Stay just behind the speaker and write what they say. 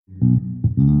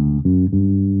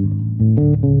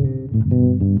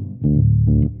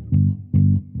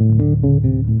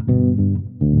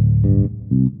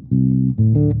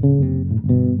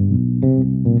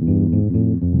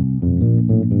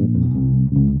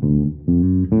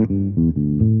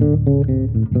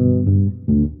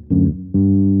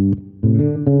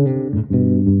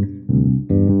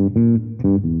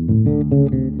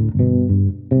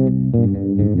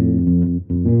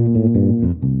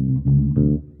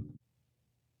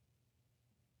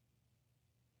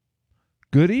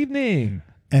Good evening.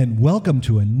 And welcome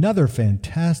to another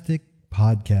fantastic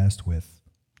podcast with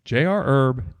J.R.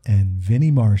 Erb and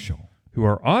Vinny Marshall. Who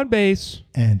are on base.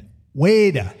 And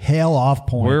way the hell off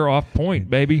point. We're off point,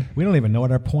 baby. We don't even know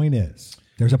what our point is.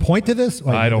 There's a point to this?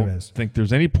 I don't think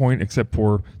there's any point except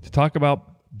for to talk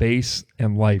about base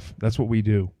and life. That's what we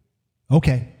do.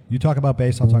 Okay. You talk about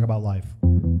base, I'll talk about life.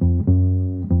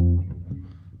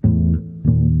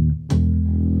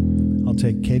 I'll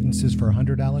take cadences for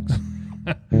 100, Alex.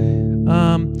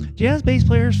 Jazz bass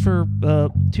players for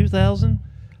 2000.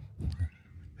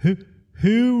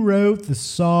 Who wrote the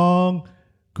song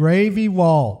Gravy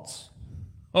Waltz?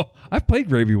 Oh, I've played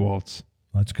Gravy Waltz.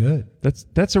 That's good.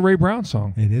 That's a Ray Brown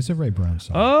song. It is a Ray Brown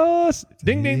song. Oh,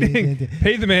 ding, ding, ding.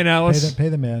 Pay the man, Alice. Pay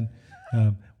the man.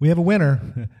 We have a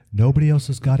winner. Nobody else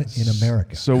has got it in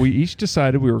America. So we each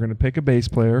decided we were going to pick a bass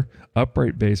player,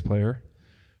 upright bass player,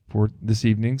 for this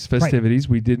evening's festivities.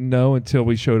 Right. We didn't know until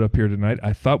we showed up here tonight.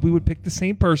 I thought we would pick the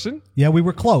same person. Yeah, we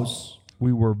were close.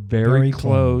 We were very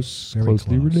close,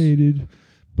 closely related.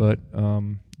 But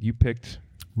you picked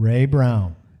Ray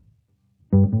Brown.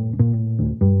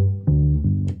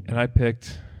 And I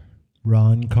picked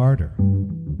Ron Carter.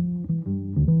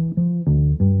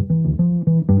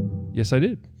 Yes, I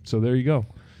did. So there you go.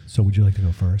 So would you like to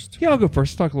go first? Yeah, I'll go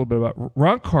first. Talk a little bit about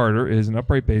Ron Carter. Is an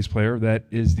upright bass player that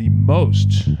is the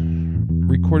most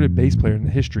recorded bass player in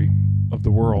the history of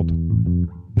the world.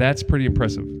 That's pretty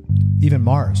impressive. Even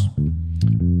Mars.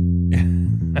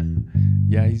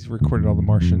 Yeah, he's recorded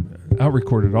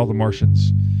out-recorded all the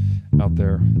Martians out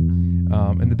there.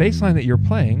 And the bass line that you're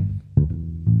playing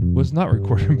was not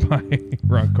recorded by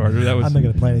Ron Carter. I'm not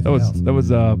going to play anything else. That was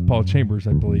Paul Chambers,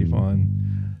 I believe, on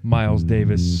Miles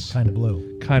Davis. Kind of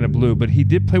Blue. But he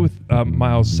did play with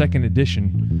Miles' second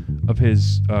edition of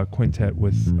his quintet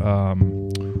with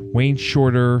Wayne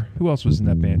Shorter. Who else was in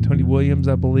that band? Tony Williams,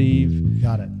 I believe.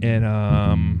 Got it. And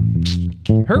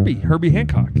Herbie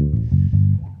Hancock.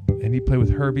 And he played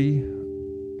with Herbie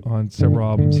on several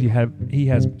albums. He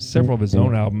has several of his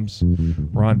own albums.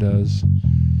 Ron does.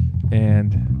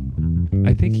 And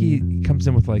I think he comes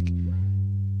in with like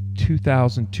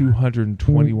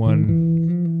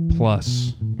 2,221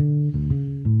 plus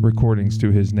recordings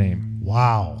to his name.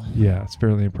 Wow. Yeah, it's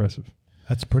fairly impressive.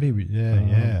 That's pretty.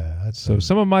 Yeah. So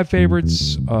some of my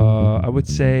favorites, I would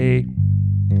say,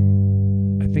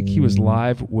 I think he was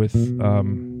live with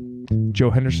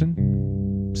Joe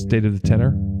Henderson, State of the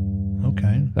Tenor.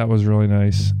 Okay. That was really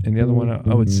nice. And the other one,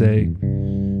 I would say,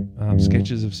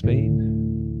 Sketches of Spain.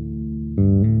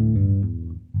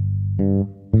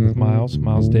 With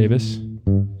Miles Davis.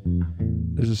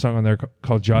 There's a song on there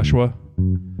called Joshua,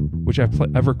 which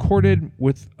I've recorded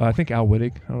with I think Al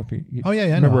Wittig. I don't know if you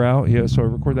remember Al. Yeah, so I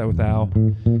recorded that with Al,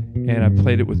 and I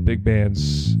played it with big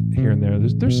bands here and there.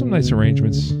 There's some nice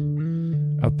arrangements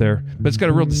out there, but it's got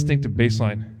a real distinctive bass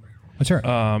line. Let's hear it.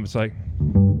 It's like.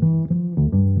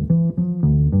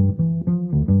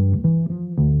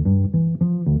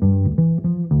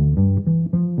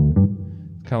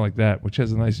 Kind of like that, which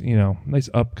has a nice, nice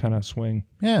up kind of swing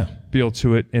feel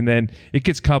to it. And then it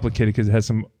gets complicated because it has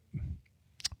some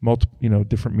multiple,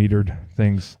 different metered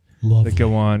things that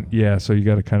go on. Yeah, so you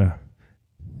got to kind of,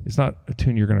 it's not a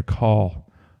tune you're going to call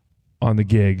on the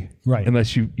gig. Right.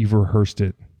 Unless you've rehearsed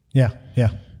it. Yeah.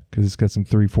 Because it's got some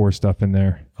 3/4 stuff in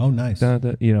there. Oh, nice.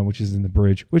 Which is in the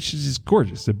bridge, which is just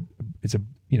gorgeous. It's a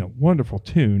wonderful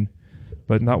tune.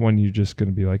 But not one you're just going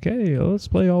to be like, hey, let's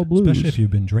play all blues. Especially if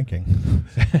you've been drinking.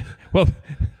 Well,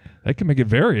 that can make it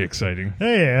very exciting.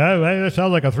 Hey, that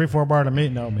sounds like a 3/4 bar to me.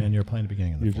 No, man, you're playing the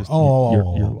beginning of the You're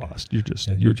lost. You're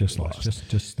just lost.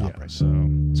 Just stop right now.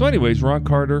 So anyways, Ron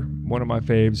Carter, one of my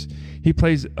faves. He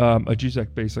plays a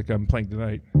Juzak bass like I'm playing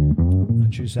tonight.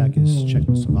 Juzak is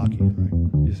Czechoslovakian, right?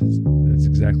 Yes, that's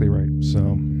exactly right.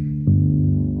 So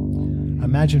I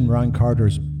imagine Ron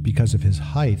Carter's, because of his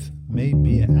height, may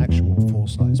be an actual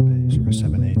full-size bass or a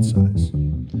 7/8 size.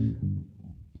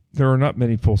 There are not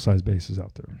many full-size basses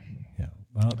out there. Yeah,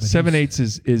 well, 7/8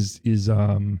 is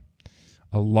a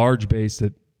large bass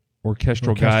that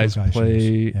orchestral guys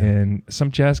play, and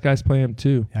some jazz guys play them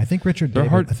too. I think Richard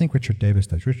Davis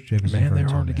does. Richard Davis. Man, they're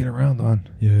hard to get around on.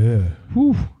 Yeah.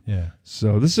 Whew. Yeah.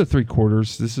 So this is a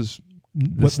 3/4. This is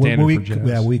the standard for jazz.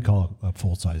 Yeah, we call it a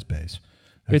full-size bass.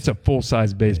 It's a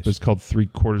full-size bass, but it's called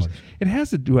 3/4. It has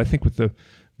to do, I think, with the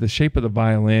shape of the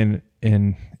violin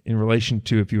and in relation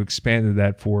to if you expanded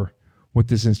that for what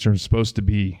this instrument is supposed to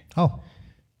be. Oh.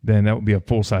 Then that would be a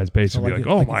full-size bass. It'd be like,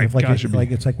 oh my gosh.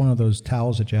 It's like one of those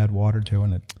towels that you add water to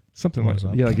and it something like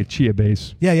that. Yeah, like a chia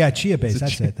bass. Yeah, chia bass.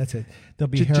 That's it. There'll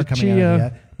be hair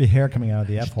coming out of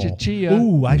the F hole. Chia.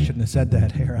 Ooh, I shouldn't have said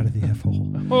that. Hair out of the F hole.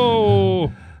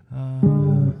 Oh.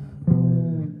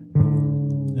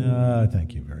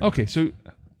 Thank you very much. Okay, so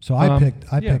I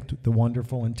picked the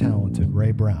wonderful and talented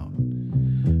Ray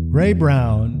Brown. Ray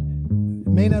Brown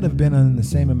may not have been on the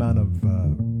same amount of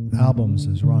albums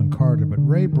as Ron Carter, but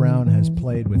Ray Brown has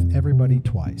played with everybody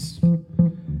twice.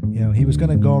 He was going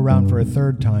to go around for a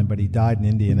third time, but he died in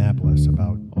Indianapolis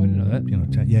about. Oh, I didn't know that.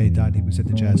 He died. He was at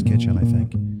the Jazz Kitchen, I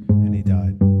think, and he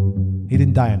died. He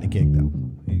didn't die on the gig though.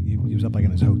 He was up like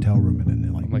in his hotel room and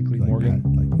then like Lee Morgan.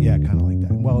 Kind of like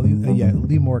that. Well,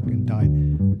 Lee Morgan died.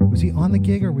 Was he on the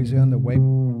gig or was he on the way?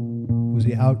 Was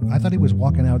he out? I thought he was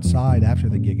walking outside after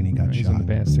the gig and he got shot. He's on the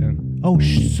bandstand. Oh,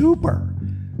 super.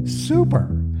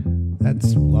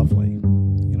 That's lovely.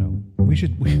 We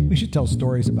should tell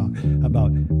stories about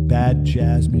bad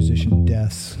jazz musician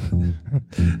deaths.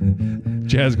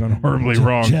 Jazz gone horribly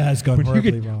wrong.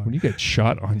 Wrong. When you get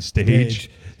shot on stage.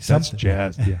 That's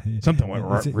jazz. Yeah. Something went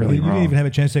really wrong. You didn't even have a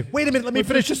chance to say, wait a minute, let me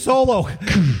finish the solo.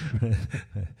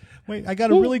 Wait, I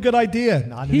got a really good idea.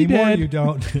 Not anymore, you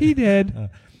don't. He did.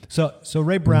 So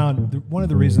Ray Brown, one of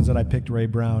the reasons that I picked Ray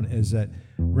Brown is that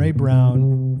Ray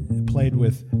Brown played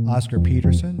with Oscar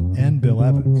Peterson and Bill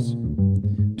Evans,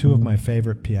 two of my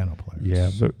favorite piano players. Yeah,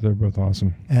 they're both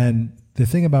awesome. And the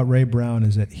thing about Ray Brown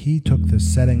is that he took the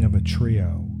setting of a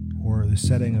trio or the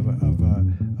setting of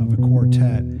a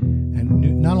quartet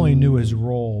and not only knew his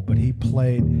role, but he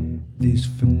played these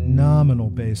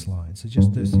phenomenal bass lines. It's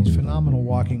just these phenomenal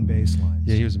walking bass lines.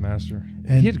 Yeah, he was a master.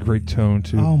 And he had a great tone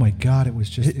too. Oh my God, it was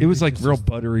just it was like real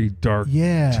buttery, dark.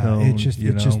 Tone,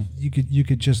 you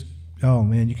could just oh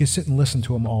man, you could sit and listen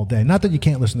to him all day. Not that you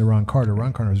can't listen to Ron Carter.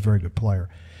 Ron Carter was a very good player.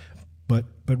 But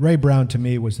Ray Brown to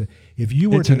me was if you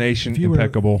were intonation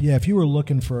impeccable. If you were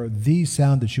looking for the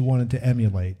sound that you wanted to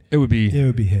emulate, it would be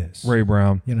his Ray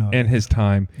Brown. And his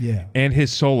time. Yeah, and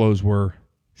his solos were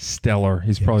stellar.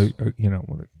 He's probably one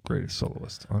of the greatest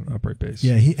soloists on upright bass.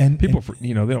 Yeah, you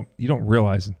don't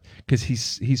realize it because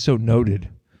he's so noted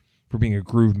for being a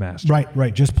groove master.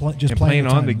 Right. Just playing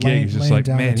on the gig. He's just like,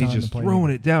 man, he's just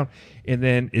throwing it down, and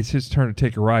then it's his turn to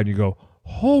take a ride, and you go,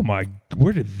 oh my,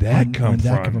 where did that come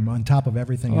from? On top of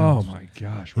everything else. Oh my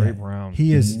gosh, Ray Brown.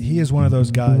 He is one of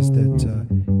those guys that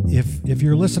if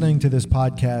you're listening to this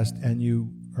podcast and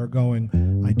you are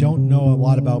going, I don't know a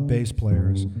lot about bass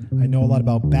players. I know a lot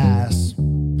about bass,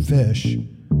 Fish,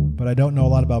 but I don't know a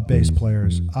lot about bass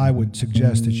players. I would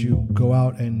suggest that you go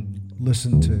out and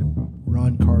listen to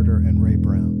Ron Carter and Ray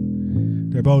Brown.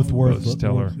 They're both worth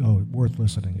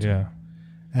listening to. Yeah.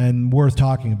 And worth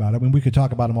talking about. I mean, we could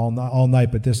talk about them all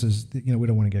night, but this is, we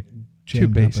don't want to get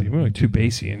jammed too bassy. We're only too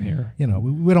bassy in here. We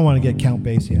don't want to get Count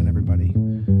Basie on everybody.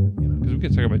 Because we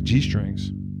could talk about G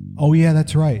strings. Oh yeah,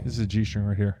 that's right. This is a G string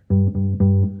right here.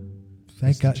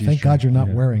 Thank God you're not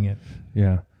wearing it.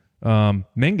 Yeah.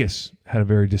 Mingus had a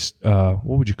very what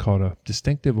would you call it? A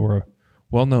distinctive or a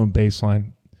well-known bass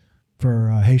line for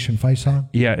Haitian fight song.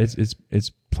 Yeah, it's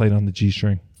played on the G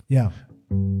string. Yeah.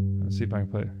 Let's see if I can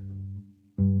play it.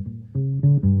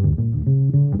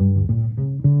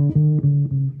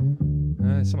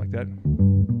 Something like that.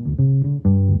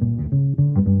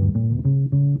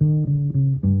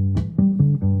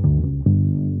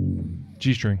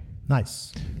 G string.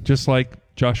 Nice. Just like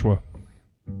Joshua.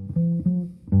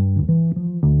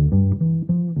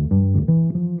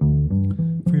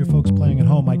 For you folks playing at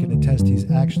home, I can attest he's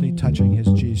actually touching his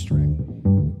G string.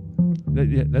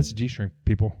 That's a G string,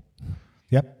 people.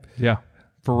 Yep. Yeah.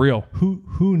 For real.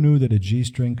 Who knew that a G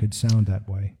string could sound that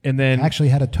way? And then it actually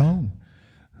had a tone.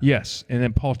 Yes, and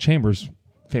then Paul Chambers'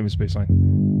 famous bass line.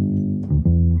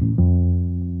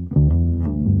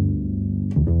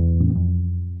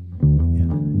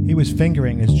 Yeah. He was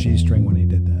fingering his G string when he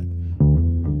did that.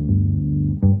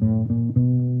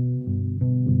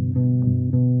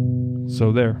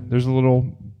 So there's a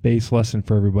little bass lesson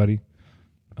for everybody.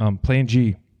 Playing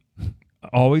G.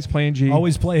 Always playing G.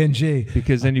 Always playing G.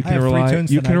 Because then you can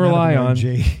rely on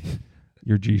G.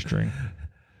 Your G string.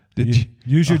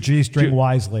 Use your G string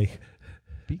wisely.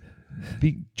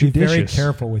 Be judicious. Be very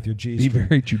careful with your G string. Be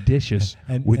very judicious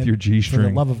with your G string. For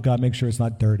the love of God, make sure it's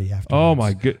not dirty afterwards. Oh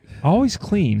my good. Always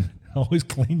clean. Always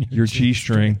clean your G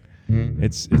string.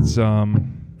 It's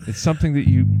something that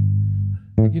you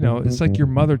it's like your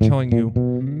mother telling you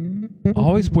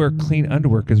always wear clean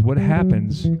underwear, because what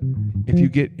happens if you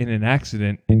get in an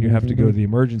accident and you have to go to the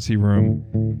emergency room,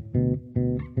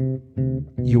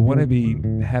 you want to be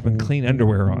having clean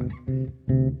underwear on.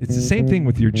 It's the same thing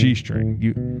with your G string.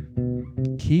 You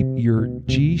keep your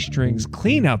G strings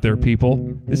clean out there, people.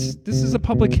 This is a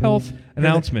public health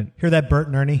announcement. Hear that, Bert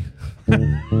and Ernie?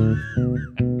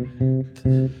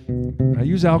 I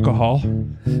use alcohol.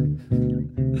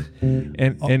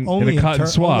 and a cotton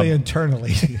swab. Only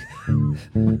internally.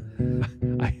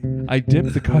 I dip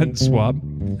the cotton swab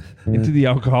into the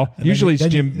alcohol. Usually it's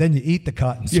Jim. Then you eat the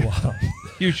cotton swab.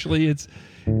 Usually it's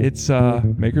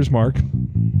Maker's Mark,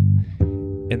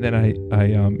 and then I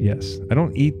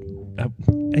don't eat.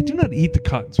 I do not eat the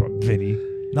cotton swab, Vinny.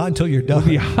 Not until you're done.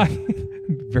 It'll be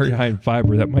very high in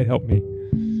fiber. That might help me.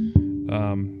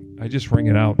 I just wring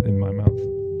it out in my mouth.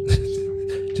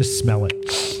 Just smell it.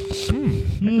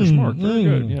 Maker's Mark, very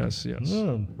good. Yes.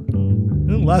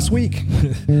 Last week.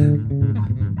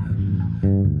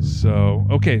 So,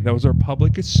 okay, that was our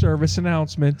public service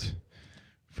announcement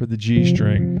for the G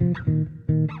string.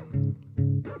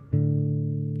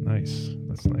 Nice.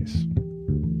 That's nice.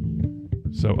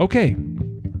 So, okay,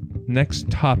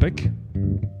 next topic.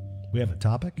 We have a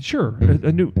topic? Sure,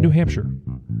 a New Hampshire.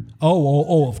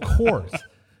 Oh, of course.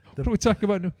 What are we talking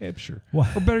about, New Hampshire?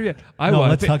 What? Or better yet, Iowa. No,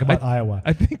 let's talk about Iowa.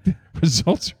 I think the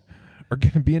results are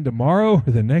going to be in tomorrow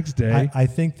or the next day. I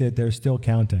think that they're still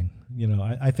counting. You know,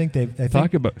 I think they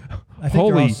talk about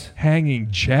holy hanging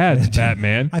chads,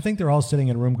 Batman. I think they're all sitting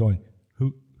in a room going,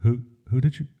 who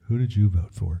did you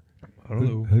vote for? I don't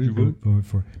know. Who did you vote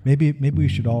for? Maybe we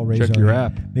should all raise Check our your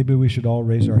app. Maybe we should all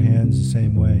raise our hands the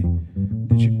same way.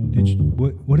 Did you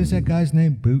what is that guy's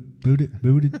name? Buttigieg?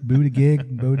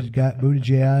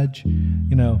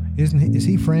 You know, is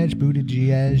he French?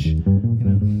 Buttigieg? You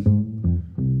know,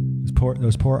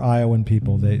 those poor Iowan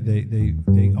people.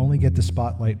 They only get the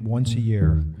spotlight once a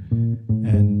year,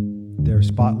 and their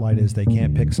spotlight is they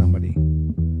can't pick somebody.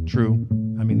 True.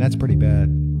 I mean, that's pretty bad.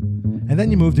 And then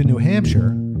you move to New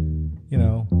Hampshire, you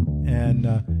know, and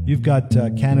you've got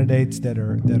candidates that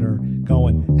are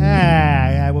going,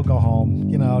 we'll go home.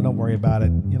 You know, don't worry about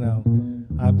it. You know,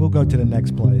 we'll go to the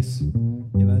next place.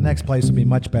 You know, the next place will be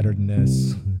much better than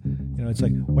this. You know, it's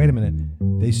like, wait a minute,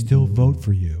 they still vote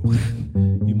for you.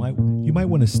 You might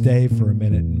want to stay for a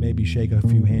minute and maybe shake a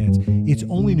few hands. It's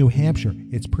only New Hampshire.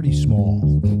 It's pretty small.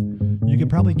 You can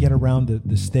probably get around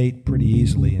the state pretty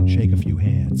easily and shake a few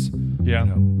hands. Yeah. You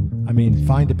know? I mean,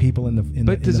 find the people in the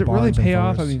But does the it really pay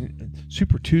off? I forests. mean,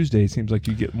 Super Tuesday seems like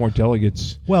you get more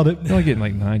delegates. Well, you're only getting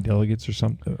like 9 delegates or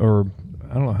something, or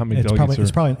I don't know how many delegates.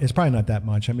 It's probably not that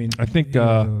much. I mean, I think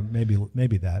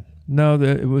maybe that. No,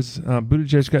 it was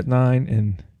Buttigieg got 9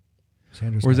 and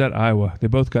Sanders. Where's that Iowa? They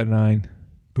both got 9.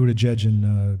 Buttigieg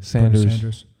and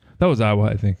Sanders. That was Iowa,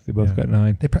 I think. They both got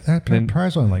 9.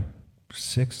 Prior's only like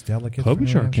 6 delegates.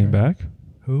 Klobuchar came back.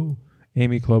 Who?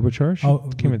 Amy Klobuchar. She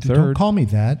came in 3rd. Don't call me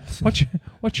that. What's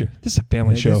your? This is a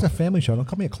family show. This is a family show. Don't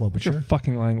call me a Klobuchar. What's your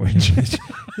fucking language?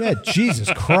 Yeah, Jesus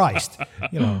Christ.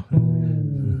 You know,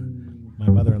 my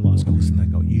mother-in-law's going to listen and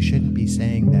go, you shouldn't be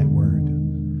saying that word.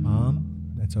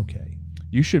 Mom, that's okay.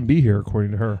 You shouldn't be here,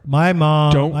 according to her. My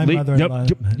mom. Don't my leave. mother-in-law.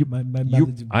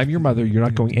 I'm your mother. You're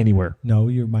not going anywhere. No,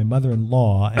 you're my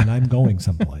mother-in-law, and I'm going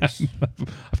someplace.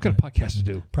 I've got a podcast to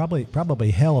do.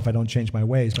 Probably hell if I don't change my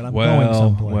ways, but I'm going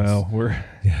someplace. Well,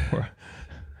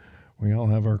 we all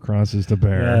have our crosses to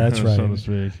bear. Yeah, that's right. So to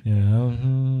speak. Yeah.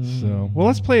 So, well,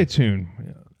 let's play a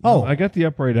tune. Oh. I got the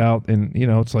upright out, and, you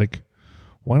know, it's like,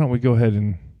 why don't we go ahead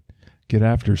and get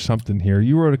after something here?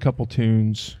 You wrote a couple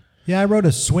tunes. Yeah, I wrote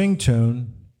a swing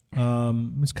tune.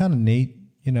 It's kind of neat,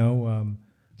 you know.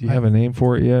 Do you have a name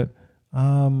for it yet?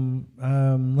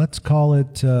 Let's call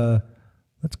it Buttigieg.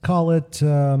 Let's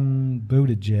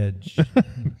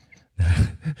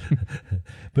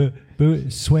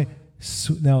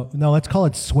call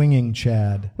it Swinging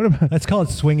Chad. Let's call it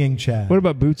Swinging Chad. What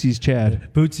about Bootsy's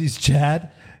Chad? Bootsy's Chad?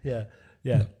 Yeah.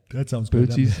 That sounds good.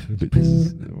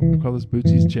 We'll call this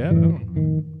Bootsy's Chad? I don't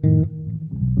know.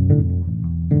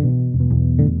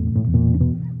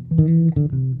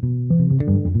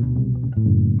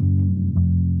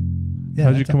 Yeah,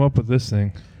 how'd you come up with this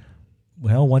thing?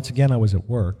 Well, once again, I was at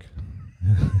work.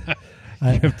 You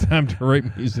have time to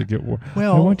write music at work.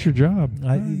 Well, I want your job.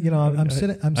 I'm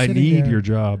sitting. I need there. your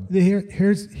job.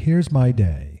 Here's my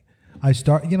day. I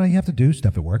start. You have to do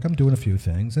stuff at work. I'm doing a few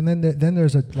things, and then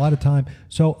there's a lot of time.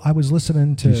 So I was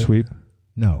listening to. Do you sweep?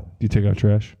 No. Do you take out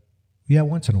trash? Yeah,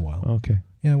 once in a while. Okay.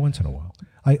 Yeah, once in a while.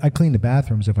 I clean the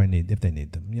bathrooms if they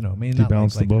need them. You know, I mean, do you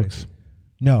balance the books?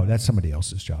 No, that's somebody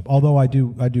else's job. Although I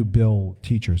do bill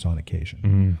teachers on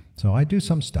occasion, so I do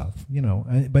some stuff. You know,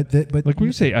 but like when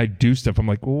you say I do stuff, I'm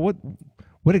like, well,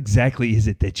 what exactly is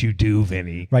it that you do,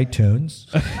 Vinny? Write tunes.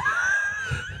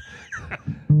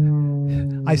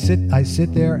 I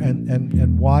sit there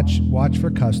and watch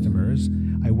for customers.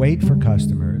 I wait for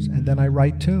customers, and then I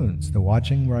write tunes. The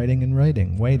watching, writing, and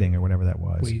waiting, or whatever that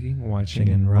was. Waiting, watching,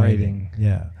 and writing.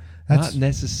 Yeah, that's not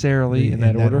necessarily in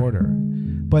that order.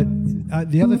 But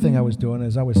the other thing I was doing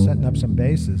is I was setting up some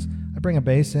bases. I bring a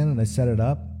bass in and I set it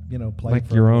up. Play like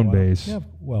for your a own while. bass. Yeah,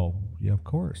 well, yeah, of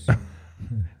course.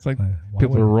 It's like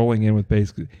people are rolling in with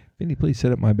bass. Vinny, please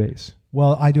set up my bass.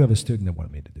 Well, I do have a student that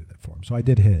wanted me to do that for him, so I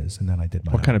did his, and then I did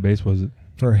my What kind of bass was it?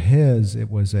 For his, it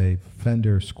was a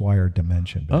Fender Squier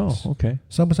Dimension bass. Oh, okay.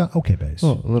 So it was an okay bass.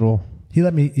 Oh, a little He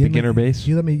let me beginner bass?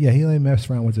 He let me mess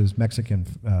around with his Mexican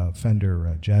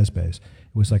Fender jazz bass.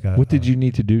 It was like a. What did you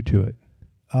need to do to it?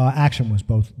 Action was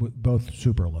both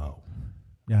super low.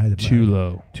 Yeah, I had Too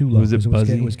low. Too low. Was it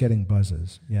buzzy? It was getting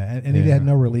buzzes. Yeah, and he had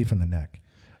no relief in the neck.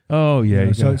 Oh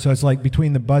yeah. So it's like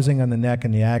between the buzzing on the neck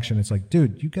and the action, it's like,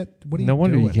 dude, what are you doing? No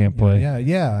wonder you can't play.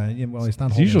 Yeah. Well, it's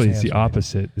not. Usually his it's the hands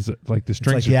opposite. Is like the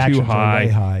strings like are the too actions are way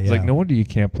high, It's like no wonder you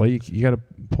can't play. You got to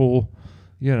pull.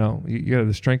 You got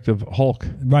the strength of Hulk.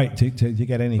 Right to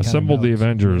get any. Assemble kind of the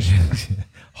Avengers.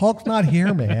 Hulk's not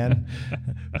here, man.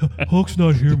 Hulk's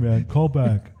not here, man. Call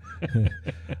back.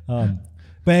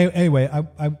 But anyway,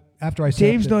 I after I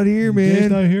said Dave's not here, man.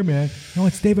 Dave's not here, man. No,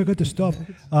 it's Dave. I got the stuff.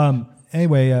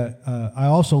 Anyway, I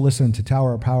also listen to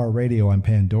Tower of Power Radio on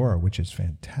Pandora, which is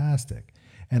fantastic,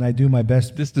 and I do my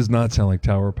best. This does not sound like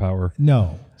Tower of Power.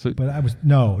 No, So- but I was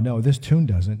no. This tune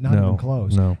doesn't. Not even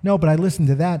close. No. But I listen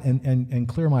to that and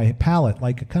clear my palate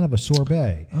like a kind of a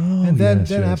sorbet. Oh, and then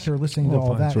yes. after listening to all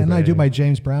fine that, and I do sorbet. my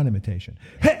James Brown imitation.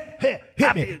 Hit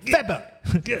me,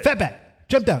 fatback,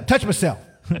 jump down, touch myself.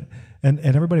 and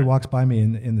everybody walks by me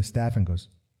in the staff and goes,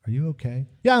 "Are you okay?"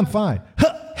 "Yeah, I'm fine."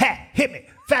 Hit me,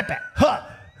 fatback, huh.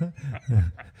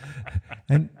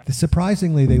 And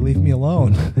surprisingly, they leave me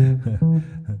alone.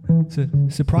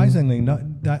 Surprisingly,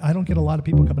 I don't get a lot of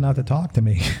people coming out to talk to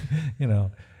me,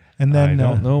 And then I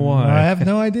don't know why. I have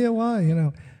no idea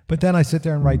why, But then I sit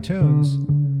there and write tunes,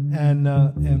 and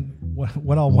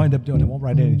what I'll wind up doing, I won't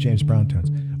write any James Brown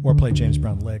tunes or play James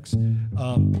Brown licks.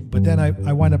 But then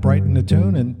I wind up writing the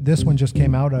tune, and this one just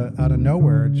came out of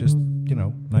nowhere. Just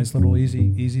nice little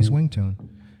easy swing tune.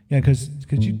 Yeah, because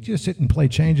you just sit and play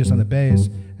changes on the bass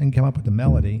and come up with the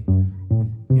melody,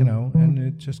 and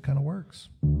it just kind of works.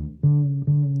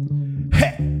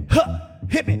 Hey, huh,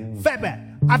 hit me,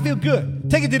 fatback. I feel good.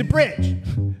 Take it to the bridge.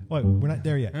 Wait, we're not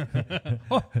there yet.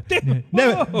 Damn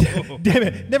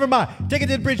it. Never mind. Take it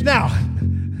to the bridge now.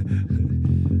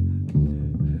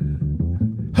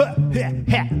 Huh,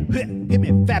 hit me,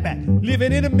 fatback.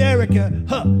 Living in America.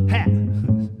 Huh, ha.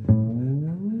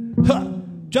 Huh.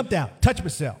 Jump down, touch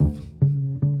myself.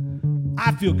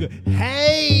 I feel good.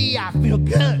 Hey, I feel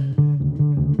good.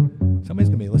 Somebody's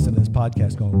going to be listening to this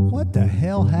podcast going, what the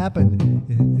hell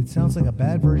happened? It sounds like a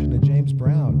bad version of James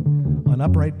Brown on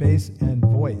upright bass and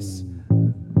voice.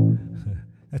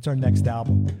 That's our next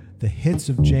album, The Hits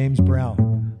of James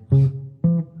Brown.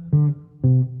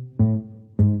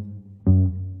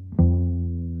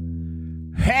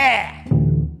 Hey!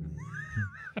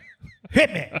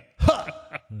 Hit me! Huh!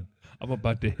 I'm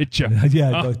about to hit you.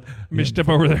 Yeah, let me step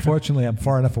over there. Fortunately, I'm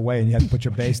far enough away, and you have to put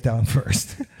your bass down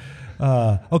first.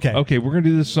 Okay. Okay, we're gonna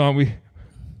do this song.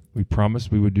 We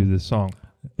promised we would do this song.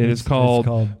 It's called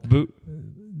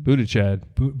Buddha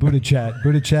Chad. Buddha Chad.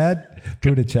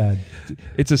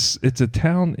 It's a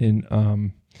town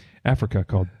in Africa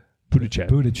called Buddha Chad.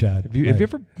 Buddha Chad. Have you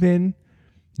ever been?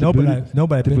 No, but I've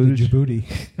been to Djibouti.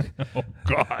 Oh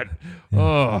God. Yeah.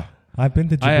 Oh. I've been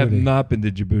to Djibouti. I have not been to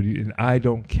Djibouti, and I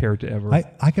don't care to ever.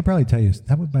 I could probably tell you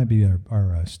that might be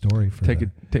our story for take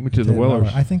me to the Wellers.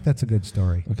 I think that's a good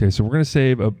story. Okay, so we're gonna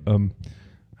save a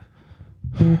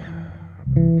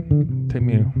take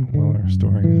me a Weller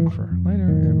story for later.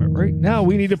 Right now,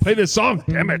 we need to play this song.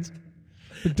 Damn it!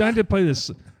 We're done to play this.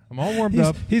 I'm all warmed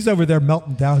up. He's over there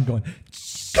melting down, going. What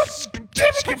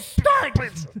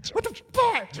the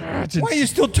fuck? Why are you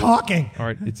still talking? All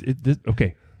right,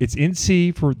 okay. It's in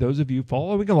C for those of you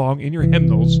following along in your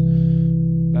hymnals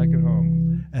back at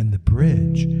home. And the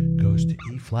bridge goes to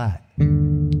E flat.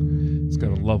 It's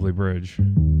got a lovely bridge.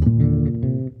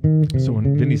 So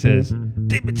when Vinny says,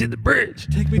 "Take me to the bridge,"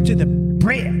 take me to the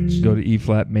bridge, go to E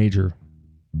flat major.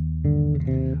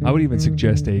 I would even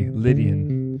suggest a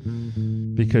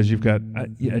Lydian, because you've got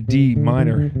a D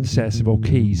minor successive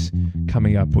keys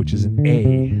coming up, which is an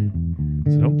A.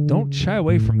 So don't shy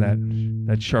away from that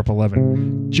sharp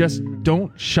 11. Just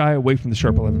don't shy away from the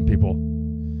sharp 11, people.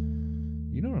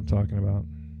 You know what I'm talking about.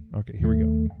 Okay, here we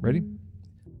go. Ready?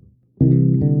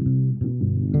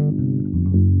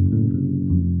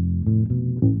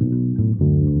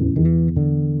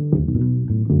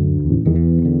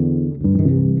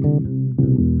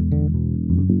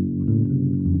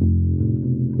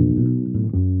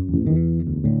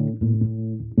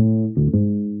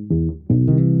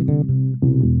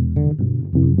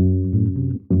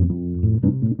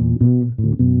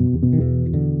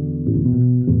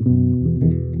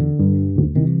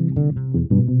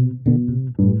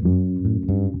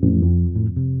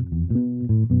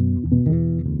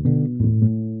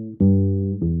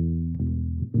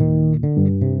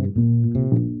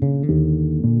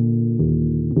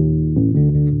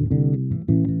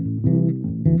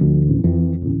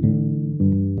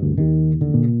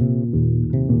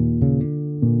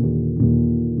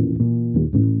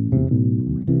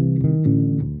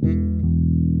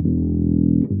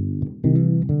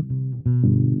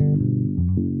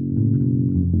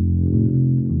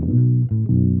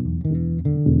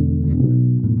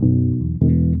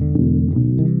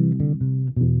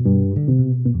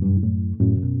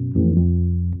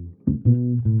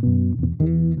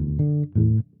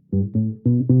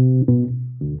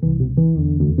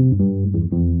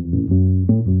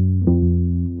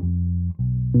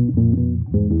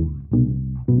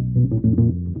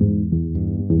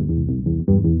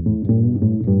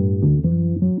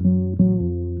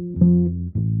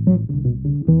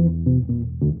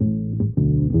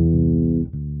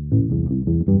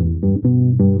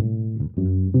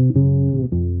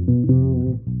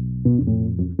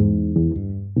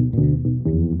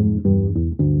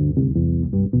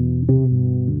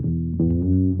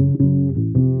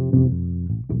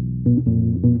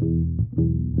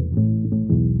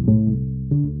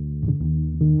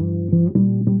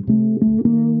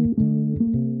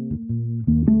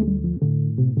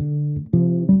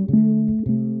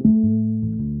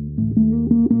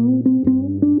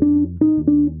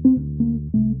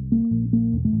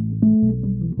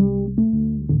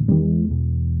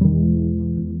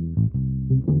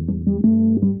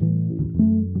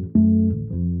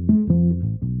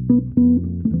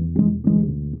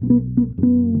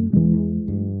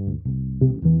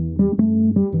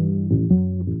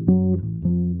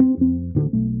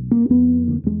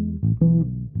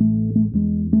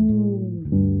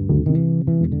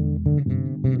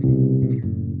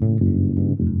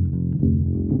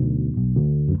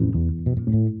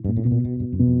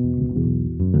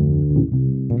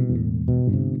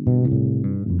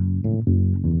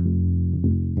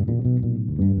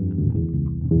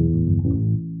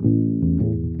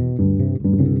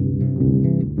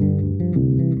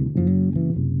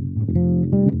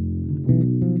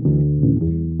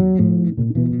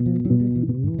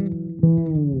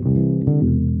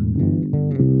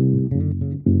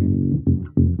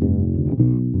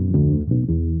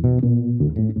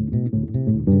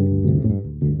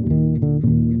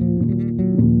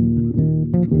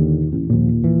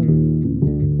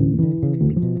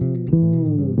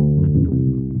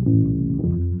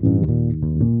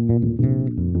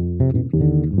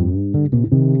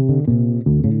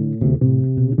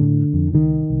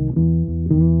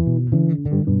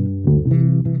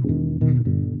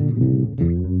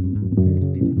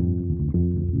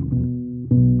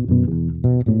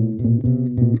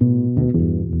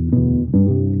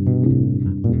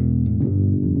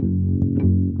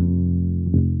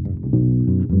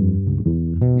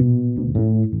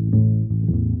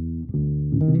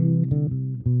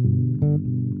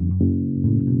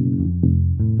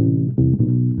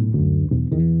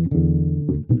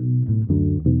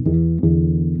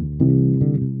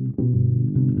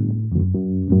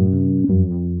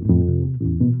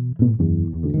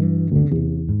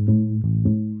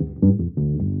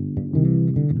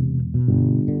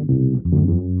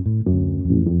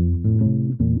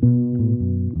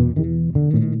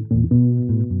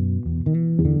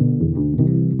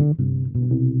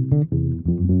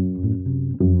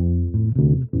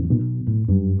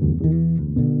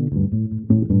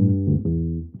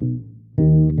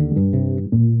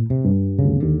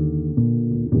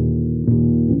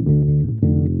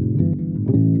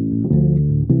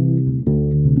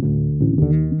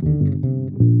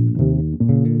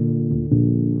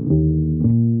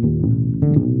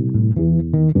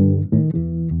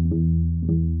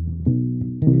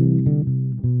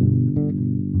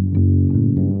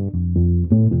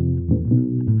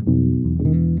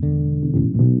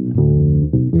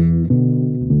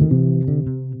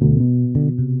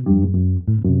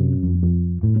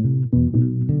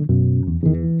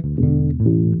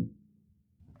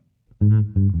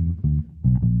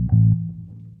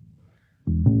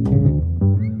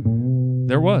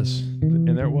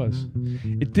 There was.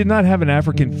 It did not have an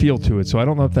African feel to it, so I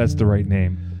don't know if that's the right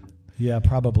name. Yeah,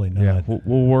 probably not. Yeah,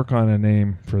 we'll work on a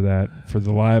name for that, for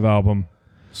the live album.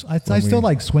 I still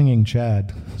like Swinging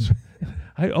Chad.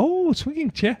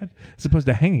 Swinging Chad, as opposed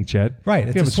to Hanging Chad. Right,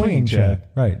 it's a swinging Chad.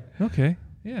 Right. Okay,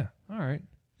 yeah, all right.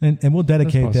 And we'll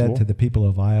dedicate that to the people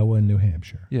of Iowa and New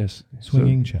Hampshire. Yes.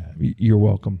 Swinging Chad. You're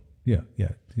welcome. Yeah.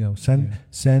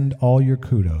 Send all your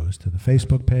kudos to the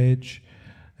Facebook page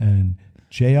and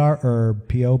J.R. Erb,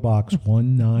 P.O. Box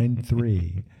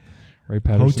 193, Ray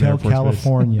Patterson, Hotel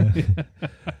California.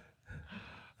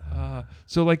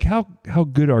 So, like, how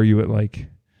good are you at, like,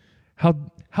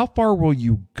 how far will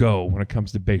you go when it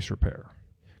comes to bass repair?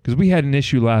 Because we had an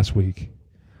issue last week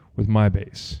with my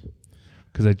bass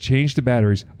because I changed the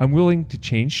batteries. I'm willing to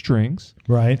change strings,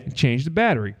 right? And change the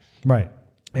battery, right?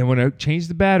 And when I changed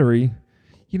the battery,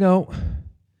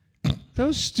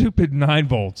 those stupid 9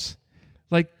 volts,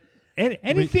 like.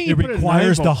 Anything it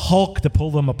requires the Hulk to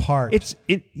pull them apart.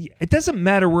 It doesn't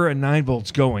matter where a 9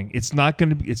 volt's going. It's not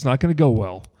gonna go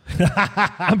well.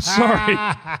 I'm sorry.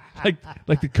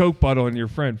 like the Coke bottle in your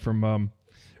friend from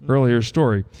earlier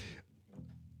story.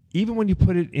 Even when you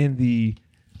put it in the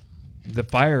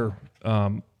fire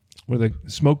or the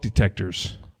smoke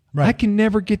detectors, right. I can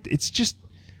never get. It's just.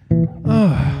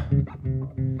 So,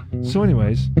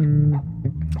 anyways,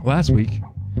 last week,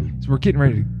 so we're getting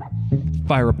ready to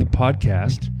fire up the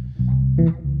podcast.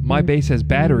 My bass has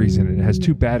batteries in it. It has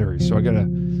 2 batteries, so I gotta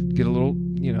get a little,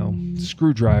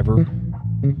 screwdriver,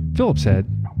 Phillips head,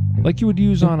 like you would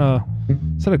use on a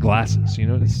set of glasses.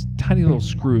 This tiny little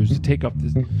screws to take off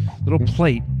this little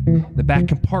plate in the back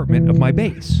compartment of my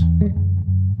bass.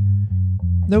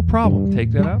 No problem.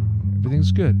 Take that out.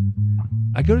 Everything's good.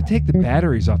 I go to take the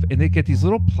batteries off, and they get these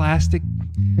little plastic,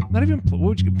 not even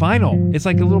vinyl. It's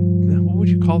like a little. What would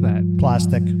you call that?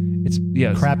 Plastic. It's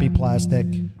crappy plastic.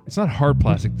 It's not hard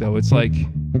plastic though. It's like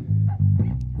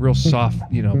real soft,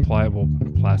 pliable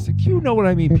plastic. You know what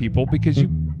I mean, people, because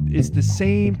it's the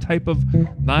same type of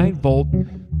 9-volt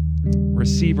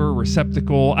receiver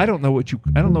receptacle. I don't know what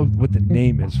the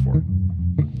name is for it.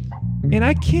 And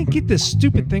I can't get this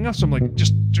stupid thing off, so I'm like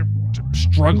just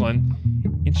struggling.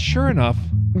 And sure enough,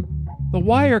 the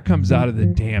wire comes out of the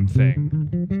damn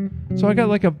thing. So I got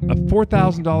like a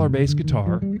 $4,000 bass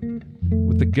guitar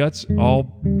with the guts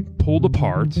all pulled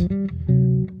apart.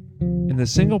 And the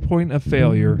single point of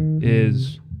failure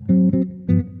is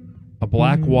a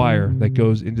black wire that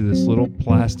goes into this little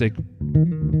plastic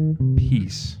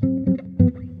piece.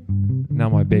 Now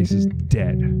my bass is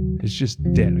dead. It's just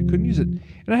dead. I couldn't use it.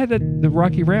 And I had the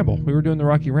Rocky Ramble. We were doing the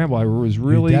Rocky Ramble. I was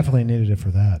really... You definitely needed it for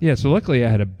that. Yeah, so luckily I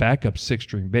had a backup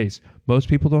 6-string bass. Most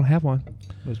people don't have one.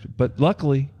 But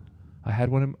luckily, I had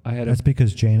one. That's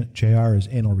because JR is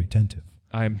anal retentive.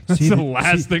 That's the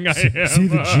last thing I am. See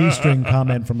the G-string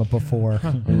comment from a before.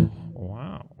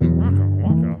 Wow.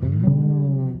 Waka.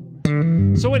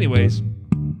 So anyways,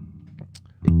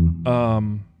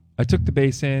 I took the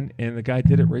bass in, and the guy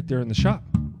did it right there in the shop.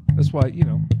 That's why,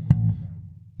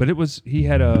 But he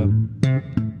had a, what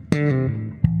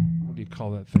do you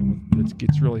call that thing that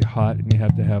gets really hot, and you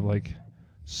have to have like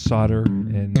solder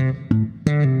and...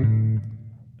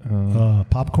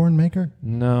 popcorn maker?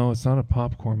 No, it's not a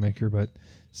popcorn maker, but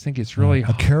I think it's really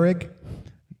hot. A Keurig?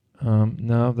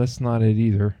 No, that's not it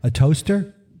either. A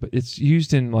toaster? But it's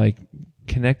used in like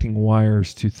connecting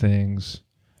wires to things.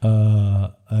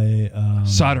 Soldering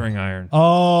iron.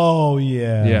 Oh,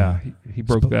 yeah. Yeah, he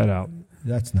broke that out.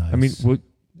 That's nice. I mean,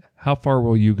 how far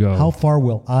will you go? How far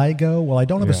will I go? Well, I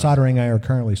don't have a soldering iron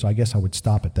currently, so I guess I would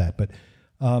stop at that. But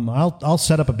I'll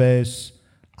set up a bass.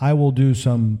 I will do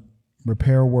some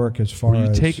repair work as far as... Will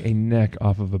you take a neck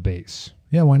off of a bass?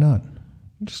 Yeah, why not?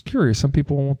 I'm just curious. Some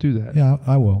people won't do that. Yeah,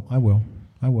 I will.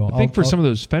 I think for some of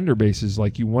those Fender basses,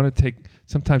 like you want to take...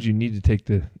 Sometimes you need to take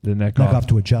the neck off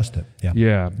to adjust it. Yeah.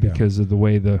 Yeah, because of the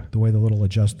way the little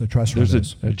the truss rod is.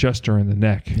 There's an adjuster in the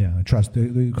neck. Yeah, a truss.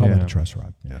 They call it a truss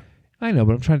rod. Yeah. I know,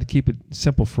 but I'm trying to keep it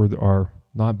simple for our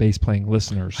non-bass playing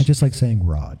listeners. I just like saying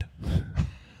rod.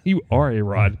 You are a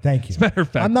rod. Thank you. As a matter of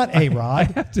fact, I'm not a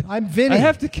rod. I'm Vinny. I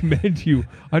have to commend you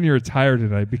on your attire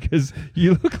tonight because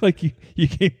you look like you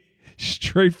came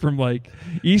straight from like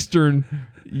Eastern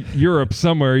Europe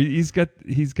somewhere. He's got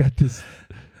this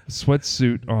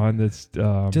sweatsuit on that's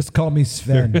just call me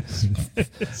Sven.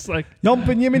 It's like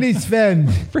Jumpen Yemeni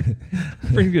Sven.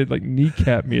 Pretty good, like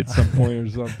kneecap me at some point or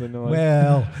something. Like,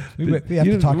 well, we have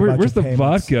to talk about where's the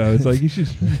payments. vodka? It's like you should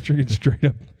be drinking straight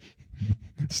up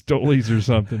Stolies or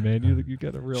something, man. You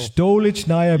got a real Stolich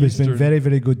Naib has been very,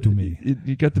 very good to me.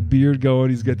 You got the beard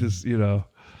going. He's got this, Vinny.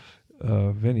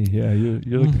 Yeah, you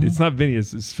look. Mm-hmm. It's not Vinny.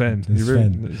 It's Sven. It's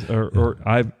Sven. Or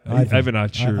Ivan.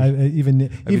 Not sure. Even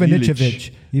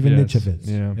Nichevich. Even Nichevich.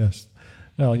 Yeah. Yes.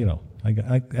 Well,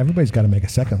 everybody's got to make a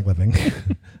second living.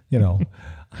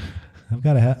 I've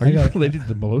got to have. Are you related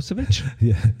to Milosevic?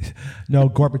 Yeah. No,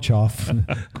 Gorbachev.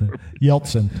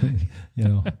 Yeltsin.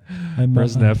 I'm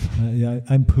Brezhnev.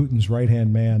 I'm Putin's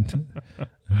right-hand man.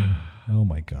 Oh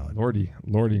my God. Lordy.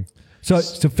 So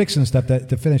fixing stuff,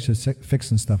 to finish the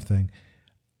fixing stuff thing,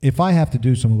 if I have to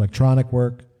do some electronic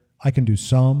work, I can do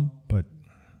some, but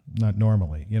not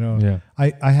normally. Yeah.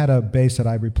 I had a bass that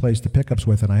I replaced the pickups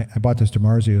with, and I bought this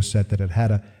DiMarzio set that it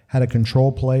had a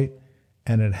control plate,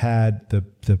 and it had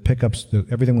the pickups.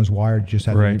 Everything was wired. You just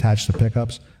had to attach the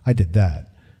pickups. I did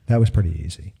that. That was pretty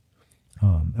easy.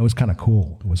 It was kind of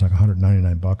cool. It was like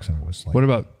 $199, and it was like. What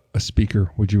about a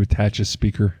speaker? Would you attach a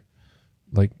speaker,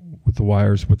 like with the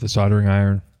wires, with the soldering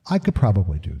iron? I could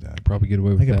probably do that. Probably get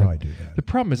away with that. I could probably do that. The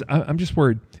problem is, I'm just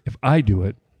worried if I do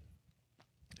it,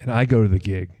 and I go to the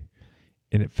gig,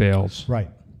 and it fails. Right.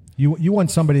 You want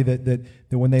somebody that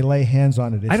when they lay hands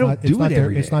on it,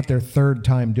 it's not their third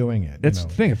time doing it. That's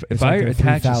the thing. If I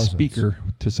attach a speaker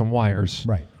to some wires,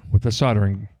 with a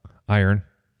soldering iron,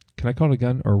 can I call it a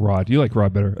gun or a rod? You like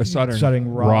rod better. A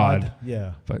soldering rod.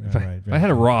 Yeah. If I had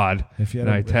a rod and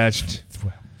I attached.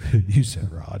 You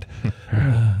said rod.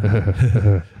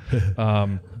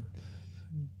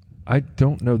 I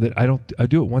don't know that I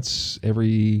do it once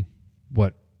every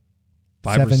 5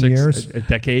 7 or 6 years, a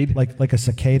decade, like a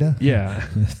cicada. Yeah.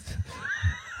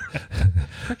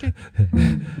 Cricket.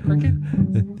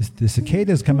 The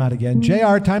cicadas come out again.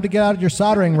 JR, time to get out your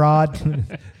soldering rod.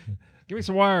 Give me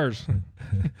some wires.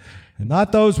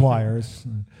 Not those wires.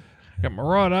 Got my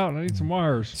rod out and I need some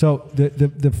wires. So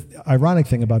the ironic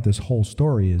thing about this whole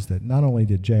story is that not only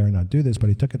did JR not do this, but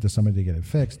he took it to somebody to get it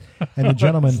fixed, and the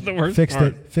gentleman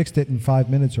fixed it in 5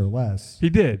 minutes or less. He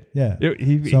did. Yeah.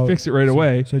 He fixed it right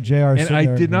away. So JR and I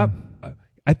did not.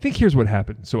 I think here's what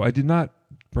happened. So I did not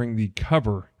bring the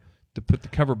cover to put the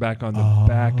cover back on the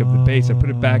back of the bass. I put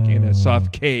it back in a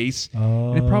soft case,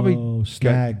 and it probably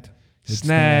snagged.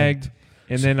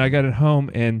 And then I got it home,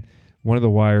 and one of the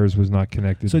wires was not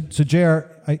connected. So JR,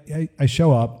 I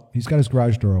show up. He's got his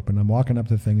garage door open. I'm walking up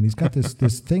to the thing, and he's got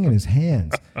this thing in his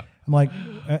hands. I'm like,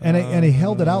 and he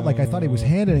held it out like I thought he was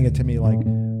handing it to me. Like,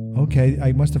 okay,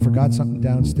 I must have forgot something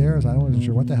downstairs. I wasn't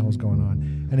sure what the hell was going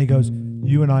on. And he goes,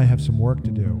 "You and I have some work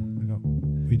to do." I go,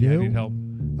 "We do? Yeah, I need help.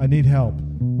 I need help."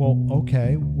 Well,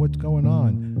 okay, what's going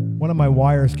on? One of my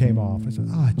wires came off. I said,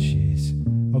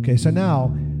 jeez. Okay, so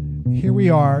now here we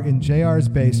are in JR's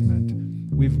basement.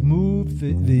 We've moved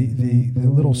the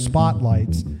little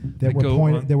spotlights that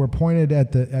were pointed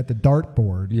at the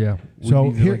dartboard. Yeah.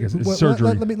 So here,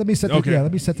 surgery. let me set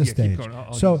the stage.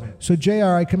 So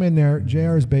JR, I come in there.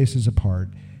 JR's base is apart.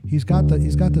 He's got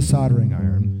the soldering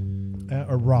iron,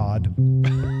 a rod,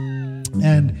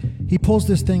 and he pulls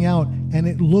this thing out, and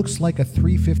it looks like a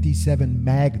 357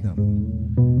 Magnum.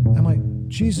 I'm like,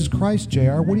 Jesus Christ,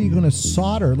 JR, what are you going to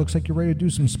solder? It looks like you're ready to do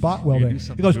some spot welding.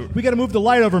 He goes, "We got to move the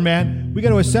light over, man. We got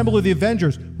to assemble the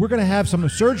Avengers. We're going to have some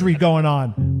surgery going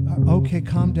on." Okay,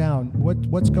 calm down.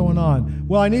 What's going on?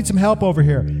 Well, I need some help over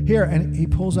here. Here, and he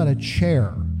pulls out a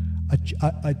chair,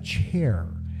 a chair,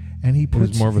 and he puts. It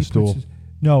was more of a stool.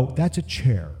 No, that's a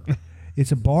chair.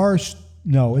 It's a bar.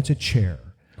 No, it's a chair.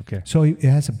 Okay. So it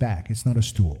has a back. It's not a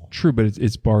stool. True, but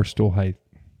it's bar stool height.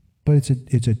 But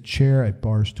it's a chair at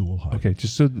bar stool height. Okay,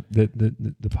 just so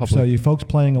the public. So you folks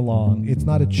playing along, it's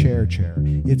not a chair.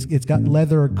 It's got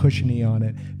leather cushiony on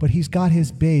it, but he's got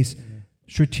his base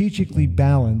strategically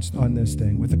balanced on this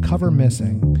thing with the cover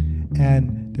missing,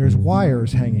 and there's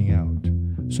wires hanging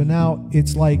out. So now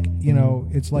it's like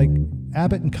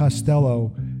Abbott and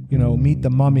Costello, meet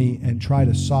the Mummy and try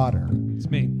to solder.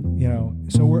 It's me.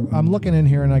 So I'm looking in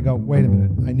here and I go, wait a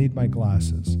minute, I need my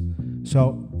glasses.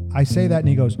 So I say that and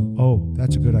he goes, "Oh,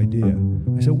 that's a good idea."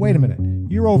 I said, "Wait a minute,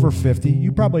 you're over 50.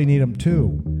 You probably need them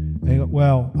too." And he goes,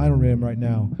 "Well, I don't need them right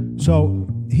now." So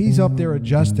he's up there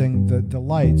adjusting the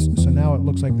lights. So now it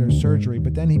looks like there's surgery.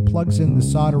 But then he plugs in the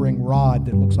soldering rod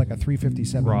that looks like a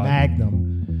 357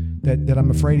 Magnum that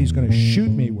I'm afraid he's going to shoot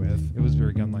me with. It was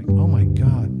very gun-like. Oh my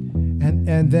God.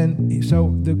 And then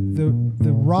so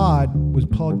the rod was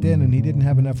plugged in and he didn't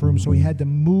have enough room, so he had to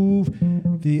move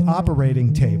the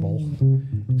operating table.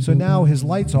 So now his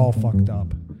light's all fucked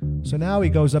up. So now he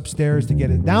goes upstairs to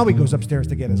get it. Now he goes upstairs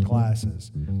to get his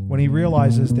glasses. When he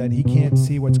realizes that he can't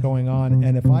see what's going on,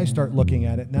 and if I start looking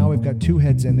at it, now we've got two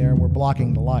heads in there and we're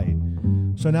blocking the light.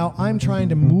 So now I'm trying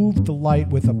to move the light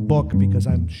with a book because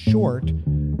I'm short,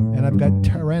 and I've got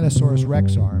Tyrannosaurus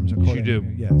Rex arms. You do.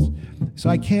 Yes. So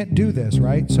I can't do this,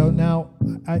 right? So now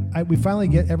we finally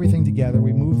get everything together.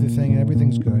 We move the thing, and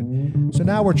everything's good. So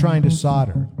now we're trying to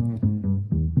solder.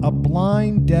 A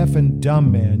blind, deaf, and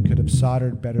dumb man could have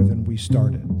soldered better than we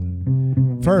started.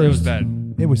 First, it was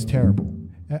bad. It was terrible.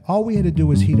 All we had to do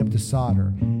was heat up the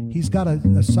solder. He's got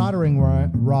a soldering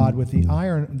rod with the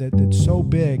iron that's so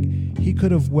big, he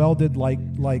could have welded like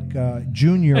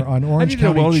Junior on Orange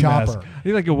County Chopper. Mask. I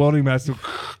need like a welding mask.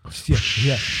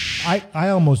 Yeah. I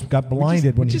almost got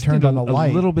blinded when he turned on the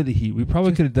light. A little bit of heat. We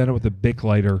probably could have done it with a Bic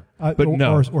lighter, but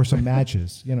no. Or some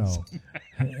matches,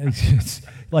 It's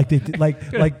like we have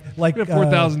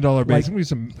 $4,000 base. Like,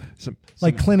 some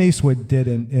like Clint Eastwood did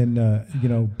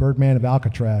in Birdman of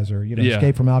Alcatraz or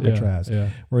Escape from Alcatraz,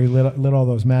 where he lit all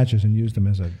those matches and used them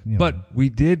as a. But we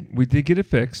did get it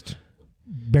fixed,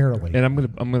 barely. And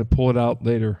I'm gonna pull it out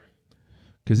later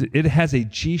because it has a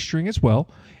G string as well,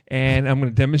 and I'm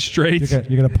gonna demonstrate.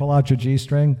 You're gonna pull out your G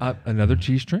string. Another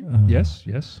G string. Yes.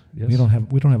 We don't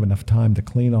have enough time to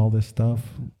clean all this stuff.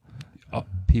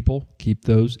 People keep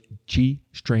those G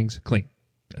strings clean.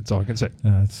 That's all I can say.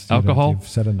 Alcohol. You've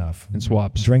said enough. And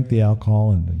swabs. Drink the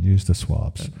alcohol and use the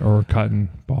swabs. Or cotton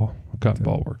ball. Cotton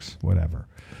ball works. Whatever.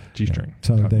 G-string.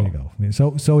 So there you go. I mean,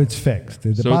 so it's fixed.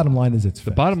 The bottom line is it's fixed.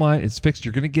 The bottom line, it's fixed.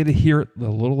 You're going to get it here a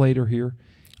little later here.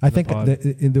 I think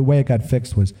the way it got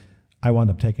fixed was I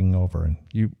wound up taking over and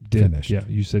you did. Finished. Yeah,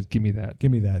 you said, "Give me that.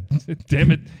 Give me that.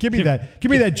 Damn it. Give me that. Give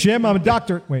me that, Jim. I'm a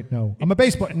doctor. Wait, no. I'm a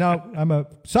baseball. No, I'm a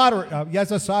solderer. Yes,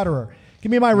 a solderer.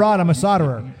 Give me my rod. I'm a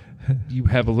solderer." You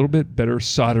have a little bit better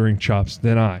soldering chops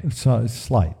than I. It's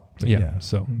slight. Yeah.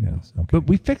 So, okay. But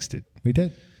we fixed it. We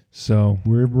did. So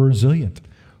we're resilient.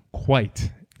 Quite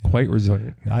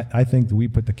resilient. I think that we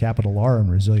put the capital R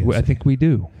in resilience. I think we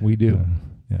do. We do.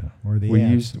 Yeah. Or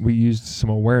we used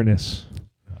some awareness.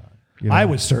 I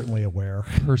was certainly aware.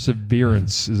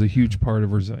 Perseverance is a huge part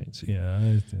of resiliency.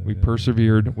 Yeah. We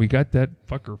persevered. We got that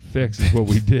fucker fixed is what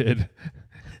we did.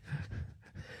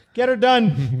 Get her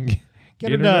done. Get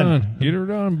her done. Get her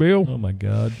done, Bill. Oh, my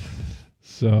God.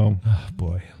 So. Oh,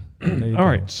 boy. All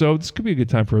right. So this could be a good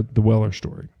time for the Weller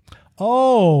story.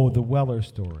 Oh, the Weller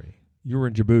story. You were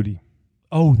in Djibouti.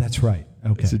 Oh, that's right.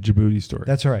 Okay. It's a Djibouti story.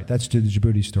 That's all right. That's the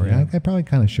Djibouti story. Yeah. I probably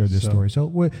kind of shared this story.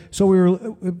 So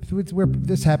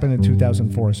this happened in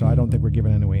 2004, so I don't think we're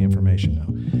giving away information now.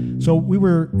 So we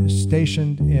were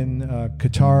stationed in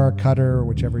Qatar,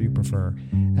 whichever you prefer.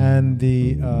 And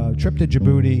the trip to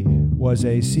Djibouti was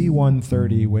a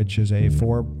C-130, which is a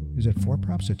is it four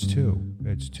props? It's two.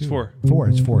 It's two. It's four.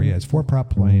 It's four. Yeah, it's four-prop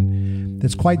plane.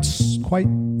 It's quite. It's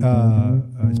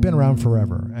been around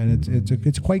forever, and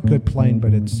it's a quite good plane,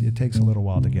 but it takes a little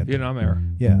while to get there. Vietnam Air.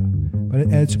 Yeah, but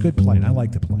it's a good plane. I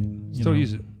like the plane. Still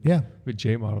use it. Yeah. With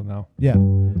J model now. Yeah.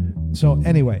 So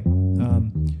anyway,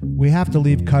 we have to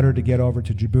leave Qatar to get over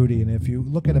to Djibouti, and if you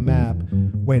look at a map,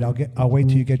 I'll wait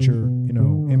till you get your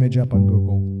image up on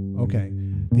Google. Okay.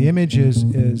 The image is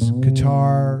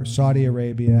Qatar, Saudi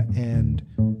Arabia, and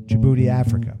Djibouti,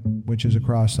 Africa, which is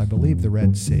across, I believe, the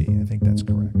Red Sea. I think that's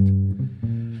correct.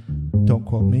 Don't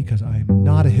quote me because I'm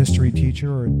not a history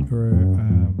teacher or a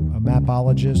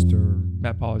mapologist or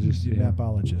mapologist. Yeah.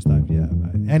 Mapologist.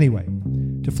 Anyway,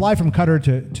 to fly from Qatar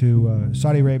to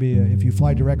Saudi Arabia, if you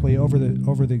fly directly over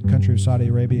the country of Saudi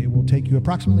Arabia, it will take you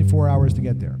approximately 4 hours to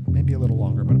get there. Maybe a little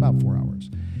longer, but about 4 hours.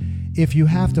 If you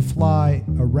have to fly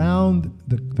around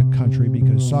the country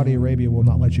because Saudi Arabia will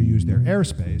not let you use their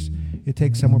airspace, it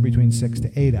takes somewhere between 6 to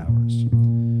 8 hours.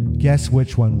 Guess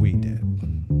which one we did?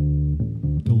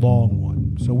 The long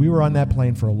one. So we were on that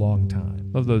plane for a long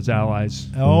time. Love those allies.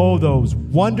 Oh, those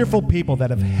wonderful people that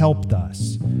have helped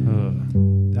us.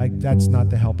 That's not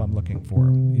the help I'm looking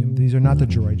for. These are not the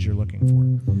droids you're looking for.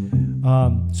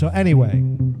 So anyway,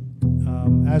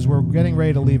 as we're getting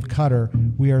ready to leave Qatar,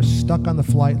 we are stuck on the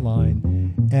flight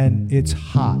line, and it's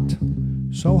hot.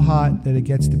 So hot that it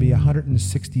gets to be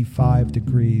 165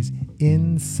 degrees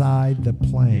inside the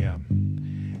plane. Yeah.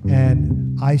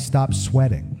 And I stopped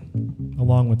sweating,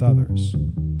 along with others.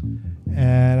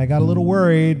 And I got a little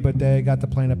worried, but they got the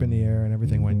plane up in the air and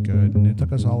everything went good. And it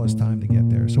took us all this time to get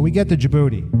there. So we get to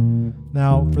Djibouti.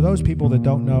 Now, for those people that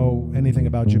don't know anything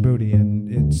about Djibouti, and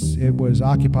it was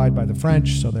occupied by the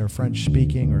French, so they're French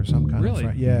speaking or some kind of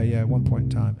French. Yeah, at one point in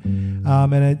time.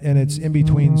 And it's in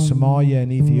between Somalia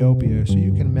and Ethiopia, so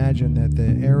you can imagine that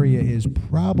the area is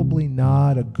probably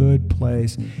not a good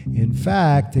place. In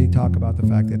fact, they talk about the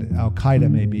fact that Al-Qaeda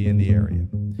may be in the area.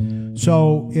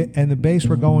 So, and the base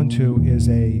we're going to is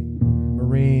a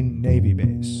Marine Navy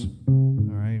base.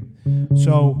 All right.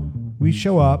 So we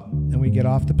show up and we get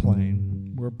off the plane.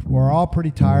 We're all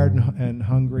pretty tired and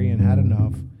hungry and had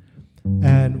enough.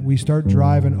 And we start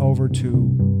driving over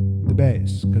to the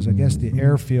base because I guess the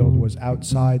airfield was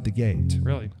outside the gate.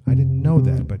 Really? I didn't know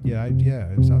that, but yeah,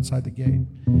 it was outside the gate.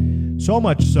 So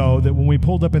much so that when we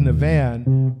pulled up in the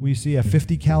van, we see a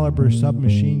 50 caliber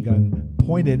submachine gun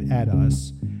pointed at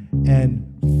us. And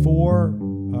 4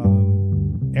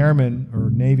 airmen or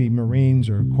Navy Marines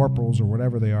or corporals or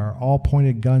whatever they are all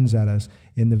pointed guns at us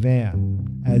in the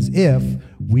van as if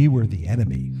we were the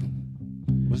enemy.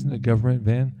 Wasn't it a government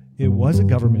van? It was a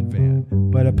government van,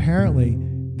 but apparently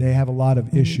they have a lot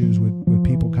of issues with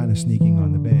people kind of sneaking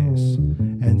on the base.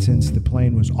 And since the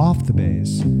plane was off the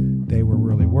base, they were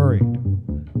really worried.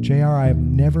 JR, I have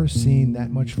never seen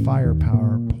that much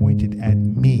firepower pointed at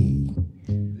me.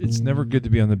 It's never good to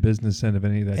be on the business end of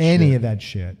any of that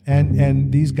shit.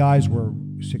 And these guys were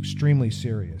extremely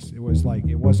serious. It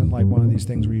wasn't like one of these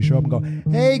things where you show up and go,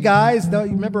 "Hey guys, you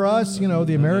remember us?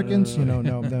 The Americans?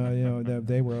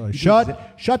 They were like,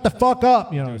 shut the fuck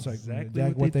up." It's like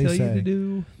exactly what they tell say. You to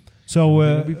do. So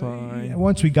we'll be fine.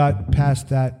 Once we got past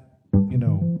that,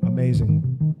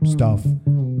 amazing stuff,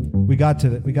 we got to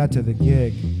the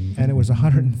gig, and it was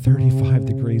 135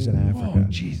 degrees in Africa. Oh,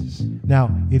 Jesus.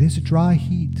 Now, it is a dry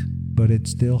heat, but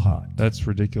it's still hot. That's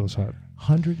ridiculous hot.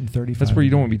 135. That's where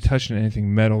you don't want to be touching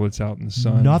anything metal that's out in the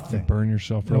sun. Nothing. You burn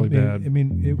yourself really bad. I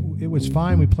mean, it was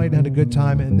fine. We played and had a good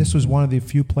time, and this was one of the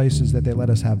few places that they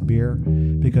let us have beer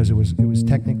because it was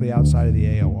technically outside of the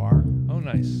AOR. Oh,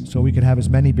 nice. So we could have as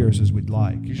many beers as we'd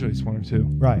like. Usually it's 1 or 2.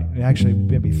 Right.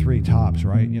 Maybe 3 tops,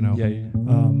 right? Yeah.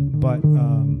 But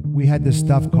we had this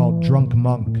stuff called Drunk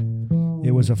Monk.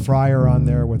 It was a friar on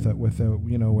there with a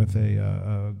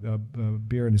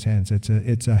beer in his hands. It's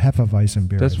a Hefeweizen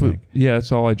beer.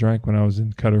 That's all I drank when I was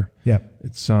in Qatar. Yeah.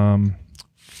 It's Franzen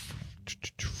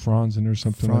or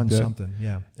something like that. Something,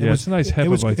 yeah. It's a nice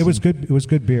Hefeweizen. It was good. It was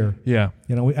good beer. Yeah.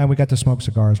 And we got to smoke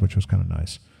cigars, which was kind of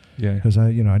nice. Yeah. Because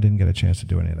I didn't get a chance to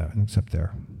do any of that except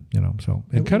there. So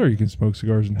in Qatar you can smoke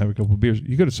cigars and have a couple of beers.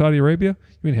 You go to Saudi Arabia,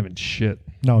 you ain't having shit.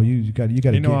 No, you got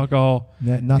to no alcohol,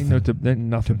 nothing,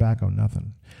 nothing, tobacco,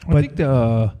 nothing. I think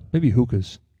maybe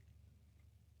hookahs.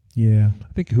 Yeah,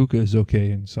 I think hookah is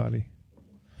okay in Saudi.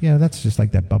 Yeah, that's just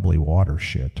like that bubbly water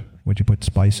shit, which you put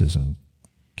spices and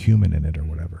cumin in it or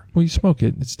whatever. Well, you smoke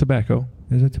it. It's tobacco.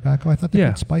 Is it tobacco? I thought they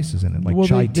put spices in it, like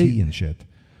chai tea and shit.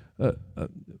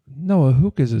 No, a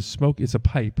hookah is a smoke. It's a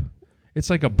pipe. It's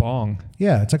like a bong.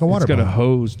 Yeah, it's like a water bong. It's got a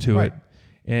hose to it.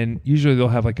 And usually they'll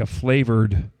have like a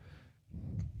flavored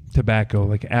tobacco,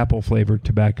 like apple flavored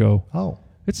tobacco. Oh.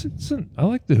 I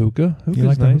like the hookah. Hookah's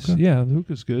like nice. The hookah? Yeah, the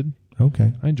hookah's good.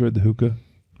 Okay. I enjoyed the hookah.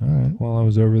 All right. While I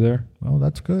was over there. Well,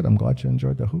 that's good. I'm glad you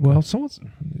enjoyed the hookah. Well, someone's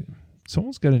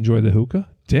got to enjoy the hookah.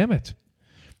 Damn it.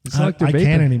 It's not like they're vaping. I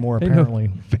can't anymore,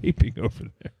 apparently. Vaping over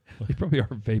there. They probably are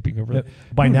vaping over there.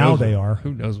 By now they are.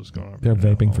 Who knows what's going on? They're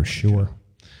vaping for sure.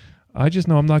 I just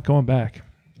know I'm not going back.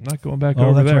 I'm not going back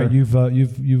over there. Oh, that's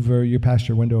right. You're past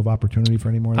your window of opportunity for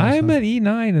any more of that I'm stuff? at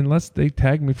E9 unless they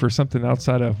tag me for something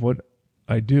outside of what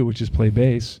I do, which is play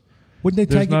bass. Wouldn't they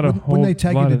tag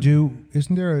you to do?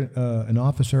 Isn't there an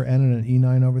officer and an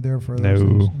E9 over there for those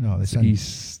things? No, they send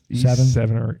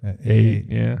E7 or 8.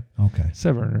 Yeah. Okay.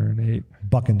 7 or an 8.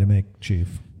 Bucking to make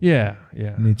chief. Yeah.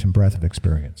 Need some breadth of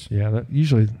experience. Yeah.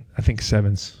 Usually, I think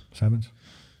 7s. 7s.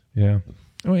 Yeah.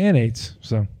 Oh, and 8s.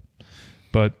 So,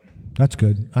 but that's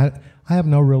good. I have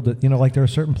no real. Like there are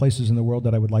certain places in the world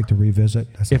that I would like to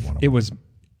revisit. That's if it was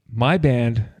my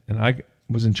band and I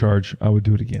was in charge, I would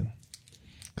do it again.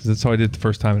 Because that's how I did it the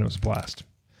first time, and it was a blast.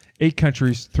 8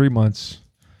 countries, 3 months.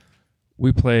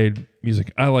 We played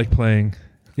music I like playing.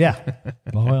 Yeah.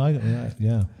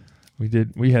 Yeah.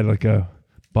 We had like a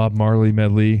Bob Marley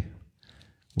medley.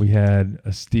 We had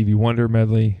a Stevie Wonder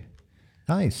medley.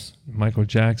 Nice. Michael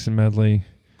Jackson medley.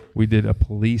 We did a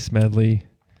Police medley.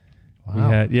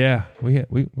 Wow.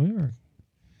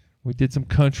 We did some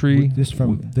country. This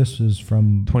is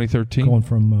from 2013. Going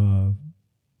from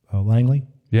Langley.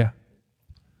 Yeah.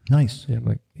 Nice. Yeah, I'm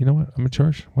like, you know what? I'm in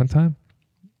charge. One time,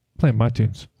 playing my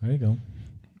tunes. There you go.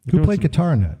 Who played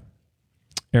guitar in that?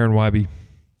 Aaron Wybe.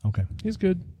 Okay. He's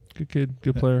good. Good kid.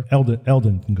 Good player.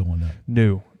 Eldon can go on that.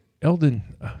 No. Eldon,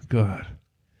 God.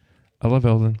 I love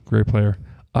Eldon. Great player.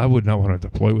 I would not want to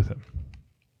deploy with him.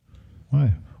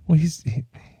 Why? Well,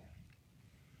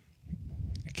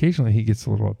 occasionally he gets a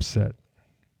little upset.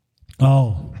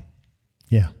 Oh.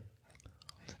 Yeah.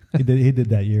 He did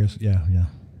that years. Yeah.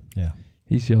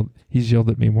 He's yelled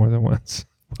at me more than once.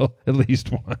 Well, at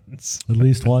least once. At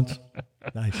least once?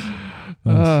 Nice.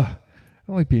 I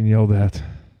don't like being yelled at.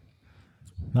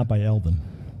 Not by Eldon.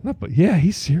 Yeah,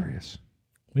 he's serious.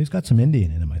 Well, he's got some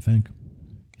Indian in him, I think.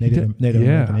 Native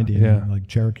American Indian, like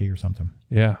Cherokee or something.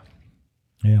 Yeah.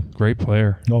 Yeah. Great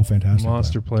player. Oh, fantastic.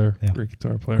 Monster player. Yeah. Great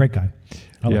guitar player. Great guy.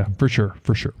 Yeah, for sure.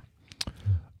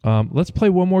 Let's play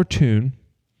one more tune,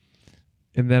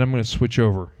 and then I'm going to switch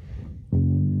over.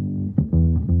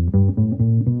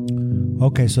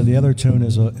 Okay, so the other tune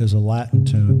is a Latin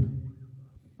tune.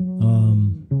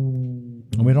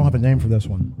 And we don't have a name for this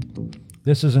one.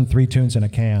 This isn't 3 tunes in a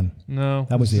can. No,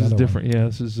 that was the other different. one. Yeah,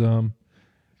 this is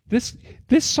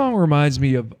this song reminds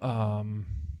me of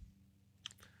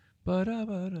there's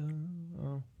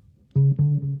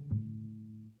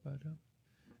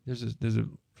a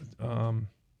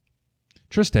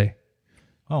Triste.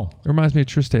 Oh, it reminds me of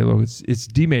Triste a little. It's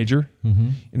D major, mm-hmm.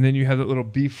 and then you have that little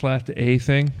B flat to A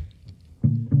thing.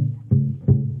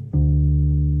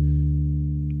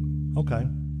 Okay.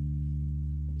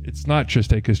 It's not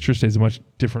Triste because Triste is a much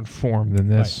different form than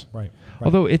this. Right.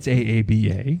 Although it's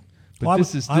AABA, but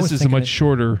this is a much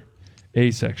shorter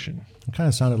A section. It kind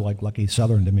of sounded like Lucky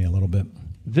Southern to me a little bit.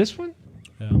 This one?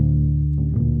 Yeah.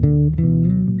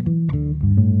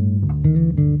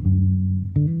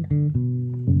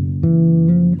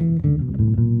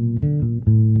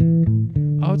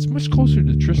 Oh, it's much closer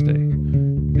to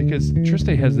Triste because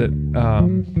Triste has that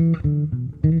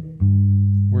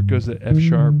where it goes to F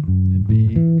sharp and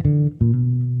B.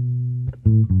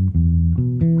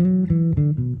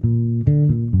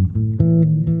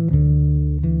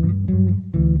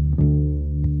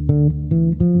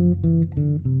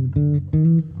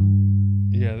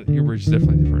 Yeah, your bridge is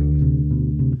definitely different.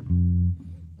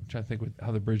 I'm trying to think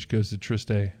how the bridge goes to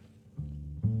Triste.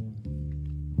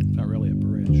 Not really a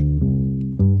bridge.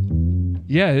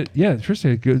 Yeah,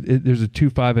 Triste. There's a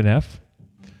 2-5 and F.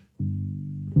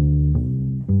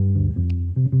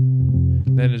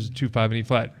 Then there's a 2-5 and E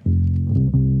flat.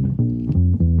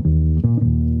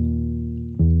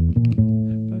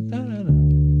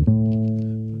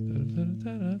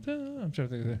 I'm trying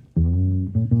to think of that.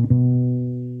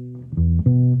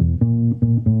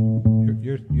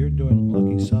 You're doing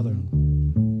Lucky Southern.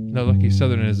 No, Lucky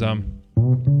Southern is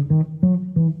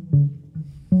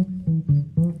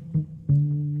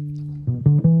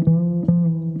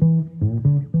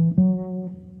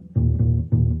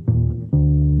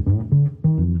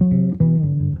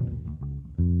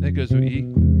that goes to E.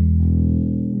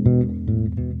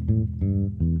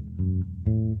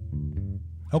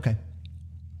 Okay.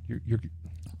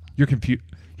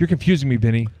 You're confusing me,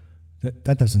 Vinny.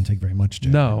 That doesn't take very much, Jay.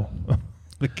 No.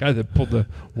 The guy that pulled the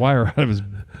wire out of his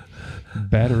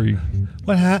battery.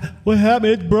 What happened?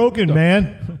 It's broken,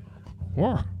 man.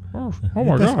 Oh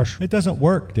my gosh. It doesn't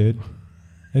work, dude.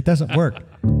 It doesn't work.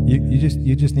 You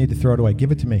just need to throw it away.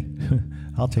 Give it to me.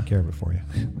 I'll take care of it for you.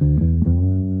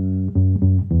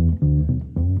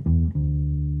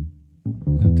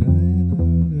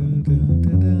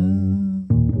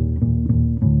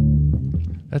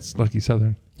 That's Lucky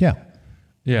Southern. Yeah.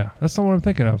 Yeah, that's not what I'm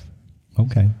thinking of.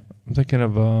 Okay. I'm thinking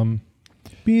of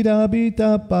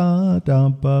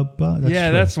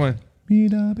That's one.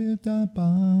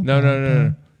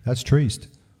 No. That's Triste.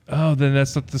 Oh, then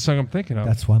that's not the song I'm thinking of.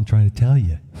 That's what I'm trying to tell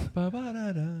you.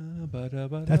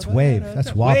 That's Wave.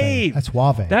 That's Wave. Wave. That's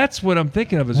Wave. That's what I'm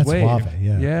thinking of. Is That's Wave. Wave,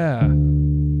 yeah.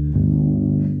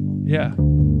 Yeah.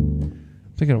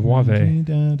 I'm thinking of Wave.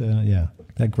 Yeah.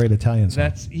 That great Italian song.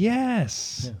 That's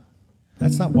yes. Yeah.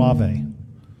 That's not Wave.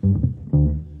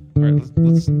 All right,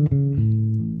 let's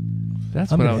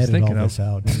that's I'm what I was thinking all of. this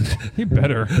out. You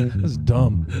better. That's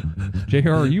dumb.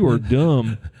 JR, you are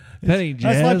dumb. That ain't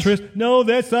jazz. That's not Triste. No,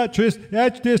 that's not Triste.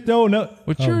 That's just no. Well,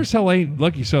 sure as hell ain't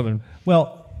Lucky Southern.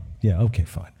 Well, yeah, okay,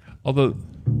 fine. Although,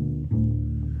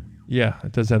 yeah,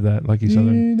 it does have that Lucky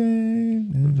Southern.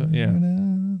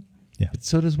 Yeah. But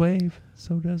so does Wave.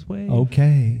 So does Wave.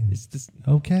 Okay. It's just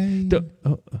okay.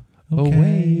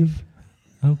 Wave.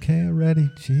 Okay, already.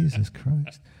 Jesus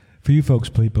Christ. For you folks,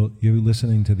 people, you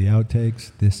listening to the outtakes,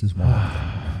 this is why.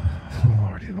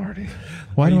 Lordy.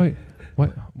 Why?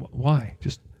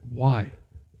 Just why?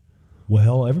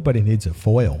 Well, everybody needs a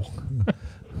foil.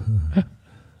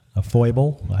 A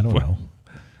foible? I don't know.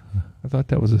 I thought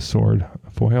that was a sword. A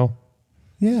foil?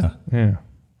 Yeah. Yeah.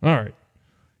 All right.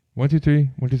 1, 2, 3.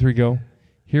 1, 2, 3, go.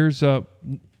 Here's the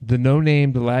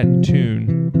no-named Latin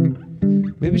tune.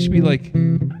 Maybe it should be like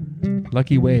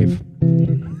Lucky Wave.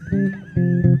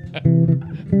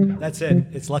 That's it.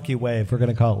 It's Lucky Wave. We're going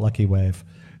to call it Lucky Wave.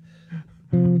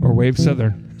 Or Wave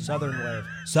Southern. Southern Wave.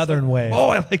 Southern Wave. Oh,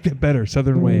 I like that better.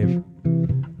 Southern Wave.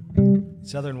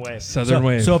 Southern Wave. Southern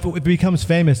Wave. So if it becomes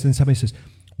famous and somebody says,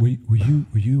 were you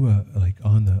like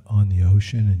on the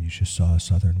ocean and you just saw a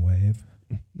Southern Wave?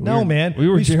 No, man. We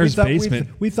were in Jared's basement.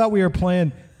 We thought we were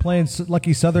playing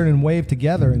Lucky Southern and Wave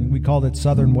together, and we called it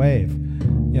Southern Wave.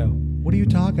 What are you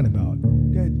talking about?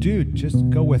 Yeah, dude, just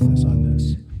go with us on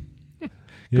this.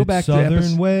 Go back to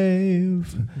Southern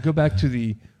Wave. Go back to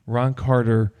the Ron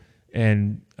Carter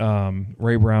and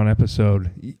Ray Brown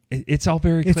episode. It's all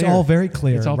very clear. It's all very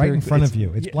clear, It's all right very in front of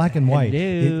you. It's black and white.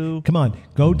 Come on,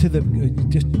 go to the.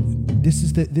 This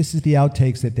is the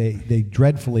outtakes that they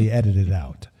dreadfully edited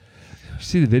out. You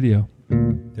see the video?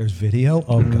 There's video.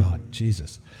 Oh God,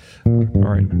 Jesus! All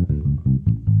right,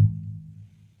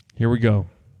 here we go.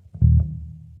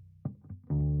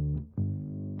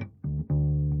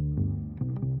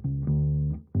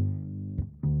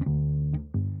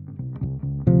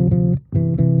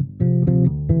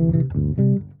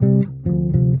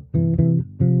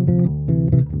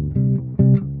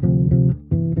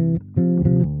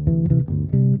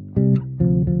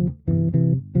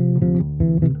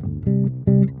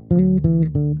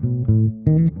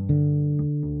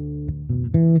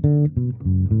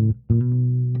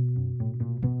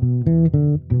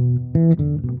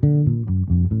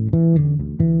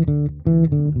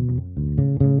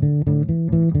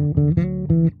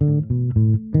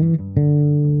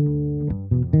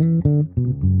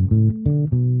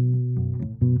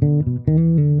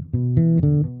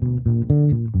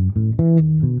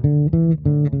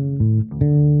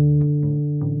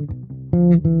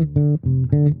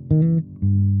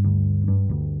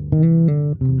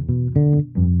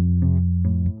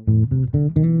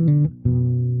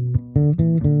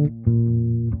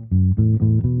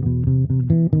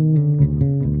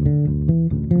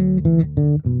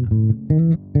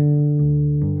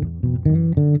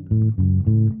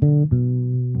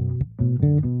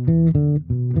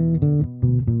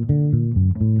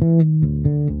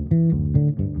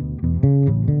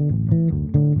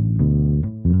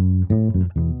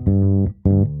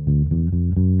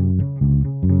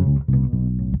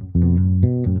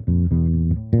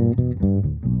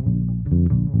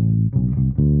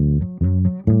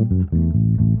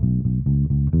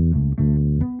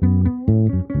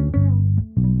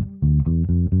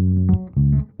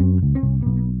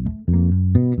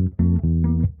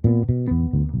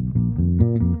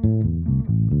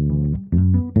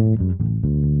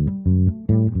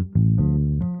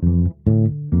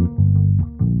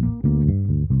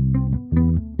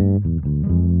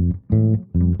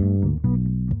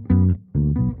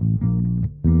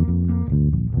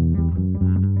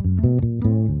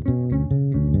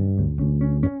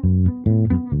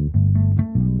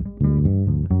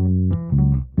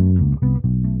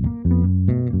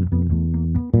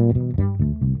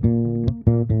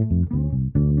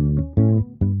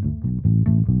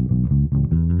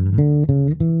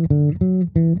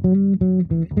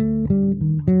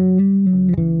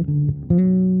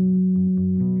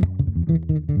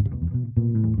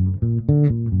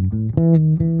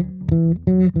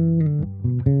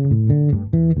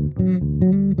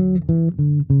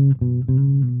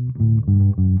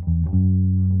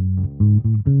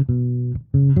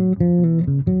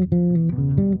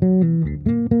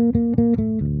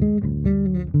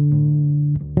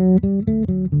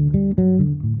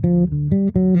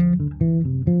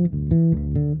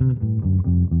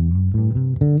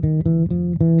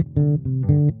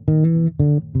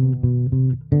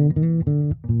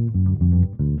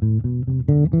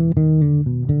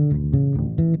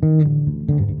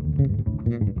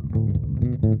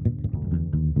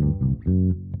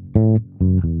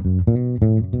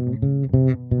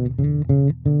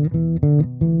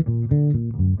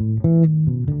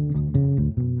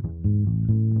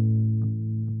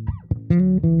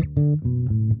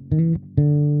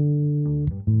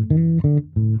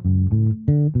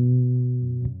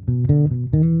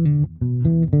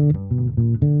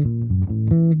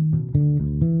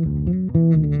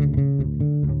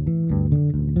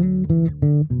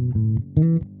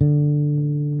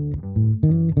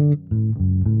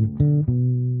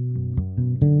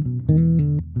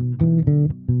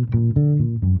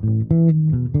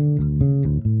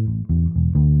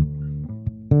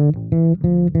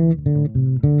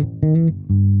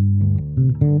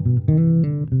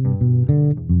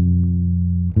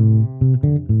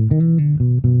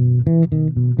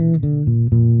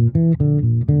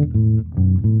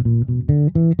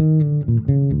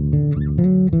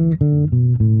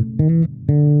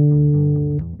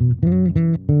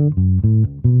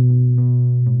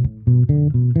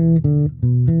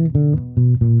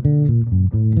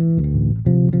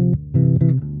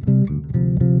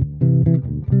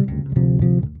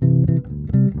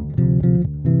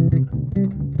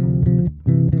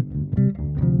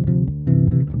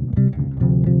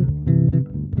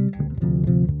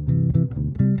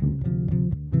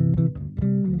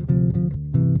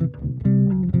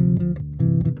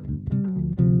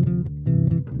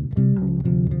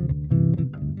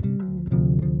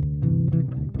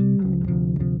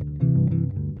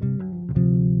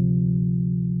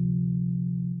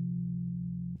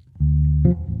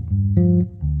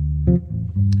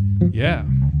 Yeah.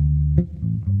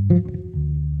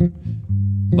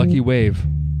 Lucky Wave.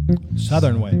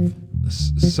 Southern Wave.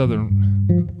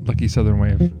 Lucky Southern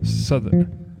Wave.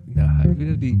 No,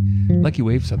 it'd be Lucky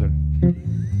Wave Southern.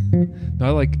 No, I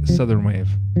like Southern Wave.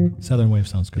 Southern Wave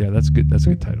sounds good. Yeah, that's good. That's a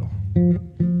good title.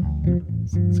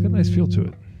 It's got a nice feel to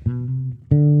it.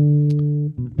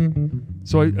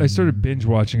 So I started binge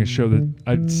watching a show that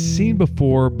I'd seen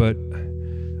before, but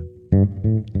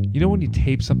you know when you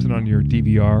tape something on your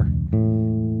DVR?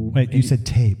 Wait, you said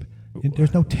tape.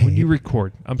 There's no tape. When you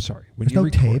record. I'm sorry. There's no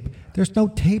tape. There's no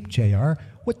tape, JR.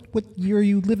 What year are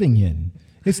you living in?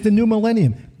 It's the new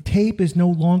millennium. Tape is no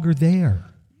longer there.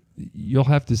 You'll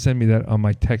have to send me that on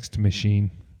my text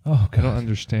machine. Oh, God. I don't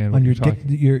understand what on you're talking.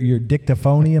 Your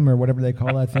dictaphonium or whatever they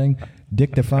call that thing,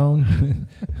 dictaphone.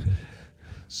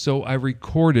 So I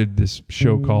recorded this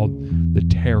show called The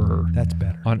Terror. That's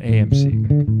better. On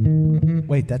AMC.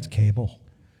 Wait, that's cable.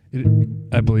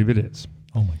 I believe it is.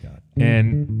 Oh my God.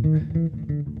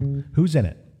 And who's in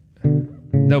it?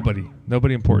 Nobody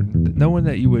important. No one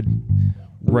that you would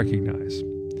recognize.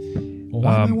 Well,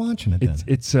 why am I watching it then?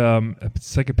 It's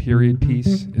like a period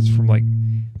piece. It's from like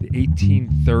the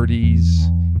 1830s,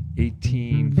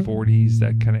 1840s,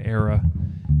 that kind of era.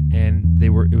 And it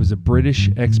was a British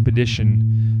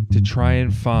expedition to try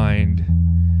and find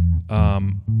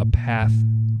a path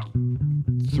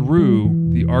through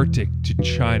the Arctic to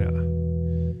China.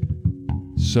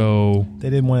 So they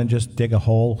didn't want to just dig a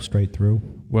hole straight through.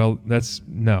 Well,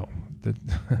 no.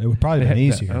 It would probably been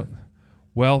easier.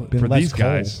 Well, for these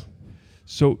guys.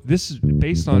 So this is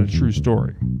based on a true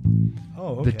story.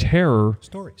 Oh, okay. The Terror.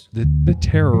 Stories. The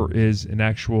Terror is an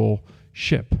actual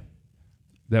ship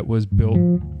that was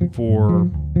built for.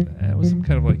 It was some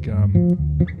kind of like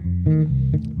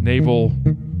naval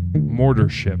mortar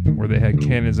ship where they had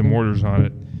cannons and mortars on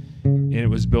it, and it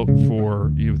was built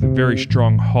for with a very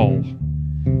strong hull.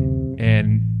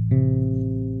 And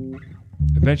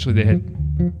eventually they had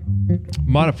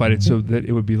modified it so that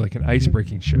it would be like an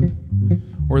ice-breaking ship,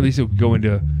 or at least it would go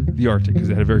into the Arctic because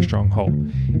it had a very strong hull.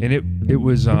 And it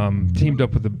was teamed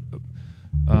up with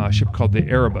a ship called the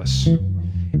Erebus,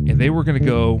 and they were going to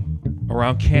go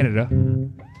around Canada.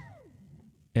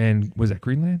 And was that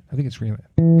Greenland? I think it's Greenland.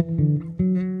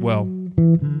 Well,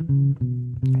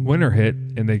 winter hit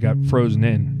and they got frozen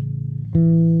in.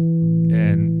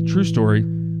 And true story,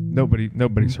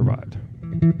 nobody survived.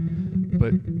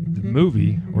 But the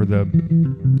movie, or the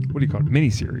what do you call it,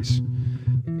 miniseries,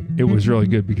 it was really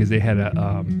good because they had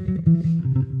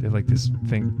they had like this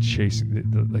thing chasing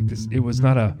like this. It was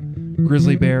not a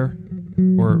grizzly bear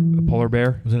or a polar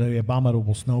bear. Was it an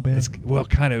abominable snow bear? Well,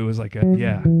 kind of. It was like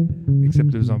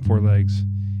except it was on 4 legs.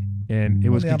 And it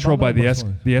was controlled by the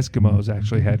Eskimos.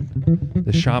 Actually had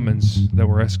the shamans that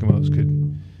were Eskimos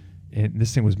and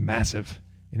this thing was massive,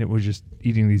 and it was just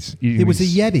eating these. It was a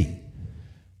Yeti.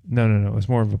 No. It was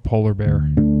more of a polar bear,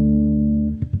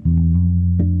 and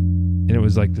it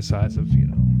was like the size of it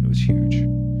was huge,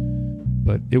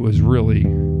 but it was really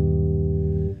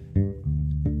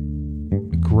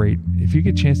great. If you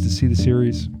get a chance to see the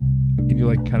series, and you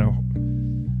like kind of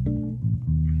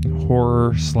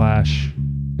horror /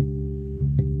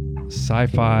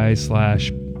 sci-fi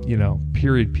 /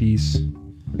 period piece,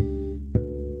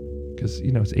 because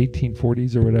it's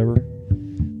 1840s or whatever.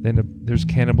 Then there's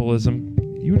cannibalism.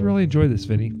 You would really enjoy this,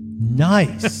 Vinny.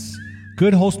 Nice.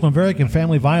 Good wholesome American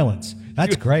family violence.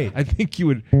 That's great. I think you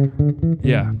would.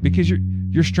 Yeah, because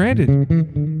you're stranded,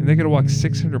 and they got to walk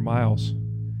 600 miles.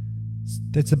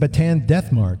 It's a Bataan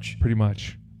Death March. Pretty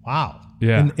much. Wow.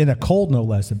 Yeah. In a cold, no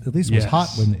less. At least it was hot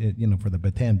when for the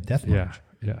Bataan Death March.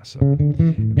 Yeah. So,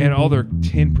 and all their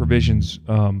tin provisions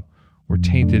were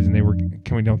tainted, and they were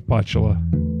coming down with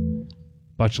botulism.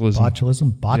 Botula?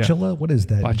 Yeah. What is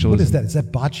that? Botulism. What is that? Is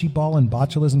that bocce ball and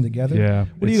botulism together? Yeah.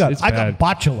 What do you got? I got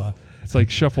botula. It's like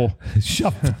shuffle.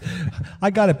 Shuffle. I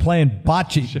got it playing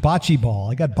bocce ball.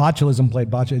 I got botulism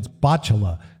played bocce. It's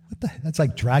botula. That's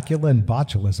like Dracula and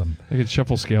botulism. I get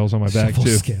shuffle scales on my back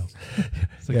too. Scales.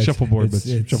 It's like shuffleboard, but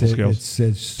shuffle scales.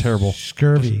 It's terrible.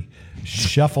 Scurvy.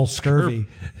 Shuffle scurvy.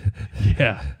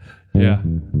 Yeah.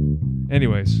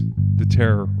 Anyways, The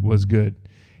Terror was good.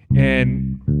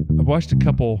 And I watched a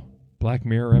couple Black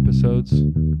Mirror episodes.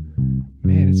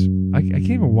 Man, I can't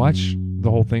even watch the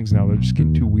whole things now. They're just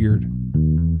getting too weird.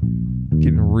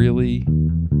 Getting really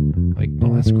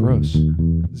that's gross.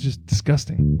 It's just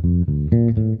disgusting.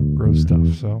 Gross stuff.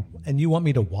 So. And you want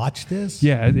me to watch this?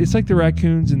 Yeah, it's like the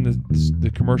raccoons in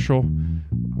the commercial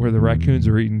where the raccoons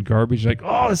are eating garbage. Like,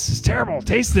 oh, this is terrible.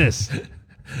 Taste this.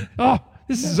 Oh,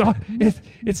 this is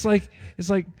it's like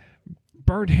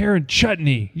burnt hair and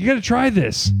chutney. You got to try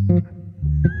this.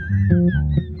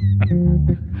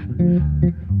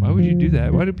 Why would you do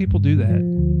that? Why do people do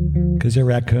that? Because they're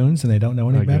raccoons and they don't know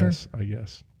any better? I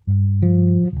guess.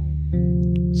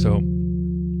 So,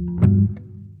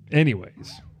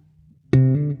 anyways.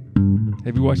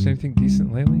 Have you watched anything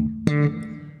decent lately?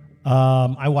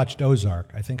 I watched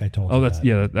Ozark. I think I told you that's that.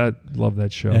 yeah. I love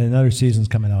that show. And another season's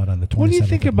coming out on the 27th. What do you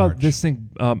think about March. this thing?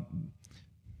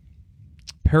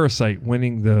 Parasite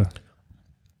winning the.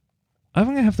 I'm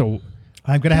gonna have to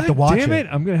watch damn it!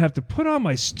 I'm gonna have to put on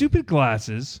my stupid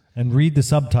glasses and read the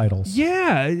subtitles.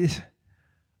 Yeah. Is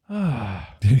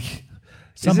it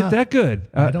that good?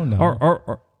 I don't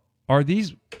know. Are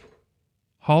these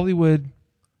Hollywood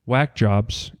whack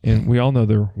jobs? And we all know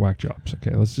they're whack jobs.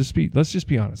 Okay, let's just be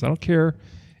honest. I don't care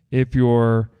if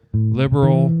you're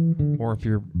liberal or if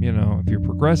you're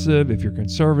progressive, if you're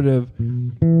conservative.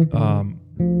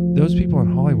 Those people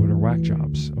in Hollywood are whack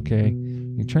jobs. Okay,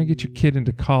 you try and get your kid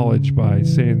into college by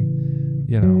saying,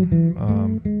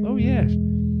 oh yeah,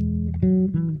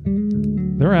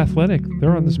 they're athletic,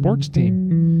 they're on the sports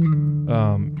team.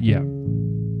 Yeah.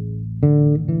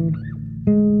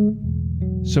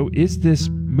 So is this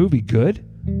movie good,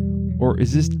 or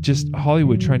is this just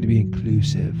Hollywood trying to be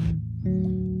inclusive?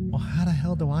 Well, how the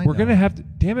hell do I know? We're gonna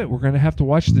have to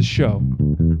watch this show,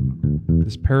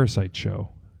 this Parasite show.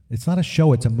 It's not a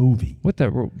show; it's a movie. What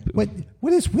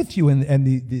is with you and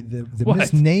the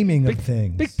misnaming of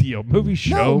things? Big deal. Movie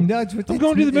show. No, I'm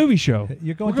going to the movie show.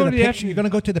 You're going to the picture. You're going to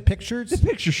go to the pictures. The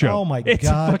picture show. Oh my God! It's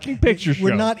a fucking picture show.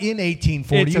 We're not in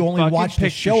 1840. You only watched a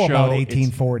show about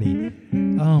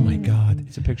 1840. Oh my God!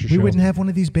 It's a picture show. We wouldn't have one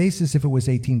of these bases if it was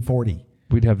 1840.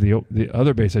 We'd have the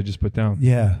other base I just put down.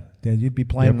 Yeah, you'd be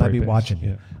playing and I'd be watching.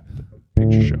 Yeah,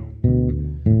 picture show.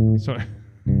 So.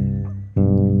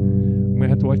 I'm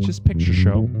gonna have to watch this picture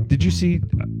show. Did you see?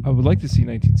 I would like to see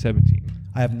 1917.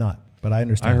 I have not, but I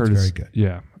understand it's very good.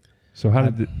 Yeah. So how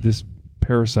did this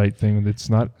Parasite thing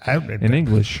that's not in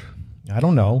English? I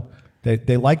don't know.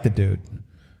 They like the dude.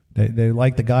 They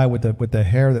like the guy with the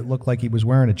hair that looked like he was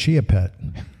wearing a Chia Pet.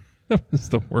 That was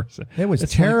the worst. It was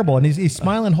terrible, and he's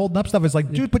smiling, holding up stuff. It's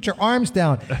like, dude, put your arms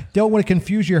down. Don't want to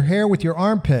confuse your hair with your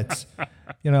armpits.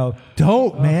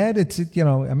 Don't, man. It's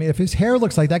I mean, if his hair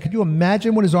looks like that, could you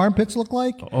imagine what his armpits look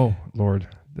like? Oh Lord.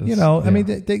 I mean,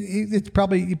 it's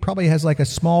probably he probably has like a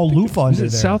small loofah under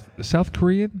there. South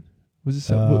Korean? Was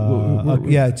it?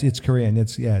 Yeah, it's Korean.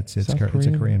 It's a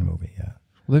Korean movie. Yeah.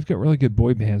 Well, they've got really good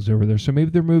boy bands over there, so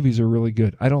maybe their movies are really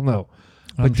good. I don't know.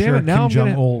 But damn it, now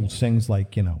Kim Jong-il sings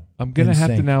like I'm gonna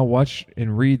have to now watch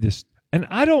and read this, and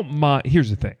I don't mind. Here's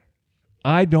the thing,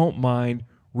 I don't mind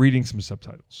reading some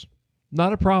subtitles.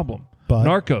 Not a problem. But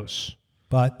Narcos.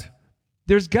 But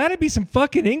there's got to be some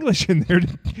fucking English in there,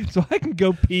 so I can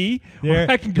go pee or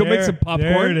I can go make some popcorn.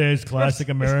 There it is, classic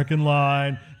American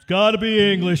line. It's got to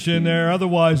be English in there,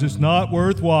 otherwise it's not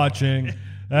worth watching.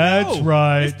 That's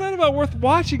right. It's not about worth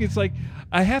watching. It's like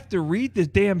I have to read the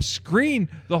damn screen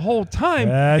the whole time.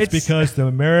 That's because the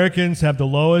Americans have the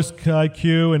lowest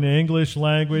IQ in the English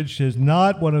language. Is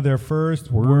not one of their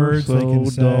first words they can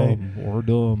say. We're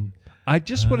dumb. I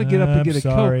just want to get up and get a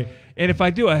Coke. And if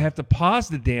I do, I have to pause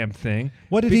the damn thing.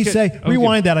 What did he say?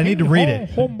 Rewind that. I need to read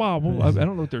it. I don't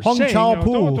know what they're saying. Hong Chao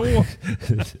Poo.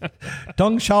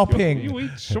 Deng Xiaoping. You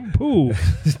eat some poo.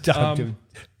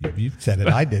 You said it.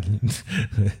 I didn't.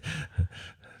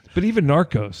 But even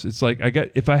Narcos, it's like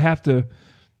if I have to,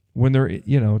 when they're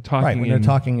talking, right, when they're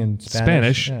talking in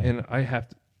Spanish and I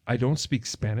don't speak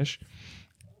Spanish.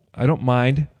 I don't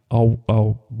mind.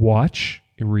 I'll watch,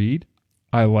 read.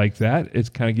 I like that.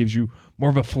 It kind of gives you more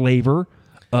of a flavor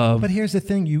of. But here's the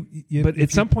thing, But at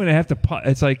some point, I have to.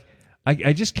 It's like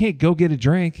I just can't go get a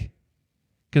drink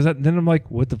because then I'm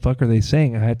like, what the fuck are they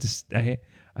saying? I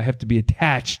have to be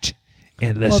attached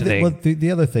and listening. Well,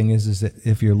 the other thing is that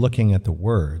if you're looking at the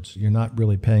words, you're not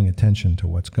really paying attention to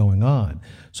what's going on.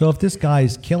 So if this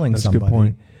guy's killing somebody, a good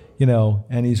point.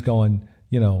 And he's going,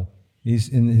 he's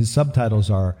in his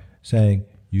subtitles are saying,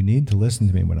 "You need to listen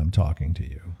to me when I'm talking to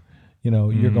you."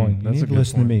 You're going, you need to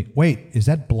listen to me. Wait, is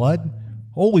that blood?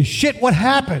 Holy shit, what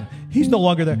happened? He's no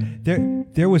longer there.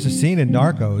 There was a scene in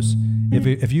Narcos,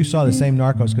 if you saw the same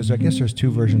Narcos, because I guess there's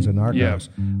two versions of Narcos,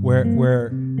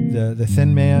 where the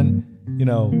thin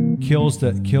man, kills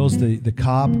the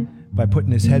cop by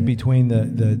putting his head between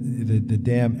the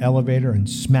damn elevator and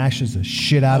smashes the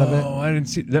shit out of it. Oh, I didn't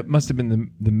see. That must have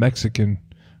been the Mexican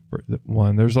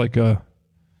one. There's like the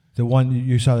one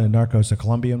you saw in Narcos, the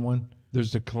Colombian one.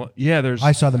 There's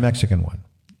I saw the Mexican one.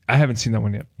 I haven't seen that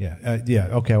one yet. Yeah.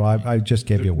 Okay. Well, I just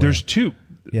gave you a word. There's two.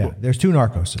 Yeah. There's two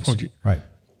Narcoses. Okay. Right.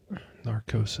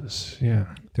 Narcosis. Yeah.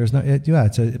 There's no.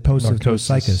 It's opposed to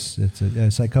psychos. It's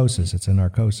a psychosis. It's a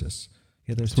narcosis.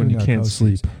 Yeah, there's two when you narcoses. Can't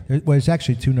sleep. Well, it's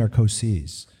actually two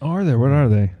narcoses. Oh, are there? What are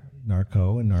they?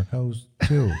 Narco and Narcos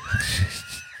 2.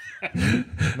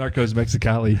 Narcos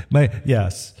Mexicali.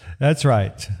 Yes, that's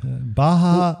right.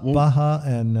 Baja,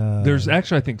 and there's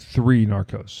actually I think 3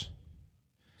 Narcos.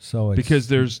 So it's because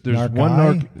there's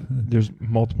Narci? There's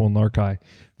multiple Narci.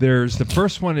 There's the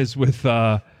first one is with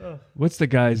what's the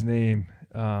guy's name?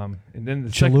 And then the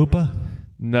Chalupa.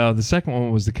 No, the second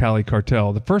one was the Cali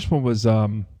Cartel. The first one was he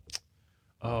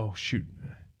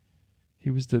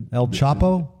was the El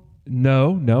Chapo.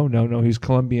 No. He's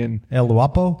Colombian. El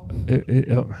Guapo.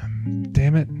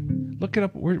 Damn it! Look it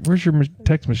up. Where's your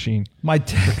text machine? My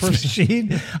text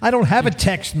machine? I don't have a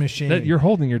text machine. You're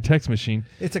holding your text machine.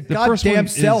 It's a goddamn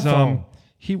cell phone.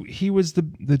 He was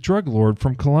the drug lord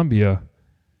from Colombia.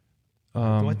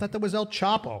 I thought that was El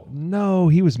Chapo. No,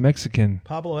 he was Mexican.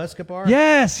 Pablo Escobar?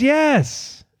 Yes.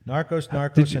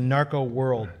 Narcos, and Narco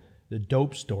World. The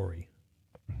dope story.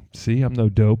 See, I'm no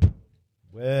dope.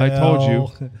 Well, I told you.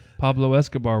 Pablo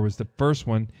Escobar was the first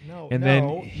one.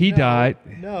 Then he died.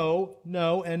 No.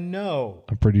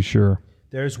 I'm pretty sure.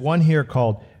 There's one here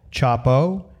called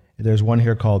Chapo. There's one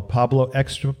here called Pablo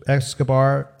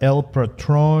Escobar, El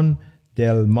Patron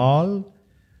del Mal.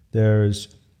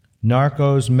 There's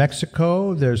Narcos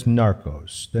Mexico. There's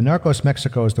Narcos. The Narcos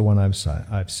Mexico is the one I've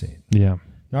seen. Yeah.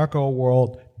 Narco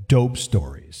World, dope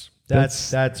stories.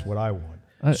 That's what I want.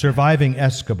 Surviving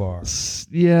Escobar.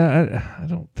 Yeah, I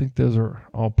don't think those are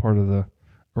all part of the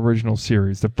original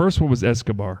series. The first one was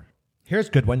Escobar. Here's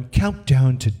a good one.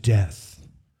 Countdown to Death.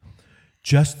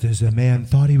 Just as a man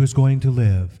thought he was going to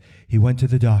live, he went to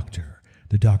the doctor.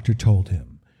 The doctor told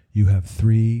him, "You have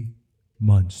 3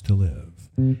 months to live."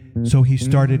 So he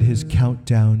started his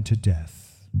countdown to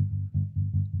death.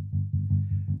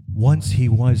 Once he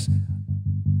was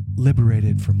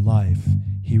liberated from life,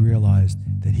 he realized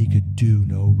that he could do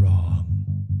no wrong.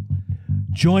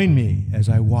 Join me as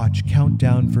I watch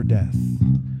Countdown for Death.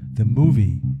 The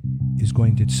movie is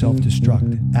going to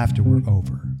self-destruct after we're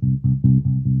over.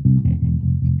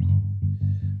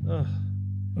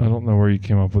 I don't know where you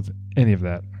came up with any of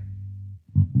that.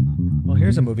 Well,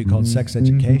 here's a movie called Sex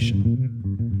Education.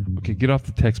 Okay, get off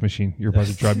the text machine. You're about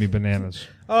to drive me bananas.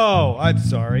 Oh, I'm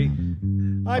sorry.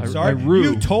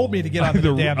 You told me to get off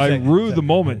the damn I rue the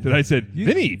moment that I said,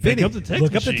 Vinny, pick up the text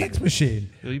look machine. Up the text machine.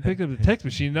 You picked up the text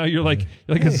machine. Now you're like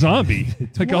a zombie.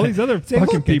 Like all these other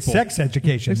fucking people. Sex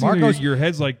Education. Marcos, your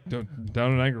head's like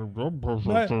down in anger. Narcos,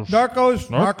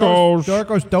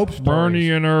 dope stories. Bernie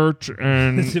and Ert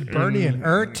and is it Bernie and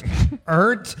Ert?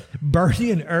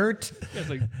 Bernie and Ert. It's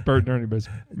like Bert and Ernie, but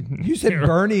you said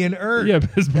Bernie and Ert. Yeah,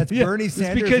 that's Bernie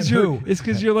Sanders. It's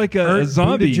because you're like a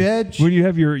zombie when you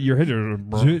have your head.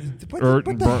 What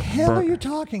the hell are you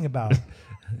talking about?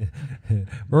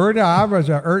 Urchin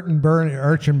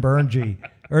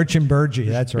Burgie.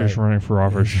 That's right. He's running for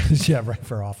office. Yeah, right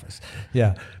for office.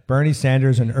 Yeah, Bernie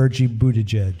Sanders and Urgy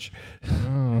Buttigieg.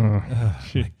 Oh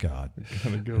my God.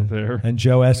 Gotta go there. And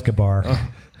Joe Escobar.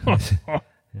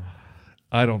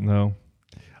 I don't know.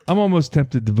 I'm almost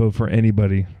tempted to vote for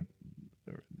anybody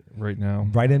right now.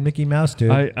 Right in Mickey Mouse,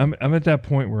 dude. I'm at that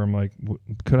point where I'm like,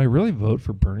 could I really vote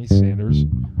for Bernie Sanders?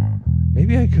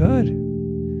 Maybe I could.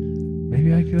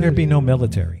 There'd be no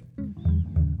military.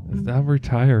 I'll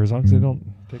retire as long as they don't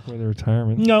take away their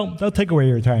retirement. No, they'll take away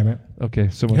your retirement. Okay,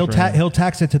 so he'll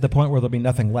tax it to the point where there'll be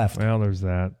nothing left. Well, there's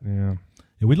that. Yeah.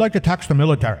 We'd like to tax the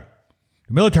military.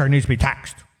 The military needs to be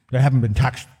taxed. They haven't been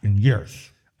taxed in years.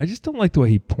 I just don't like the way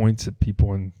he points at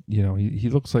people, and he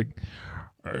looks like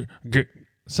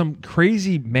some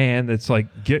crazy man that's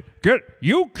like, get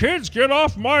you kids get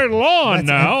off my lawn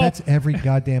now. That's every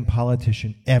goddamn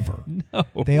politician ever. No.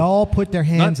 They all put their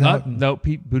hands out. No,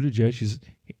 Pete Buttigieg,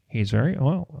 he's very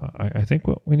well. I think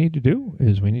what we need to do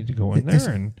is we need to go in there,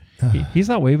 and he's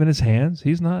not waving his hands.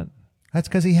 He's not. That's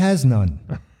because he has none.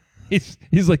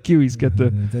 He's like you. He's got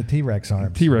the T-Rex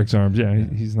arms. T-Rex arms. Yeah,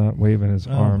 he's not waving his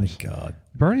arms. Oh my God.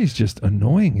 Bernie's just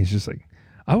annoying. He's just like,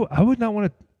 I would not want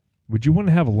to. Would you want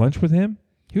to have a lunch with him?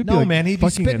 No, man, he'd be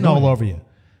spitting annoying. all over you.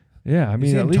 Yeah, I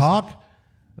mean, at least talk.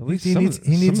 At least he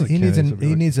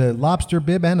needs a lobster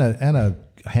bib and a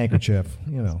handkerchief.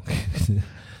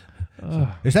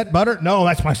 Is that butter? No,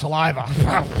 that's my saliva.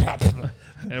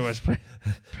 It was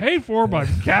paid for by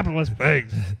capitalist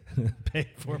pigs. Paid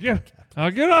for. Now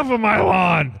get off of my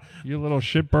lawn, you little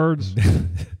shitbirds.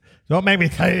 Don't make me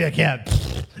tell you again.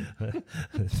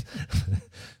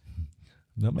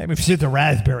 Don't make me shoot the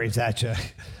raspberries at you.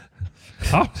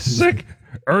 How sick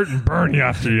Ert and Bernie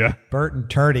after you. Bert and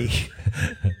Turdy.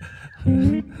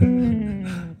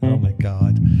 Oh my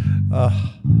God.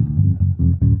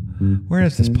 Where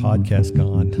has this podcast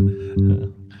gone?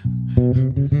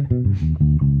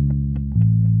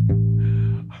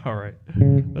 All right.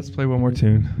 Let's play one more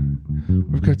tune.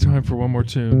 We've got time for one more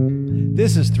tune.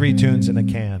 This is 3 tunes in a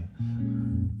can.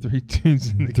 3 tunes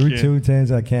in the 3 can. tunes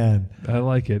in a can. I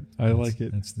like it. I like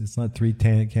it. It's not 3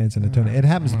 cans in a tune. It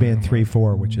happens to be in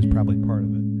 3/4, which is probably part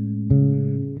of it.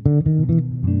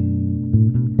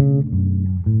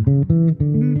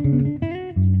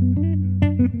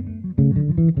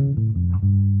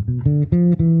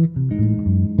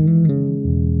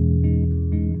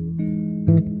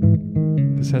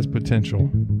 This has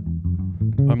potential.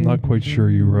 I'm not quite sure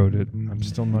you wrote it. I'm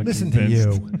still not Listen convinced.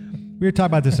 to you. We were talking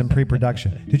about this in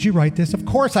pre-production. Did you write this? Of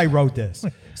course I wrote this.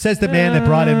 Says the man that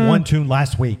brought in one tune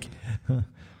last week. I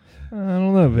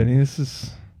don't know, Vinny.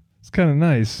 It's kind of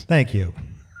nice. Thank you.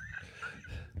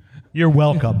 You're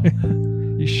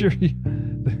welcome. You sure?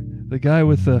 The guy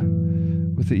with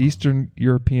the Eastern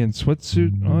European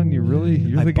sweatsuit on.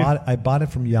 I bought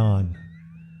it from Jan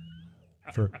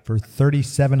for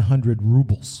 3,700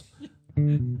 rubles.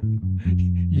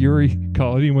 Yuri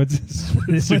called. He went to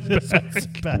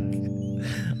sweatsuit back.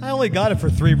 I only got it for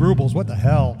 3 rubles. What the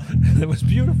hell? It was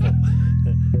beautiful.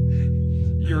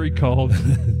 Yuri called.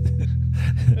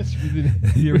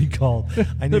 Yuri called.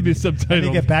 I need be subtitled. I need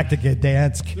to get back to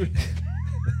Gdansk.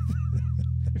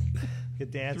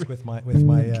 Gdansk with my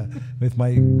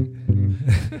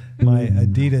my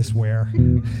Adidas wear.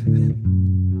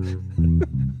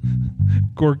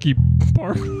 Gorky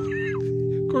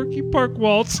Park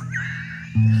Waltz.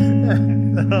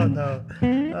 No.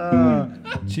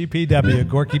 GPW,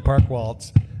 Gorky Park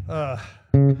Waltz. I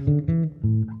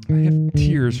have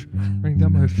tears running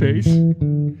down my face.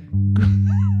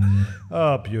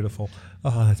 Oh, beautiful.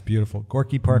 Oh, that's beautiful.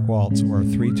 Gorky Park Waltz, or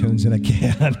 3 tunes in a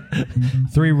can.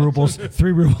 3 rubles.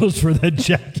 3 rubles for the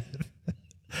jacket.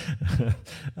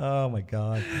 Oh my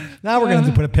God. Now we're going to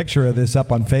have to put a picture of this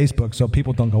up on Facebook so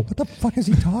people don't go, what the fuck is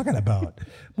he talking about?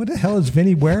 What the hell is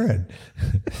Vinny wearing?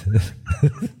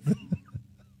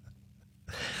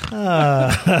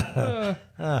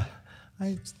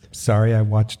 Sorry, I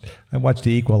watched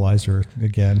The Equalizer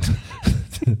again.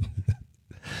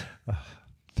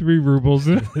 3 rubles.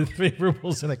 3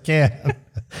 rubles in a can.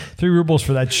 3 rubles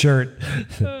for that shirt.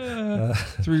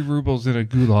 3 rubles in a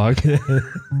gulag.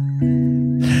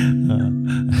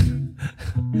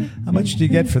 How much do you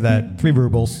get for that? 3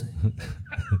 rubles.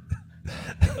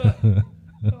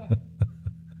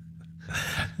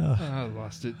 I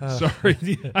lost it. Sorry.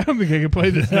 I don't think I can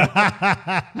play this now.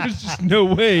 There's just no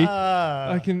way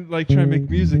I can try and make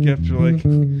music after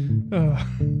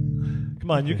Come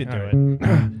on, you can do it.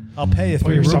 I'll pay you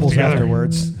 3 rubles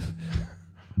afterwards.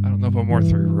 I don't know if I'm worth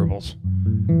 3 rubles.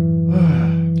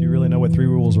 Do you really know what 3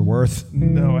 rubles are worth?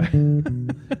 No.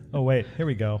 Oh, wait. Here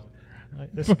we go.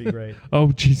 This would be great.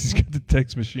 Oh, Jesus, get the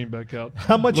text machine back out.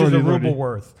 How much is a ruble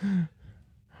worth?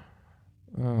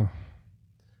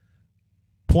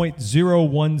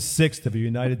 0.016 of a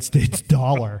United States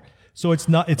dollar. So it's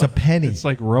a penny. It's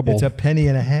like rubble. It's a penny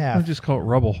and a half. I'll just call it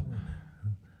rubble.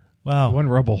 Wow. 1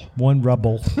 rubble. 1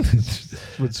 rubble. That's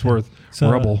what it's worth.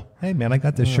 Rubble. Hey, man, I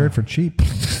got this shirt for cheap.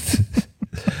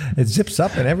 It zips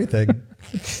up and everything.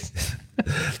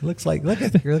 Looks great.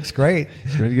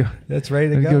 It's ready to go. That's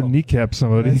ready to go. Kneecap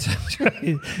somebody. That's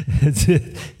right.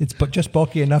 It's just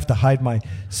bulky enough to hide my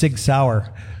Sig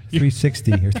Sauer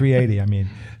 360 or 380. I mean,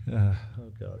 oh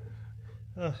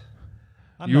God.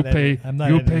 You pay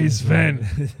Sven.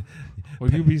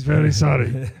 Well, you be very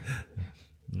sorry.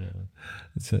 No.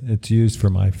 It's used for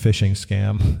my phishing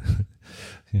scam.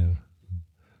 Yeah.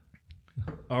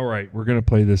 All right, we're gonna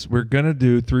play this. We're gonna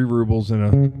do 3 rubles in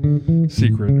a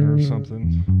secret or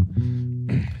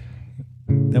something.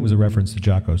 That was a reference to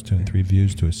Jocko's tune, 3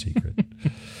 views to a secret.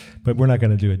 But we're not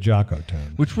going to do a Jocko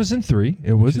tune. Which was in 3.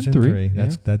 It was in 3.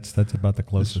 Yeah. That's about the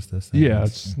closest this thing is.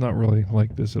 It's not really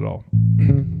like this at all.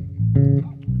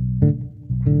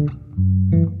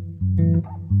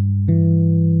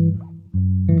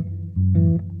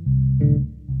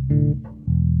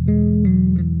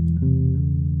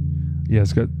 Yeah,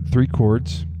 it's got 3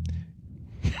 chords.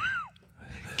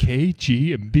 K,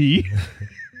 G, and B.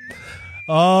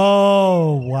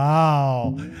 Oh,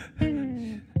 wow.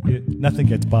 Nothing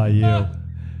gets by you.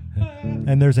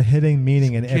 And there's a hidden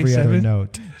meaning in every other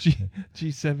note.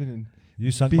 G7 and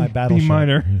you sunk my battleship. B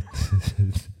minor.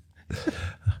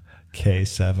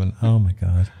 K7. Oh, my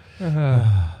God.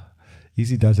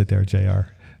 Easy does it there,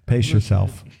 JR. Pace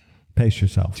yourself. Pace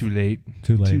yourself. Too late.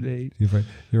 Too late.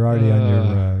 You're already on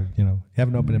your, you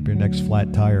haven't opened up your next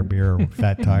flat tire beer or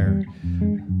fat tire.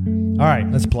 All right,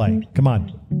 let's play. Come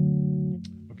on.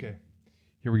 Okay,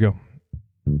 here we go.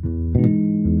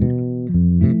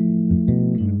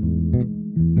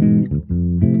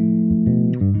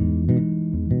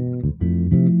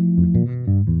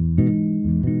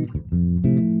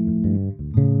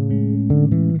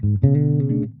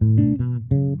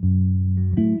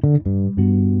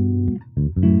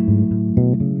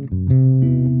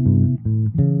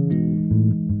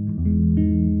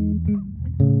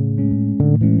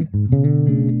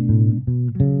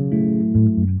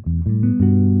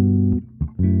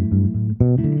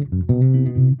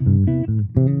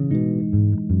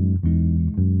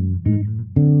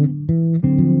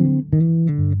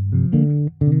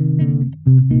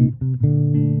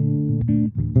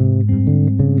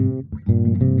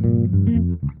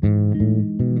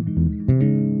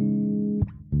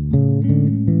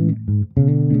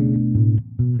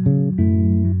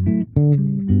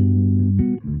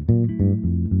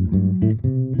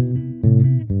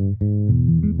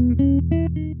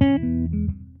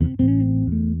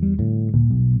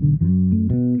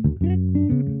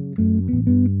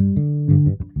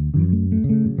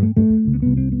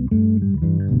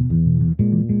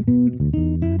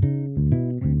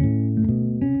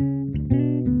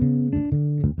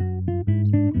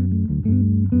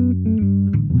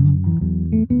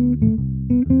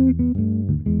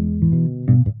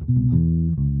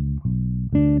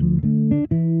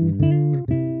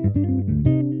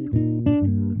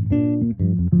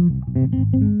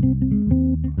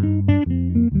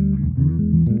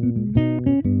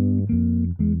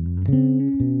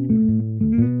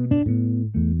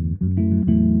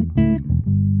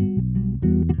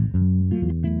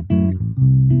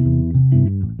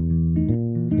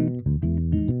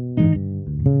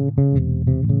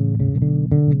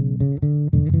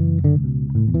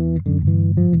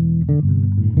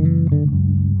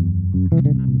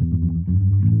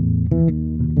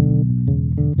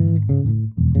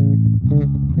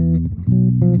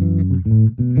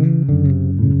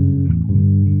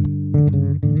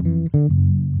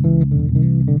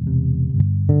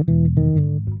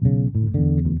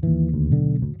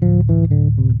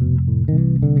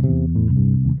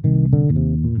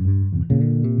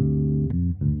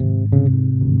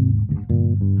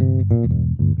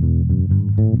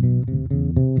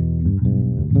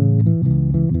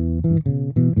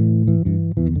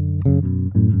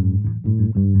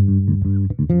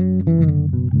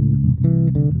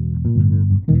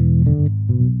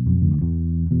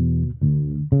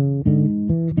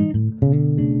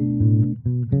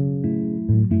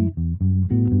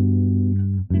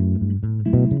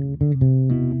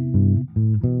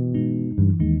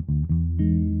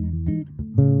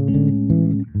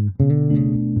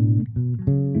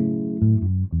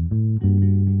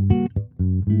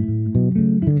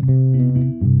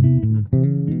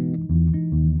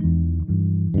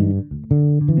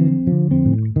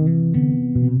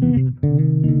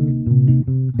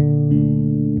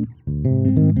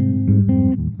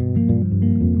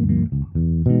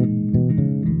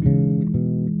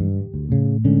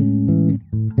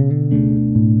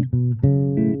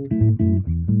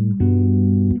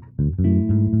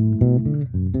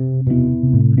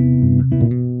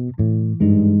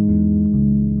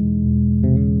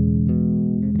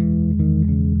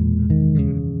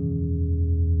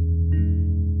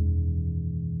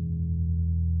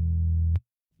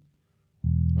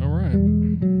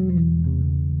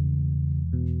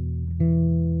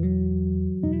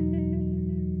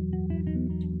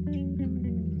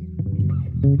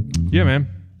 Yeah, man.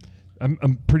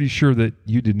 I'm pretty sure that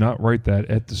you did not write that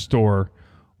at the store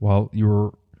while you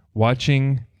were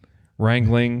watching,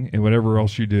 wrangling, and whatever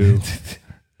else you do.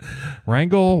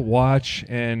 Wrangle, watch,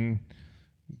 and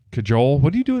cajole.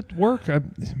 What do you do at work?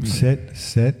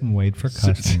 Sit and wait for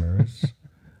customers.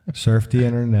 Surf the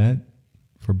internet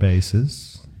for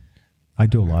bases. I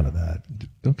do a lot of that.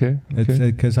 Okay.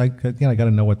 Because I got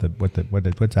to know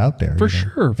what's out there. For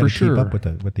sure. Keep up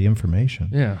with the information.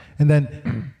 Yeah. And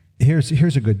then here's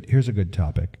a good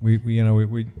topic. We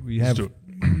have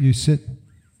you sit.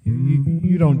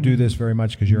 You don't do this very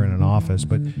much because you're in an office,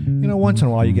 but once in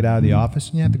a while you get out of the office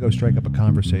and you have to go strike up a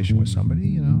conversation with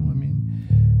somebody.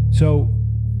 So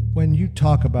when you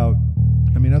talk about,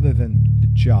 other than the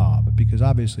job, because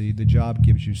obviously the job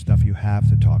gives you stuff you have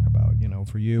to talk about.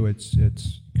 For you, it's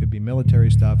could be military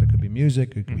stuff, it could be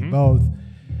music, it could be both.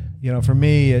 For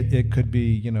me, it could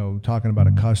be talking about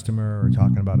a customer or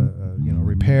talking about a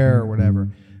repair or whatever.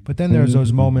 But then there's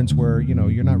those moments where, you know,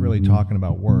 you're not really talking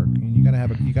about work, and you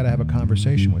gotta have a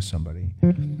conversation with somebody.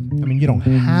 I mean, you don't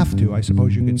have to. I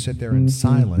suppose you could sit there in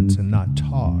silence and not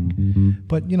talk.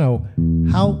 But, you know,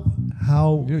 how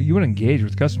you want to engage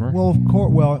with the customer. Well, of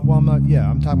course. Well, I'm not. Yeah,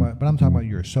 I'm talking about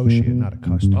your associate, not a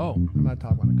customer. Oh, I'm not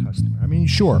talking about a customer. I mean,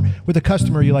 sure, with a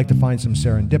customer, you like to find some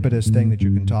serendipitous thing that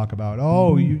you can talk about.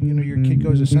 Oh, you know, your kid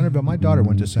goes to Centerville. My daughter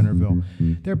went to Centerville.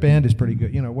 Their band is pretty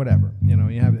good. You know, whatever. You know,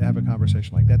 you have a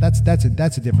conversation like that. That's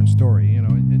a different story. You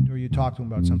know, or you talk to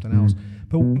them about something else.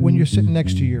 But when you're sitting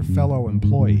next to your fellow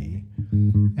employee,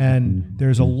 and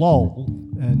there's a lull,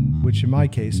 and which in my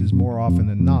case is more often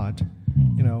than not,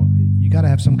 you know, you got to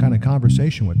have some kind of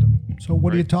conversation with them. So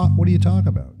what do you talk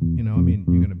about? You know, I mean,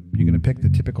 you're gonna pick the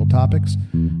typical topics,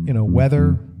 you know,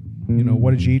 weather, you know,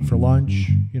 what did you eat for lunch?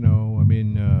 You know, I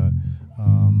mean,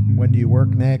 when do you work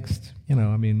next? You know,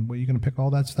 I mean, are you going to pick all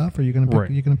that stuff, or are you going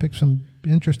to pick some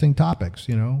interesting topics?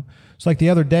 You know, it's like the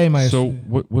other day.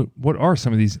 What are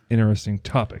some of these interesting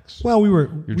topics? Well, we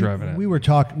were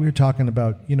talking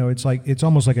about, you know, it's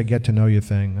almost like a get to know you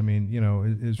thing. I mean, you know,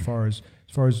 as far as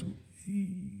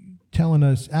telling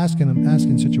us,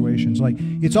 asking situations, like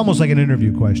it's almost like an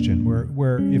interview question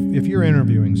where if you're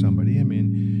interviewing somebody, I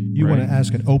mean, you want to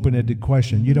ask an open-ended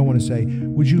question. You don't want to say,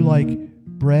 would you like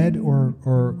bread or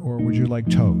would you like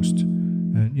toast?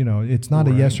 And, you know, it's not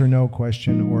a yes or no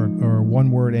question or a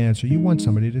one-word answer. You want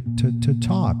somebody to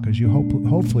talk, because you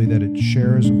hopefully that it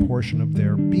shares a portion of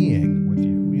their being with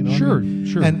you. You know, sure.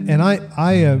 And I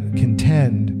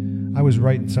contend. I was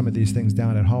writing some of these things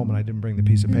down at home, and I didn't bring the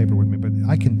piece of paper with me. But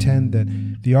I contend that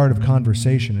the art of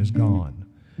conversation is gone,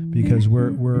 because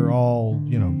we're all,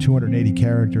 you know, 280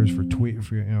 characters for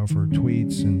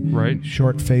tweets and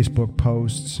short Facebook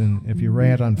posts. And if you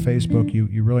rant on Facebook,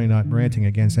 you're really not ranting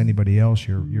against anybody else.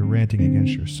 You're ranting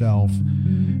against yourself,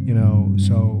 you know.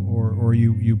 So or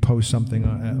you post something,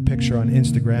 a picture on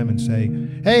Instagram, and say,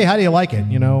 hey, how do you like it?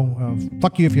 You know,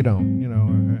 fuck you if you don't. You know,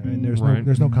 and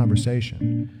there's no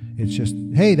conversation. It's just,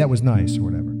 hey, that was nice, or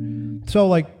whatever. So,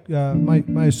 like,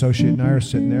 my associate and I are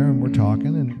sitting there, and we're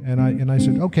talking, and I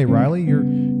said, okay, Riley,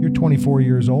 you're 24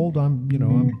 years old. I'm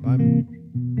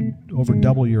over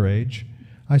double your age.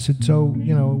 I said, so,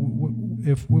 you know,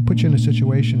 if we put you in a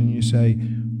situation and you say,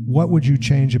 what would you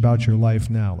change about your life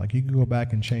now? Like, you could go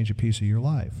back and change a piece of your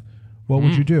life. What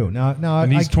would you do? Now,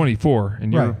 and he's 24,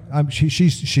 and you're right. She's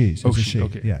she.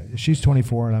 Okay. Yeah, she's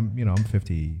 24, and I'm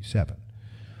 57.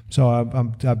 So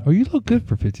I'm oh, you look good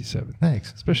for 57.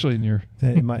 Thanks. Especially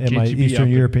in my Eastern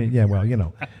European. Yeah, well, you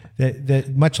know,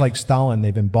 much like Stalin,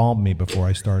 they've embalmed me before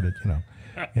I started.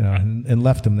 You know, and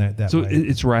left him that way. So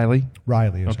it's Riley.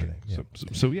 Riley is okay. her name. Yeah.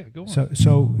 So yeah, go on.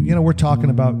 So you know, we're talking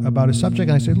about a subject,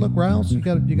 and I said, look, Riles, you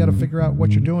got to figure out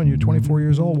what you're doing. You're 24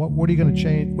 years old. What are you going to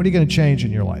change? What are you going to change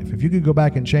in your life? If you could go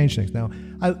back and change things. Now,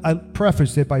 I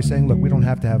prefaced it by saying, look, we don't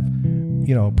have to have,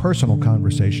 you know, personal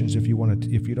conversations if you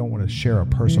don't want to share a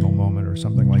personal moment or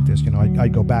something like this. You know,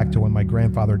 I'd go back to when my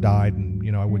grandfather died, and,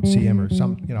 you know, I would see him, or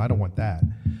you know, I don't want that.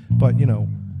 But, you know,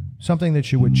 something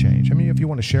that you would change. I mean, if you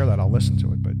want to share that, I'll listen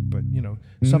to it. But you know,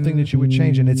 something that you would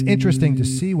change. And it's interesting to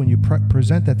see when you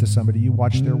present that to somebody, you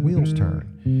watch their wheels turn,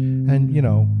 and, you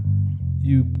know,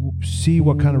 you see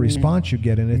what kind of response you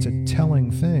get, and it's a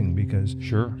telling thing, because,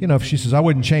 you know, if she says, I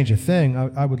wouldn't change a thing,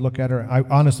 I would look at her, I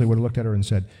honestly would have looked at her and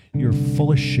said, you're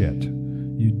full of shit.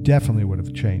 You definitely would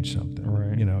have changed something.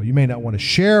 Right. You know, you may not want to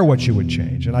share what you would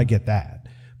change, and I get that.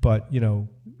 But, you know,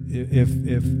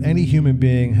 if any human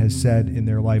being has said in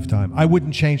their lifetime, I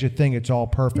wouldn't change a thing, it's all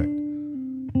perfect.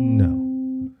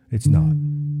 No, it's not.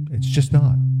 It's just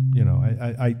not. You know,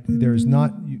 there's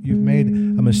not, you've made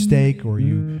a mistake, or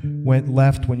you went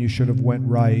left when you should have went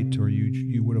right, or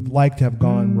you would have liked to have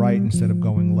gone right instead of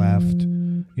going left,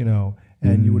 you know,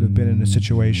 and you would have been in a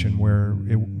situation where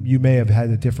you may have had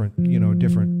a different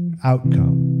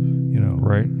outcome, you know.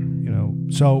 Right. You know,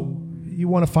 so you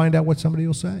want to find out what somebody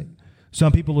will say.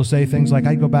 Some people will say things like,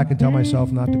 "I'd go back and tell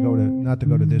myself not to go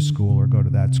to this school or go to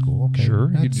that school." Okay,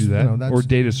 sure, you do that, or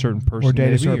date a certain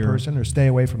person, or stay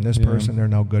away from this person. They're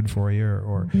no good for you,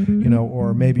 or you know,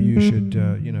 or maybe you should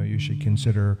you should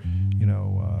consider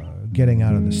getting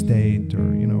out of the state,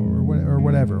 or you know, or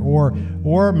whatever,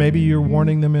 or maybe you're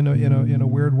warning them in a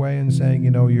weird way and saying,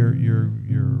 you know, your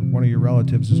one of your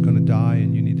relatives is going to die,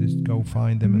 and you need to go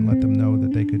find them and let them know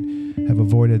that they could have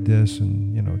avoided this,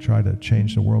 and, you know, try to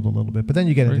change the world a little bit. But then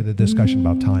you get into the discussion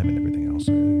about time and everything else,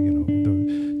 you know,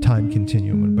 the time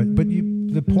continuum. But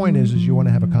the point is you want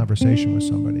to have a conversation with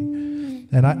somebody,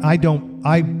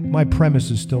 And my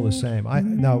premise is still the same.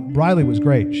 Now Riley was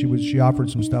great. She offered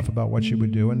some stuff about what she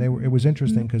would do, and it was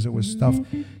interesting because it was stuff,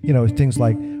 things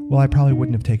like, well, I probably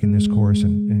wouldn't have taken this course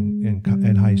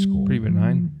in high school. Pretty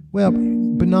benign. Well,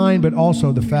 benign, but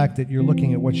also the fact that you're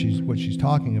looking at what she's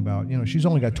talking about. She's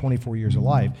only got 24 years of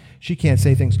life. She can't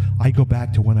say things, I go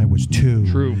back to when I was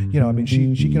 2. True.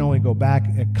 She can only go back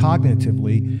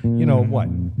cognitively,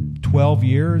 12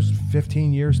 years,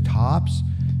 15 years tops.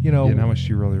 And how much do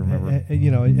you really remember?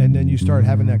 And then you start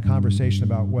having that conversation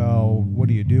about, well, what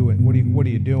are you doing? What are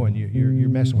you doing? You're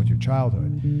messing with your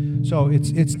childhood. So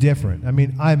it's different. I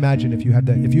mean, I imagine if you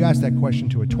asked that question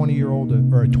to a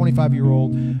 20-year-old or a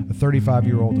 25-year-old, a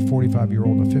 35-year-old, a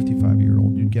 45-year-old, a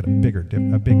 55-year-old, you'd get a big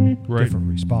different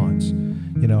response.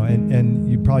 And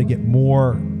you'd probably get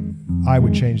more. I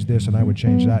would change this, and I would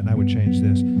change that, and I would change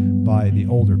this by the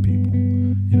older people.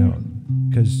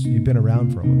 Because you've been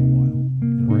around for a little while.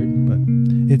 Right. But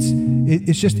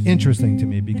it's just interesting to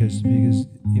me because the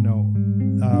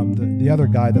other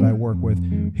guy that I work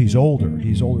with, he's older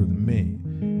than me,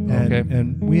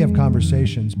 and we have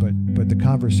conversations, but the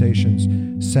conversations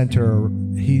center.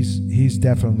 He's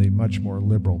definitely much more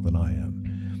liberal than I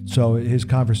am, so his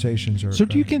conversations are. So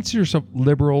do you consider yourself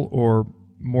liberal or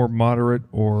more moderate,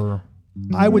 or?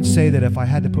 I would say that if I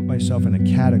had to put myself in a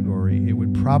category, it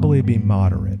would probably be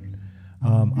moderate.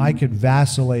 I could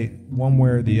vacillate one way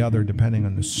or the other depending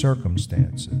on the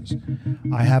circumstances.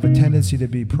 I have a tendency to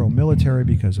be pro-military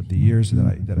because of the years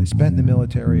that I spent in the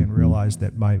military and realized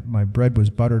that my bread was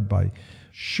buttered by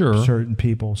certain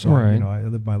people. So I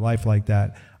live my life like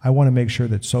that. I want to make sure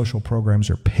that social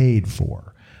programs are paid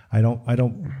for. I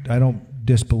don't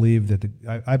disbelieve that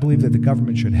I believe that the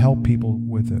government should help people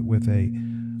with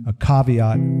a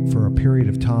caveat for a period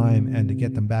of time and to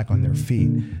get them back on their feet,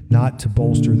 not to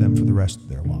bolster them for the rest of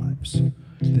their lives.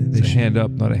 It's a hand up,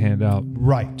 not a handout.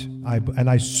 Right.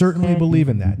 I certainly believe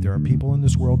in that. There are people in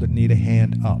this world that need a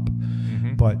hand up,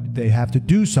 but they have to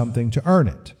do something to earn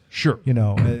it. Sure. You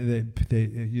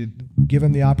give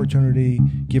them the opportunity,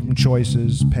 give them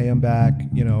choices, pay them back,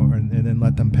 and then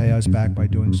let them pay us back by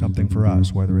doing something for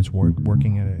us, whether it's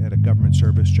working at a government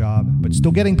service job, but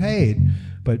still getting paid,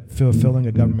 but fulfilling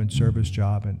a government service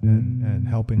job and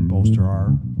helping bolster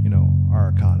our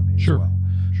economy as well.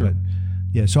 Sure. But,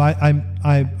 yeah, so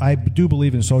I do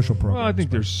believe in social programs. Well, I think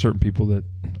there's certain people that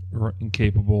are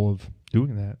incapable of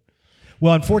doing that.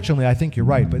 Well, unfortunately, I think you're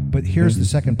right. But here's the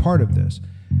second part of this: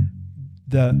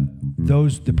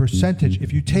 the percentage.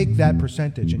 If you take that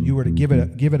percentage and you were to give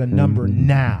it a number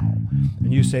now,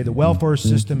 and you say the welfare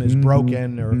system is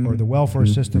broken, or the welfare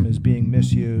system is being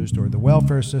misused, or the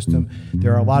welfare system,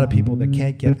 there are a lot of people that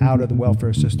can't get out of the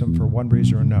welfare system for one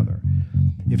reason or another.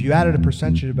 If you added a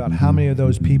percentage about how many of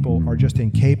those people are just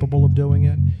incapable of doing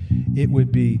it, it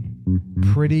would be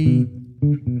pretty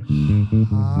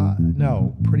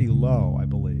low, I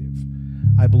believe.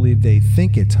 I believe they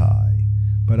think it's high,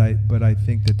 but I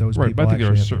think that those people. But I think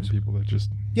there are certain those people that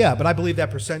just. Yeah, but I believe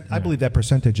that percent. I believe that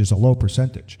percentage is a low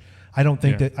percentage. I don't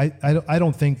think that I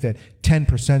don't think that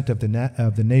 10%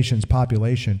 of the nation's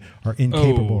population are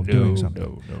incapable of doing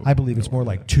something. No, I believe it's more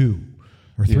like 2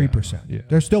 or 3%. Yeah.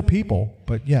 They're still people,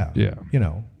 but Yeah.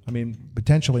 I mean,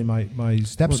 potentially my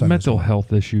stepson. Mental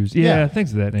health issues. Yeah,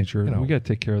 things of that nature. We got to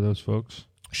take care of those folks.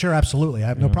 Sure, absolutely. I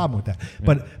have no problem with that.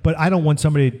 But I don't want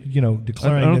somebody,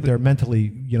 declaring that they're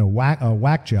mentally,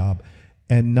 whack job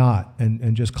and not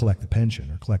and just collect the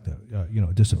pension or collect a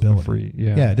disability. Free,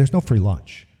 yeah. There's no free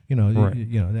lunch. Right.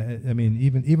 I mean,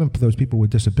 even for those people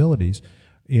with disabilities,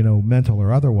 mental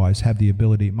or otherwise, have the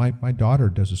ability. My daughter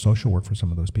does a social work for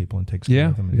some of those people and takes care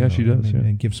of them. She does,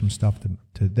 and gives some stuff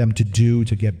to them to do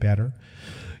to get better.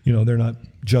 They're not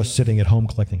just sitting at home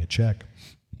collecting a check.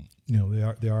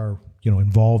 They are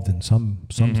involved in some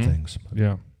things.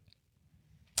 Yeah.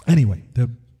 Anyway,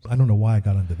 I don't know why I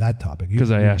got into that topic.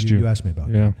 Because I asked you. You asked me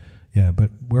about that. Yeah,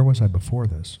 but where was I before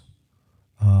this?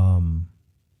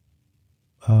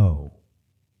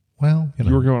 Well,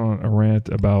 you were going on a rant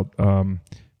about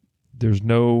there's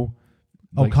no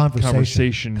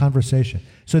conversation.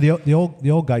 So the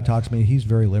old guy talks to me. He's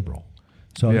very liberal.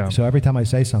 So every time I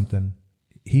say something,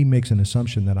 he makes an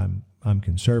assumption that I'm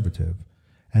conservative,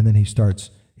 and then he starts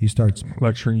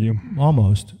lecturing you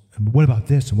almost. What about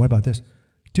this and what about this,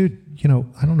 dude?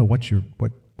 I don't know what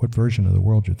version of the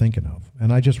world you're thinking of,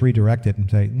 and I just redirect it and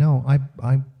say, no,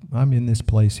 I'm in this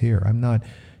place here. I'm not,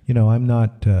 I'm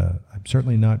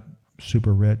certainly not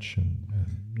super rich, and.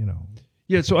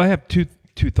 Yeah. So I have two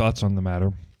thoughts on the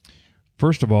matter.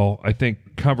 First of all, I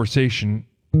think conversation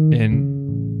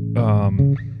and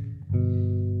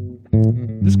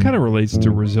this kind of relates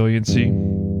to resiliency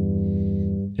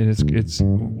and it's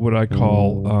what I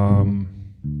call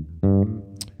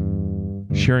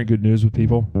sharing good news with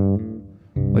people.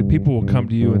 Like people will come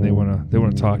to you and they want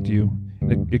to talk to you.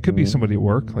 It could be somebody at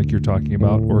work, like you're talking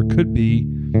about, or it could be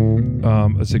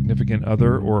a significant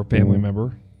other or a family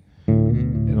member.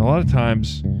 And a lot of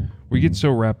times we get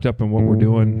so wrapped up in what we're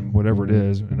doing, whatever it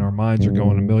is, and our minds are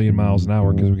going a million miles an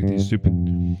hour because we get these stupid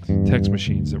text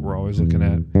machines that we're always looking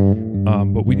at.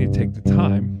 But we need to take the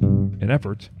time and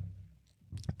effort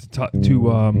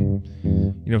to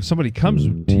if somebody comes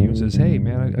to you and says, "Hey,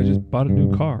 man, I just bought a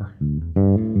new car."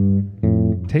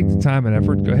 Take the time and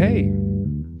effort. Go, hey,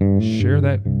 share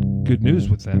that good news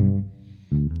with them.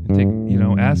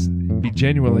 And be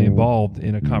genuinely involved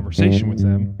in a conversation with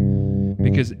them,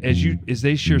 because as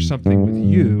they share something with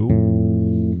you,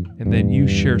 and then you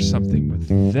share something with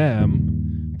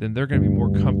them, then they're going to be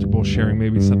more comfortable sharing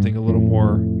maybe something a little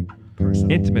more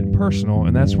intimate and personal,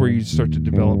 and that's where you start to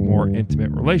develop more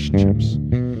intimate relationships.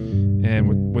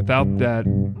 And without that,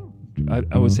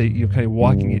 I would say kind of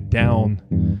walking it down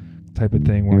type of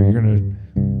thing, where you're going to,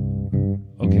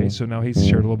 okay, so now he's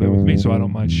shared a little bit with me, so I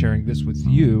don't mind sharing this with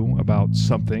you about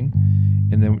something.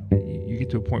 And then you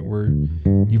get to a point where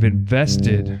you've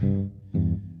invested in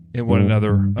one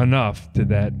another enough to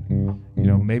that,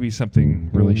 maybe something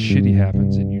really shitty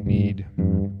happens and you need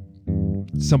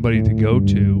somebody to go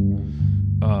to.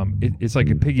 It's like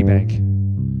a piggy bank.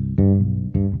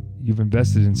 You've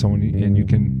invested in someone, and you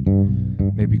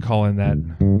can maybe call in that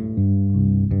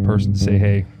person to say,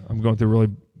 "Hey, I'm going through a really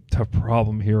tough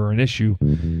problem here or an issue,"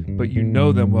 but you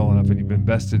know them well enough and you've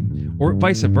invested, or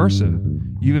vice versa,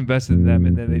 you've invested in them,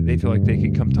 and then they feel like they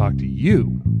can come talk to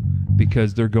you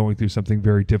because they're going through something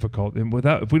very difficult. And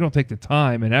if we don't take the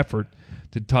time and effort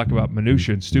to talk about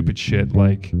minutia and stupid shit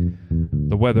like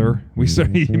the weather,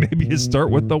 maybe you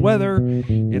start with the weather,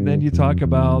 and then you talk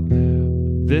about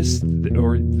this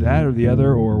or that or the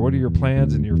other, or what are your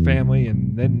plans and your family,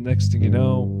 and then next thing you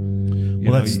know,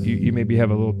 you maybe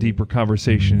have a little deeper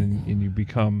conversation, and you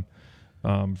become,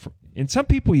 and some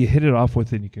people you hit it off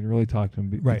with and you can really talk to them.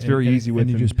 Right. It's very easy with,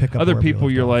 and you just pick up other people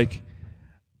you're like,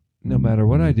 no matter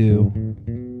what I do,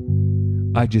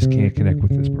 I just can't connect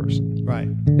with this person. Right.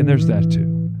 And there's that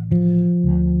too.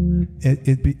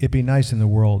 It'd be nice in the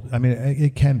world. I mean,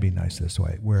 it can be nice this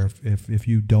way, where if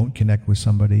you don't connect with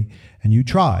somebody and you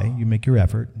try, you make your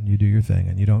effort and you do your thing,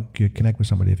 and you don't connect with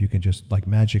somebody, if you can just like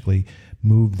magically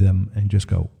move them and just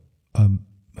go,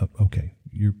 okay,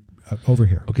 you're over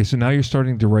here. Okay, so now you're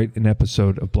starting to write an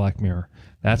episode of Black Mirror.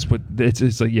 That's what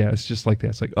it's like. Yeah, it's just like that.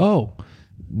 It's like, oh,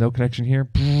 no connection here.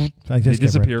 They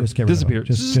disappear. Disappear.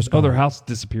 Just their house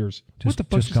disappears. What the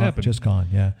fuck just happened? Just gone.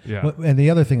 Yeah. Yeah. Well, and the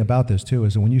other thing about this too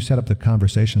is that when you set up the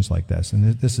conversations like this,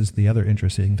 and this is the other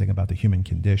interesting thing about the human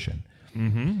condition.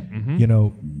 Mm-hmm.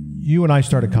 You and I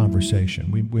started a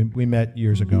conversation. We met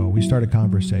years ago. We started a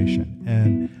conversation,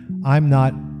 and I'm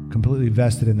not completely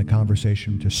vested in the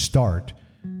conversation to start.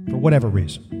 For whatever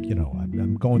reason,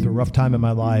 I'm going through a rough time in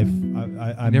my life.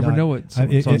 I never know it.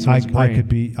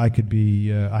 I could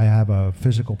be. I have a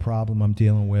physical problem I'm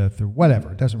dealing with, or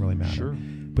whatever. It doesn't really matter. Sure.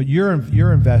 But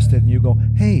you're invested, and you go,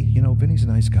 hey, Vinny's a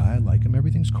nice guy. I like him.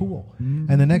 Everything's cool.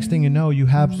 And the next thing you know, you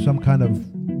have some kind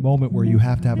of moment where you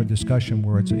have to have a discussion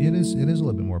where it is a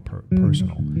little bit more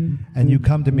personal, and you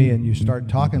come to me and you start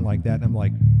talking like that, and I'm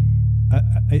like,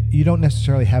 you don't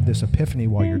necessarily have this epiphany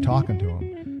while you're talking to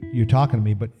him. You're talking to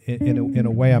me, but in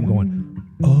a way, I'm going,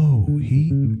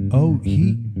 he's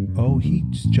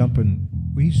jumping.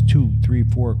 He's 2, 3,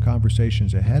 4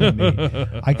 conversations ahead of me.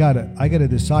 I gotta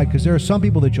decide, because there are some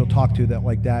people that you'll talk to that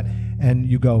like that, and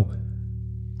you go,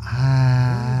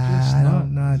 I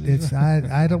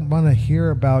don't want to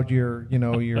hear about your.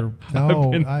 No,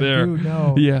 I've been there. Do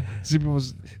know. Yeah, see,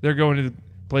 they're going to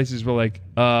places where like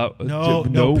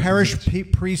no parish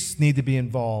priests need to be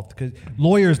involved, because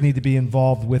lawyers need to be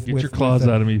involved with. Get your claws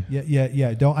out of me. Yeah.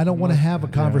 I don't want to have a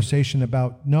conversation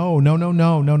about no.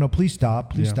 Please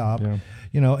stop.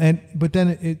 Yeah. But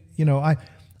then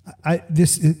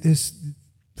this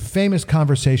famous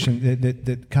conversation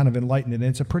that kind of enlightened it. And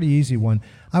it's a pretty easy one.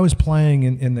 I was playing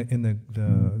in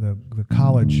the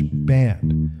college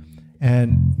band,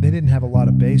 and they didn't have a lot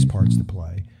of bass parts to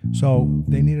play. So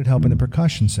they needed help in the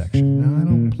percussion section. Now, I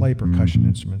don't play percussion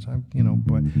instruments,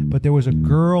 but there was a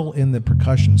girl in the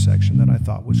percussion section that I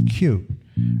thought was cute.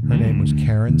 Her name was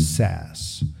Karen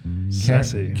Sass.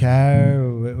 Sassy.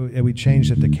 We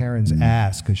changed it to Karen's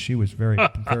ass because she was very,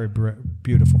 very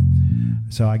beautiful.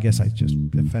 So I guess I just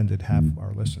offended half of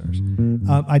our listeners.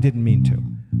 I didn't mean to.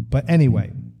 But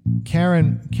anyway,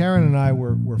 Karen and I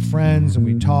were friends, and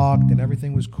we talked, and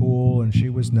everything was cool, and she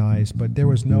was nice, but there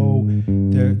was no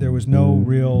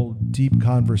real deep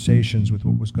conversations with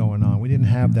what was going on. We didn't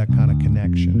have that kind of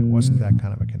connection. It wasn't that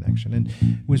kind of a connection, and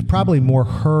it was probably more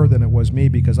her than it was me,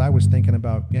 because I was thinking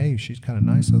about, hey, she's kind of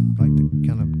nice. I'd like to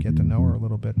kind of get to know her a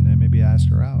little bit, and then maybe ask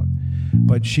her out.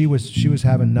 But she was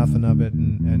having nothing of it,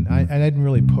 and I didn't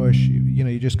really push.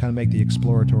 You just kind of make the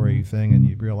exploratory thing, and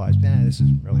you realize, this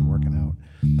isn't really working out.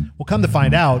 Well, come to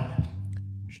find out,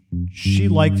 she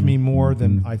liked me more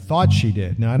than I thought she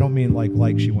did. Now, I don't mean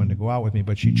like she wanted to go out with me,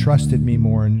 but she trusted me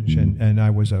more, and I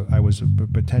was a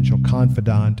potential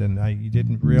confidant, and I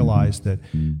didn't realize that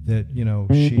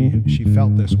she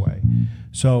felt this way.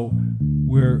 So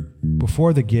we're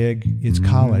before the gig. It's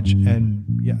college, and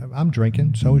I'm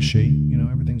drinking. So is she.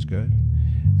 Everything's good,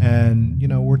 and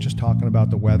we're just talking about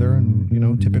the weather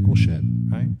and typical shit,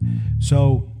 right?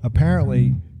 So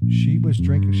apparently, she was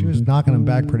drinking. She was knocking him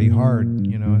back pretty hard.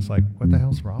 It's like, what the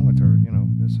hell's wrong with her?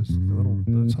 This is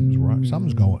something's wrong.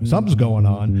 Something's going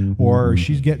on. Or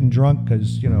she's getting drunk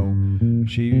because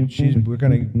we're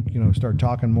gonna start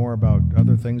talking more about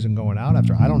other things and going out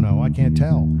after. I don't know. I can't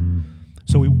tell.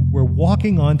 So we're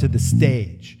walking onto the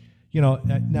stage. Now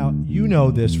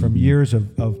this from years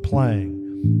of playing.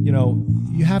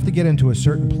 You have to get into a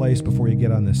certain place before you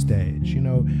get on the stage.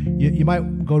 You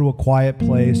might go to a quiet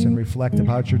place and reflect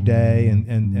about your day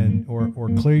or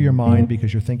clear your mind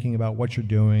because you're thinking about what you're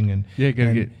doing, and you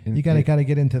gotta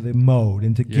get into the mode,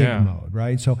 into gig mode,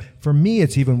 right? So for me,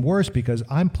 it's even worse because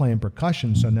I'm playing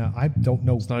percussion, so now I don't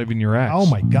know. It's not even your act. Oh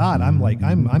my God,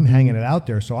 I'm hanging it out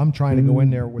there, so I'm trying to go in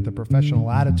there with a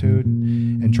professional attitude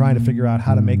and trying to figure out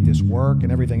how to make this work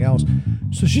and everything else.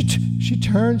 So she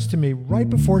turns to me right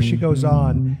before she goes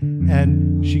on,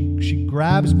 and she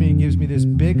grabs me, gives me this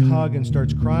big hug, and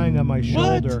starts crying on my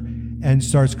shoulder, and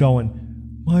starts going,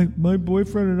 my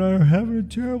boyfriend and I are having a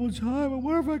terrible time. I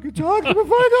wonder if I could talk to him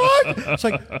before I go on. It's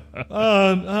like,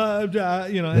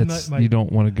 you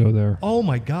don't want to go there. Oh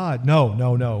my God, no.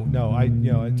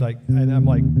 It's like, and I'm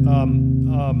like,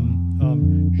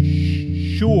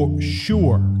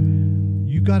 sure.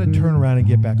 You got to turn around and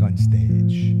get back on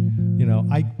stage.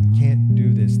 I can't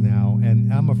do this now,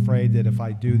 and I'm afraid that if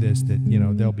I do this, that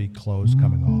there'll be clothes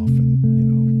coming off,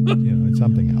 and it's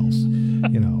something else,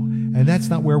 and that's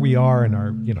not where we are in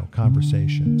our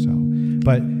conversation. So,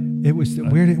 but it was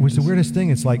weird. It was the weirdest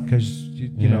thing. It's like because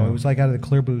it was like out of the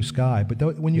clear blue sky. But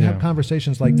when you have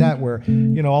conversations like that, where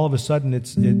all of a sudden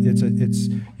it's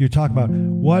you talk about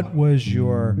what was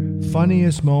your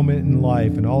funniest moment in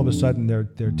life, and all of a sudden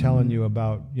they're telling you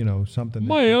about something.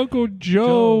 My Uncle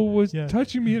Joe was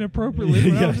touching me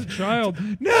inappropriately when I was a child.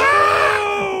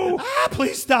 No!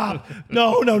 Please stop!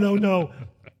 No!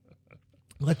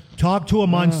 Let's talk to a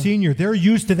Monsignor. They're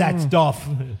used to that stuff.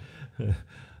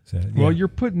 Well, you're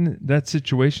put in that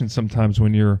situation sometimes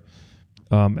when you're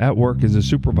at work as a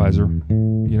supervisor,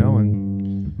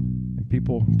 and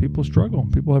people struggle.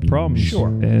 People have problems. Sure.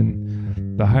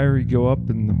 And the higher you go up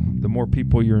and the more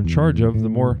people you're in charge of, the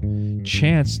more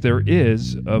chance there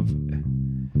is of...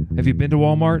 Have you been to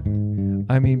Walmart?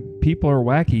 I mean, people are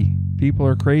wacky. People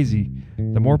are crazy.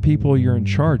 The more people you're in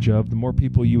charge of, the more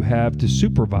people you have to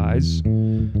supervise,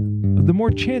 the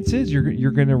more chance is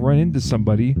you're going to run into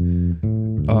somebody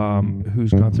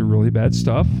who's gone through really bad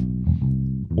stuff,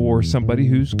 or somebody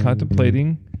who's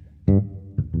contemplating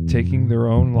taking their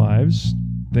own lives,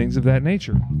 things of that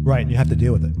nature. Right, and you have to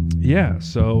deal with it. Yeah,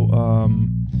 so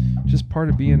just part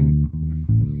of being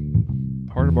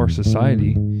part of our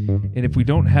society. And if we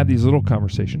don't have these little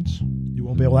conversations, you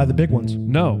won't be able to have the big ones.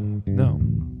 No.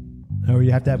 Or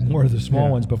you have to have more of the small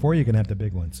ones before you can have the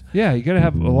big ones. Yeah, you got to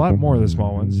have a lot more of the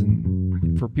small ones,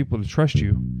 and for people to trust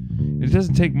you. It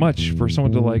doesn't take much for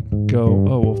someone to go,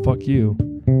 oh, well, fuck you.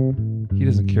 He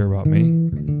doesn't care about me.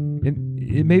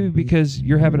 It may be because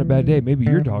you're having a bad day. Maybe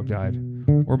your dog died,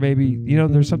 or maybe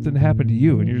there's something that happened to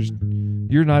you, and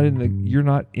you're not in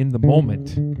the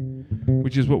moment,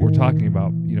 which is what we're talking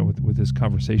about. With this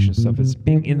conversation stuff, it's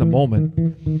being in the moment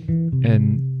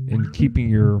and keeping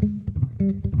your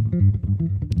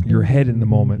head in the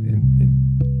moment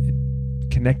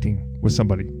and connecting with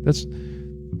somebody.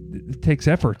 It takes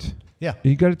effort. Yeah,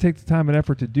 you got to take the time and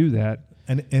effort to do that.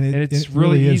 And it's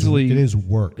really easily. It is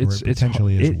work. It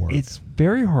potentially is work. It's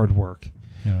very hard work.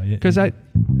 Because I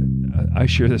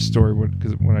share this story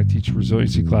when I teach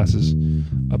resiliency classes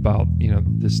about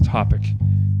this topic,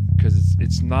 because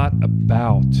it's not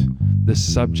about the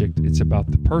subject, it's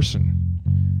about the person.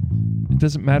 It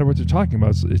doesn't matter what they're talking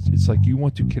about. It's like you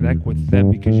want to connect with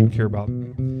them because you care about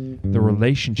the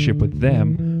relationship with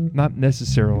them, not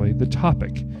necessarily the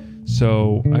topic.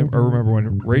 So I remember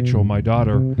when Rachel, my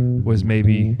daughter, was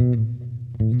maybe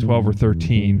 12 or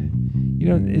 13. You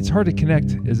know, it's hard to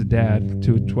connect as a dad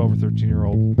to a 12 or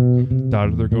 13-year-old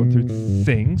daughter. They're going through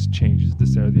things, changes,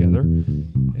 this, that, or the other,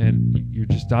 and you're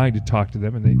just dying to talk to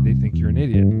them, and they think you're an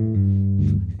idiot.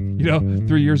 You know,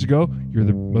 3 years ago, you're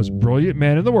the most brilliant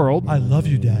man in the world. I love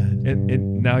you, Dad.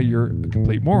 And now you're a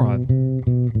complete moron.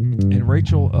 And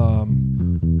Rachel,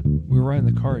 we were riding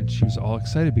in the car, and she was all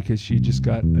excited because she just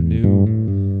got a new,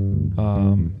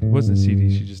 it wasn't a CD,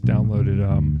 she just downloaded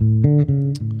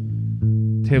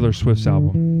Taylor Swift's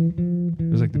album.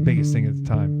 It was like the biggest thing at the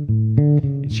time.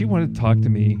 And she wanted to talk to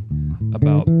me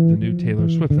about the new Taylor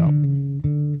Swift album.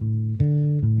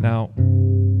 Now,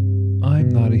 I'm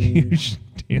not a huge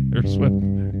Taylor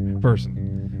Swift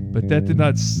person, but that did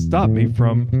not stop me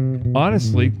from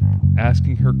honestly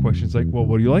asking her questions like, well,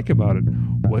 what do you like about it?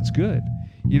 What's good?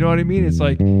 You know what I mean? It's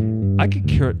like, I could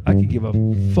give a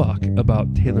fuck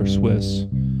about Taylor Swift's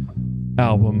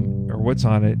album or what's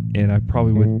on it, and I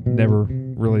probably would never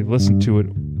really listen to it,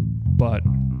 but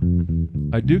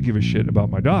I do give a shit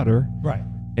about my daughter. Right.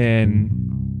 And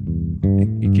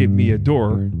it gave me a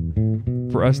door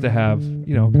for us to have,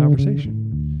 you know, a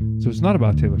conversation. So it's not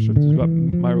about Taylor Swift, it's about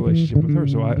my relationship with her.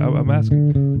 So I'm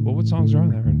asking, well, what songs are on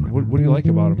there, and what do you like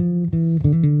about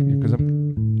them? Because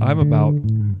I'm about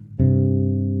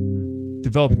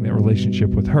developing that relationship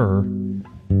with her.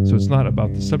 So it's not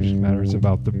about the subject matter, it's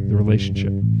about the relationship.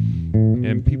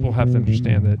 And people have to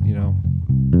understand that, you know,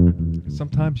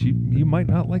 sometimes you might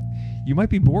not like, you might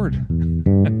be bored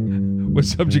with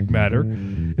subject matter,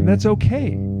 and that's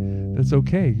okay. That's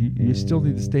okay. You still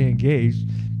need to stay engaged,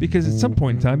 because at some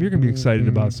point in time, you're going to be excited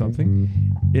about something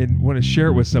and want to share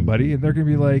it with somebody, and they're going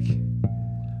to be like,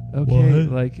 okay,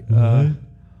 what? like,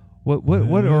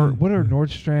 what are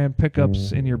Nordstrom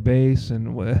pickups in your bass,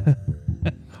 and what?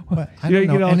 Well, I don't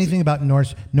know anything about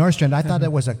Nordstrom. I thought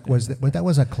that was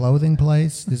a clothing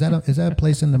place. Is that a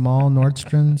place in the mall,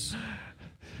 Nordstrom's?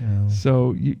 You know.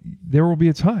 So there will be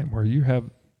a time where you have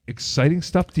exciting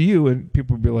stuff to you, and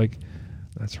people will be like,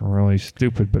 "That's really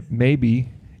stupid." But maybe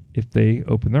if they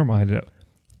open their mind up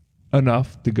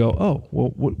enough to go, "Oh, well,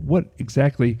 what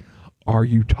exactly are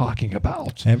you talking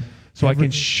about?" So I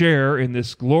can share in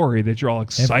this glory that you're all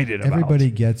excited about. Everybody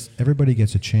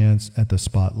gets a chance at the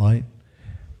spotlight.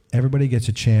 Everybody gets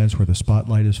a chance where the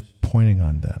spotlight is pointing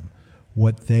on them.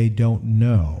 What they don't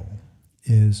know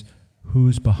is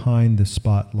who's behind the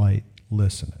spotlight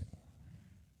listening.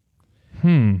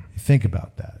 Think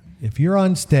about that. If you're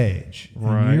on stage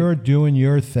and you're doing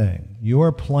your thing,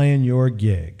 you're playing your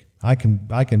gig. I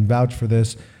can vouch for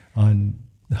this on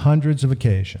hundreds of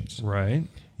occasions. Right.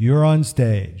 You're on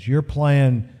stage. You're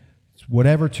playing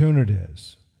whatever tune it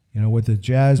is. You know, with a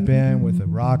jazz band, with a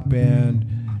rock band,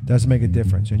 doesn't make a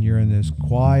difference. And you're in this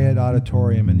quiet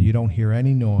auditorium and you don't hear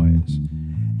any noise.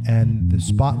 And the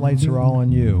spotlights are all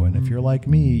on you. And if you're like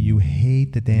me, you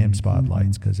hate the damn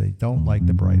spotlights because they don't like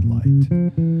the bright light.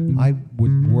 I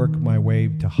would work my way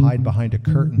to hide behind a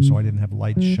curtain so I didn't have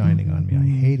lights shining on me.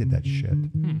 I hated that shit.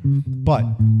 But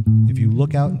if you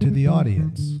look out into the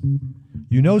audience,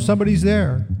 you know somebody's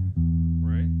there.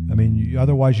 Right. I mean,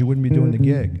 otherwise you wouldn't be doing the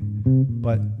gig.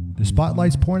 But the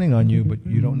spotlight's pointing on you, but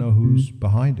you don't know who's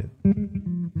behind it.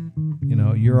 You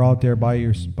know, you're out there by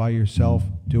yourself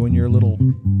doing your little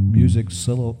music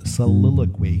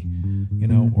soliloquy, you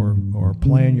know, or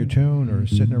playing your tune, or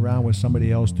sitting around with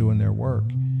somebody else doing their work.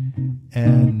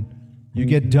 And you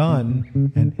get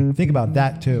done, and think about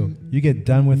that too. You get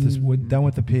done with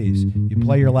the piece. You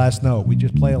play your last note. We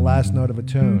just play a last note of a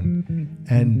tune,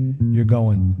 and you're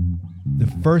going. The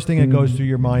first thing that goes through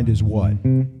your mind is what?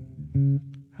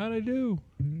 How'd I do?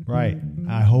 Right.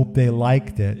 I hope they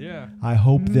liked it. Yeah. I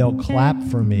hope they'll clap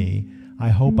for me. I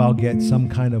hope I'll get some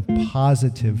kind of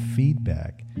positive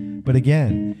feedback. But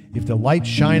again, if the light's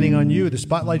shining on you, the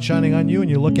spotlight's shining on you, and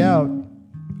you look out,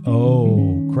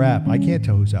 oh crap, I can't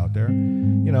tell who's out there.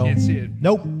 You know, Can't see it.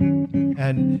 Nope.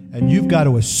 And you've got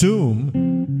to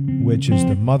assume, which is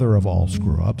the mother of all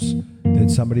screw-ups, that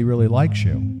somebody really likes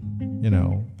you. You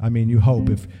know, I mean, you hope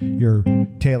if you're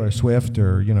Taylor Swift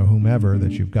or, you know, whomever,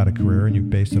 that you've got a career and you've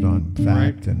based it on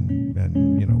fact and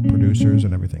you know, producers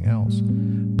and everything else.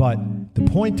 But the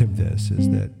point of this is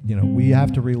that, you know, we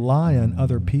have to rely on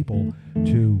other people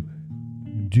to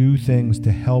do things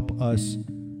to help us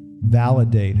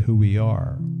validate who we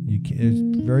are.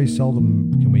 It's very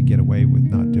seldom can we get away with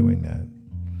not doing that.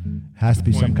 Has to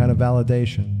be some kind of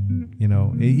validation, you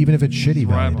know, even if it's shitty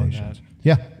validation.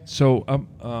 Yeah. So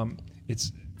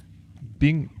it's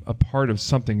being a part of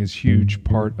something is huge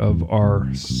part of our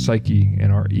psyche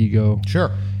and our ego.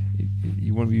 Sure.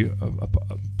 You want to be a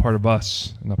part of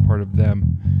us and not part of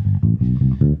them.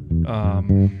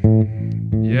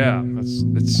 Yeah,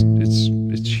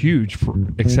 it's huge for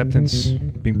acceptance,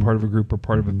 being part of a group or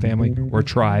part of a family or a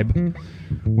tribe,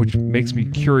 which makes me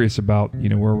curious about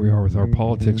where we are with our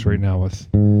politics right now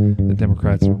with the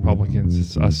Democrats and Republicans.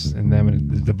 It's us and them,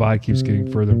 and the divide keeps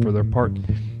getting further and further apart.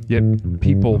 Yet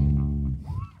people,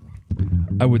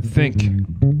 I would think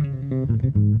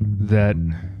that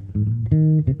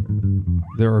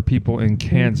there are people in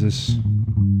Kansas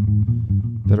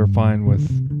that are fine with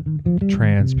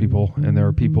trans people, and there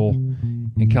are people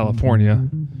in California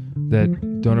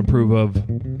that don't approve of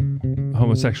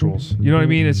homosexuals. You know what I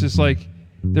mean? It's just like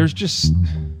there's just,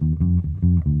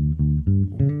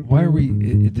 why are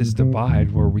we at this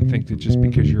divide where we think that just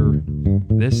because you're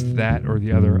this, that, or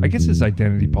the other? I guess it's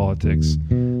identity politics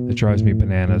that drives me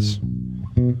bananas.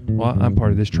 Well, I'm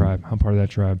part of this tribe. I'm part of that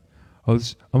tribe. Oh,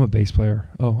 I'm a bass player.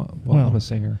 Oh, well, I'm a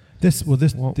singer.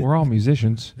 We're all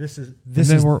musicians.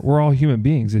 We're all human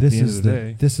beings at the end of the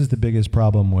day. This is the biggest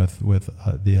problem with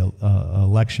the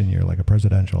election year, like a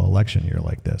presidential election year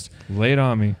like this. Lay it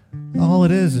on me. All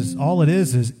it is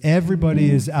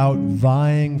everybody is out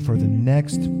vying for the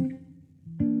next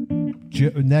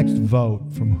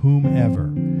vote from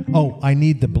whomever. Oh, I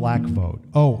need the black vote.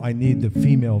 Oh, I need the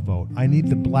female vote. I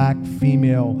need the black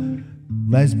female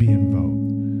lesbian vote.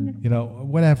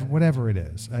 Whatever it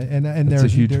is, and there's a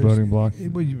huge voting block.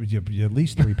 At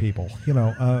least 3 people,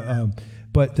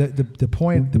 But the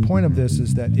point of this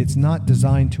is that it's not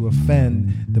designed to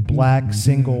offend the black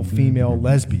single female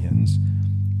lesbians,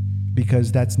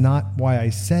 because that's not why I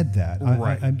said that.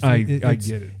 Right, I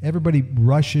get it. Everybody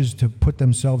rushes to put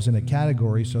themselves in a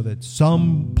category so that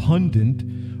some pundit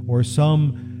or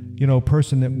some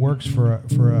person that works for a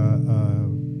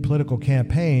political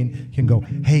campaign can go,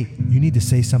 hey, you need to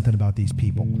say something about these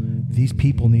people. These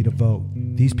people need a vote.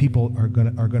 These people are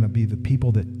gonna be the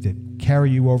people that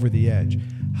carry you over the edge.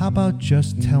 How about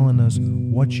just telling us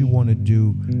what you want to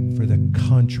do for the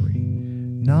country,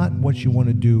 not what you want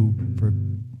to do for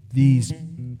these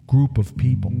group of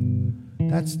people?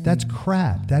 That's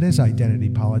crap. That is identity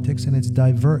politics, and it's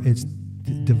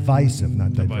divisive,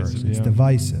 not diverse. It's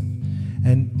divisive.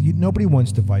 And nobody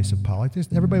wants divisive politics.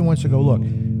 Everybody wants to go, look,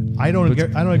 I don't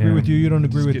agree with you. You don't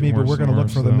agree with me, but we're going to look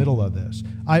for the middle of this.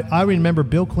 I remember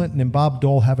Bill Clinton and Bob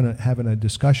Dole having a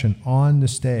discussion on the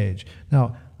stage.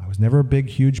 Now, I was never a big,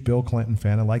 huge Bill Clinton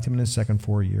fan. I liked him in his second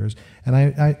 4 years. And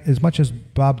I as much as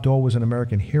Bob Dole was an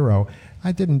American hero,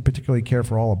 I didn't particularly care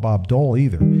for all of Bob Dole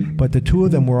either. But the two of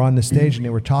them were on the stage and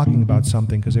they were talking about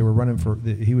something because they were running for,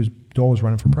 Dole was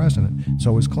running for president.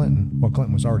 So was Clinton. Well,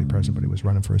 Clinton was already president, but he was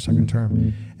running for a second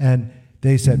term. And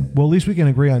they said, well, at least we can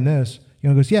agree on this. He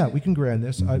goes, yeah, we can agree on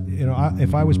this.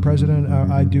 If I was president,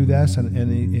 I'd do this.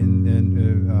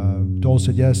 And Dole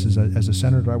said, yes, as a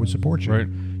senator, I would support you. Right.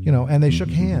 And they shook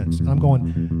hands. And I'm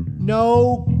going,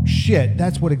 no shit.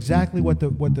 That's exactly what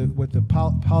the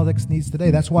politics needs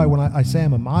today. That's why when I say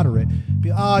I'm a moderate,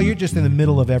 you're just in the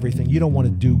middle of everything. You don't want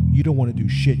to do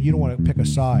shit. You don't want to pick a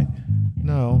side.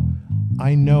 No,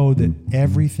 I know that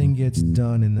everything gets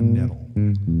done in the middle.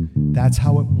 That's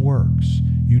how it works.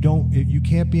 You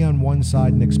can't be on one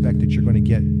side and expect that you're going to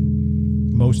get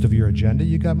most of your agenda.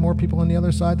 You got more people on the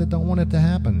other side that don't want it to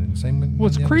happen.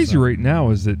 What's crazy right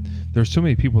now is that there's so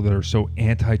many people that are so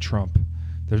anti-Trump.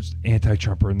 There's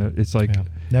anti-Trumper, and it's like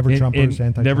never Trumpers,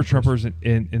 anti-Trumpers. Never Trumpers,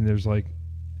 and there's like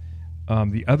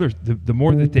the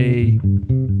more that they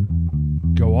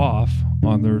go off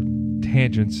on their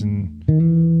tangents and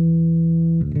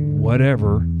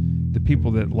whatever, the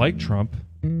people that like Trump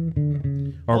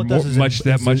are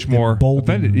much more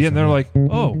offended. Yeah, and they're like,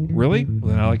 "Oh, really?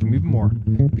 Well, then I like him even more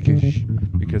because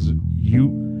you."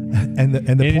 And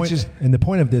the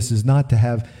point of this is not to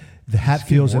have the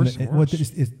Hatfields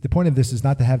the point of this is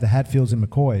not to have the Hatfields and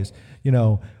McCoys.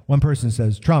 One person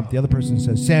says Trump, the other person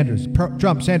says Sanders.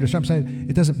 Trump, Sanders, Trump, Sanders.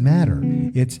 It doesn't matter.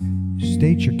 It's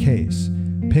state your case.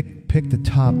 Pick the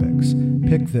topics.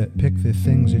 Pick the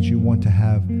things that you want to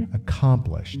have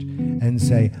accomplished, and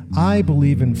say, I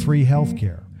believe in free health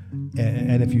care.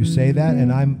 And if you say that,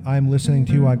 and I'm listening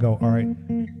to you, I go, all right,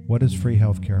 what does free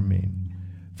health care mean?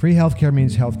 Free health care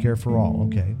means health care for all.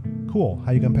 Okay, cool.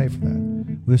 How are you going to pay for that?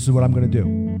 This is what I'm going to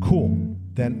do. Cool.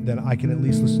 Then I can at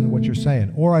least listen to what you're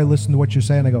saying. Or I listen to what you're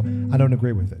saying, I go, I don't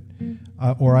agree with it.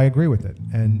 Or I agree with it.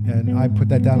 And I put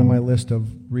that down on my list of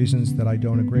reasons that I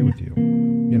don't agree with you.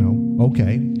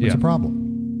 Okay, what's the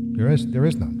problem? There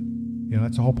is none.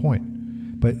 That's the whole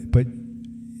point. But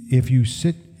if you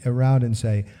sit around and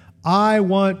say, I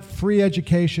want free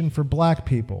education for black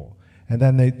people, And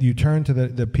then you turn to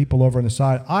the people over on the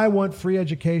side. I want free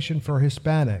education for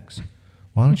Hispanics.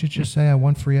 Why don't you just say I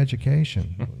want free education?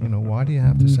 Why do you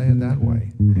have to say it that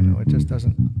way? It just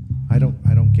doesn't. I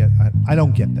don't get that. I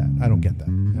don't get that.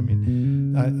 I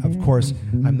mean, of course,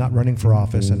 I'm not running for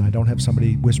office, and I don't have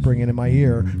somebody whispering in my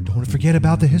ear, "Don't forget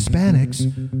about the Hispanics."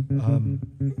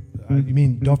 You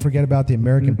mean don't forget about the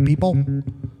American people?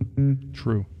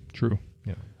 True.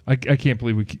 Yeah. I can't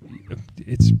believe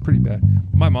it's pretty bad.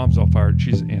 My mom's all fired.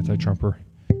 She's an anti-Trumper.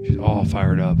 She's all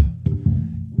fired up,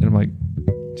 and I'm like.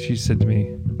 She said to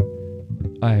me,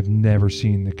 I have never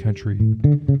seen the country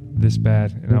this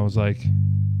bad. And I was like,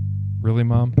 really,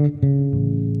 Mom?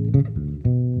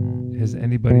 Has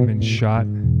anybody been shot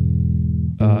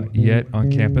yet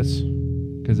on campus?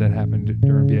 Because that happened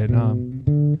during Vietnam.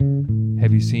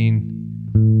 Have you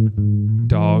seen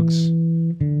dogs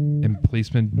and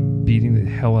policemen beating the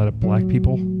hell out of black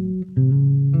people?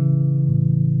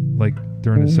 Like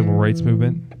during the civil rights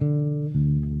movement?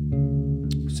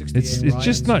 It's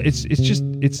just not.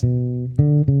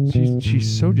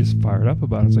 She's so just fired up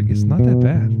about it. It's like it's not that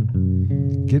bad.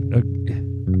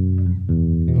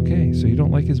 Okay, so you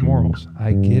don't like his morals.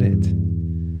 I get it,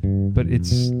 but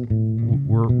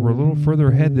we're a little further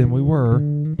ahead than we were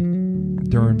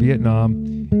during Vietnam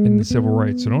and the civil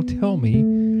rights. So don't tell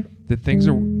me that things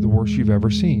are the worst you've ever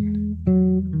seen.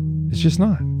 It's just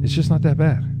not. It's just not that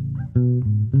bad.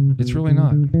 It's really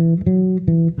not.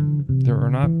 There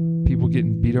are not people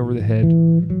getting beat over the head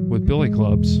with billy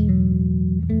clubs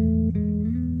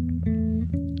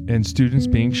and students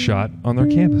being shot on their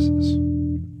campuses.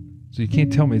 So you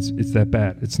can't tell me it's that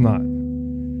bad. It's not.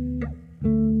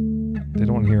 They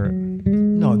don't want to hear it.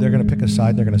 No, they're going to pick a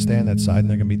side. They're going to stay on that side, and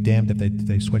they're going to be damned if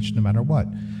they switch no matter what.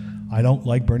 I don't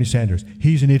like Bernie Sanders.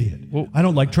 He's an idiot. Well, I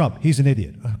don't like Trump. He's an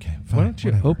idiot. Okay, fine. Why don't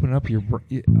you open up your...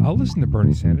 I'll listen to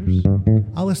Bernie Sanders.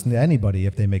 I'll listen to anybody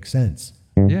if they make sense.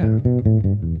 Yeah.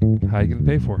 How are you going to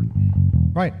pay for it?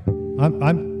 Right.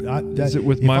 Is it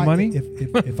with my money?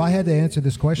 If I had to answer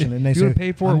this question and they say, you're going to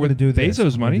pay for it with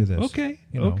Bezos' money? Okay.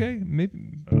 Okay. Maybe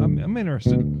I'm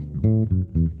interested.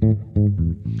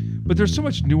 But there's so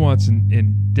much nuance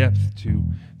and depth to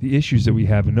the issues that we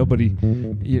have, and nobody,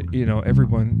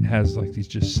 everyone has like these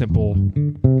just simple.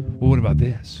 Well, what about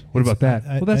this? What about that?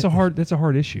 Well, that's a hard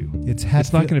issue. It's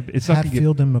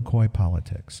Hatfield and McCoy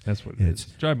politics. That's what it is.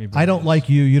 Drive me. I don't like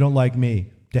you. You don't like me.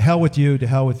 To hell with you. To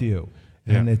hell with you.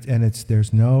 And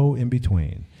there's no in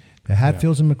between. The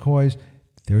Hatfields and McCoys.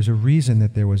 There's a reason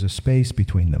that there was a space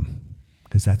between them,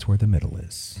 because that's where the middle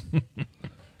is.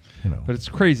 But it's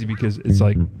crazy because it's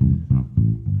like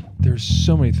there's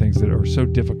so many things that are so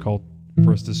difficult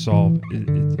for us to solve.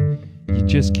 You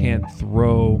just can't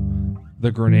throw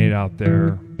the grenade out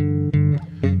there.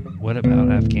 What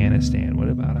about Afghanistan? What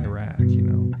about Iraq?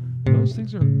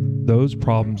 Those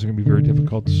problems are going to be very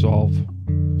difficult to solve.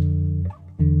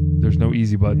 There's no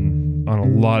easy button on a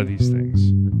lot of these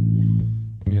things.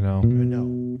 No.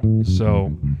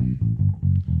 So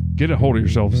get a hold of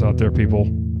yourselves out there,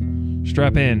 people.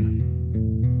 Strap in.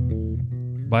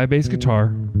 Buy a bass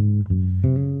guitar.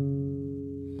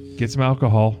 Get some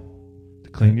alcohol to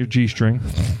clean your G-string.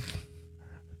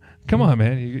 Come on,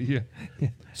 man. You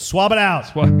swap it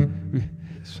out. And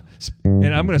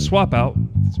I'm going to swap out.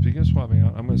 Speaking of swapping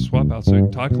out, I'm going to swap out. So you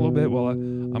can talk a little bit while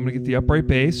I'm going to get the upright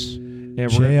bass, and we're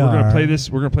going to play this.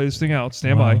 We're going to play this thing out.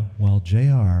 Stand by. While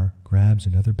JR grabs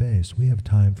another bass, we have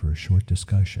time for a short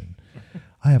discussion.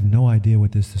 I have no idea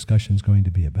what this discussion is going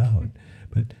to be about,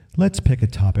 but let's pick a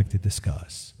topic to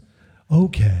discuss.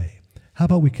 Okay, how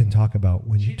about we can talk about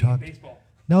when you talk.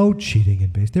 No cheating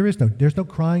in baseball. There's no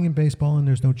crying in baseball, and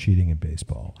there's no cheating in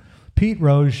baseball. Pete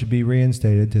Rose should be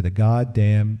reinstated to the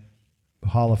goddamn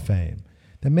Hall of Fame.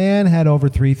 The man had over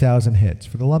 3,000 hits.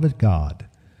 For the love of God,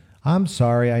 I'm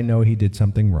sorry. I know he did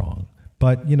something wrong,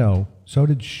 but so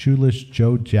did Shoeless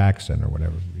Joe Jackson or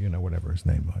whatever his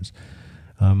name was.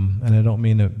 And I don't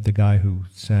mean the guy who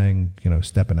sang,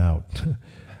 Stepping Out.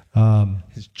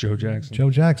 It's Joe Jackson.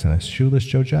 Joe Jackson. Shoeless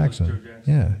Joe Jackson.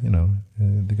 Yeah,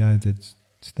 the guy that's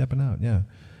Stepping Out. Yeah.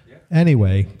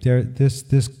 Anyway,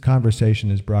 this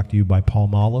conversation is brought to you by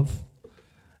Palmolive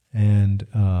and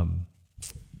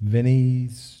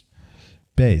Vinny's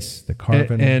bass, the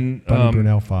Carvin and Bunny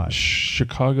Brunel 5.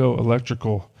 Chicago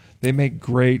Electrical. They make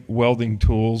great welding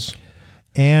tools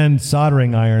and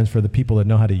soldering irons for the people that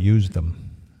know how to use them.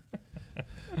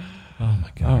 Oh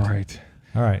my God!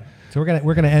 All right. So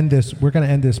we're gonna end this. We're gonna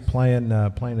end this playing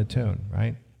a tune,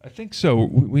 right? I think so.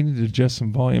 We need to adjust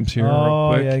some volumes here.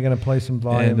 real quick. Yeah, you're gonna play some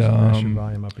volumes. Mash your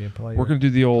volume up here. We're gonna do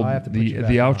the old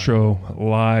the outro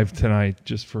live tonight,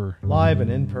 just for live and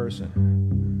in person.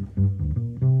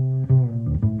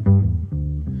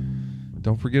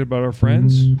 Don't forget about our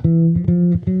friends.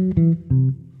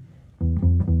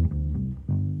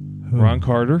 Ron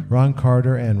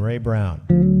Carter and Ray Brown.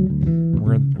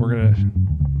 We're gonna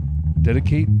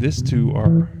dedicate this to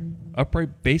our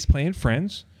upright bass playing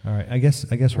friends. All right, I guess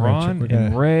we're Ron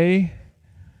and Ray.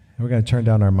 We're gonna turn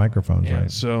down our microphones, yeah,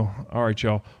 right? So, all right,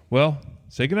 y'all. Well,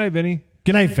 say goodnight, Vinny.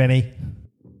 Good night, Vinny.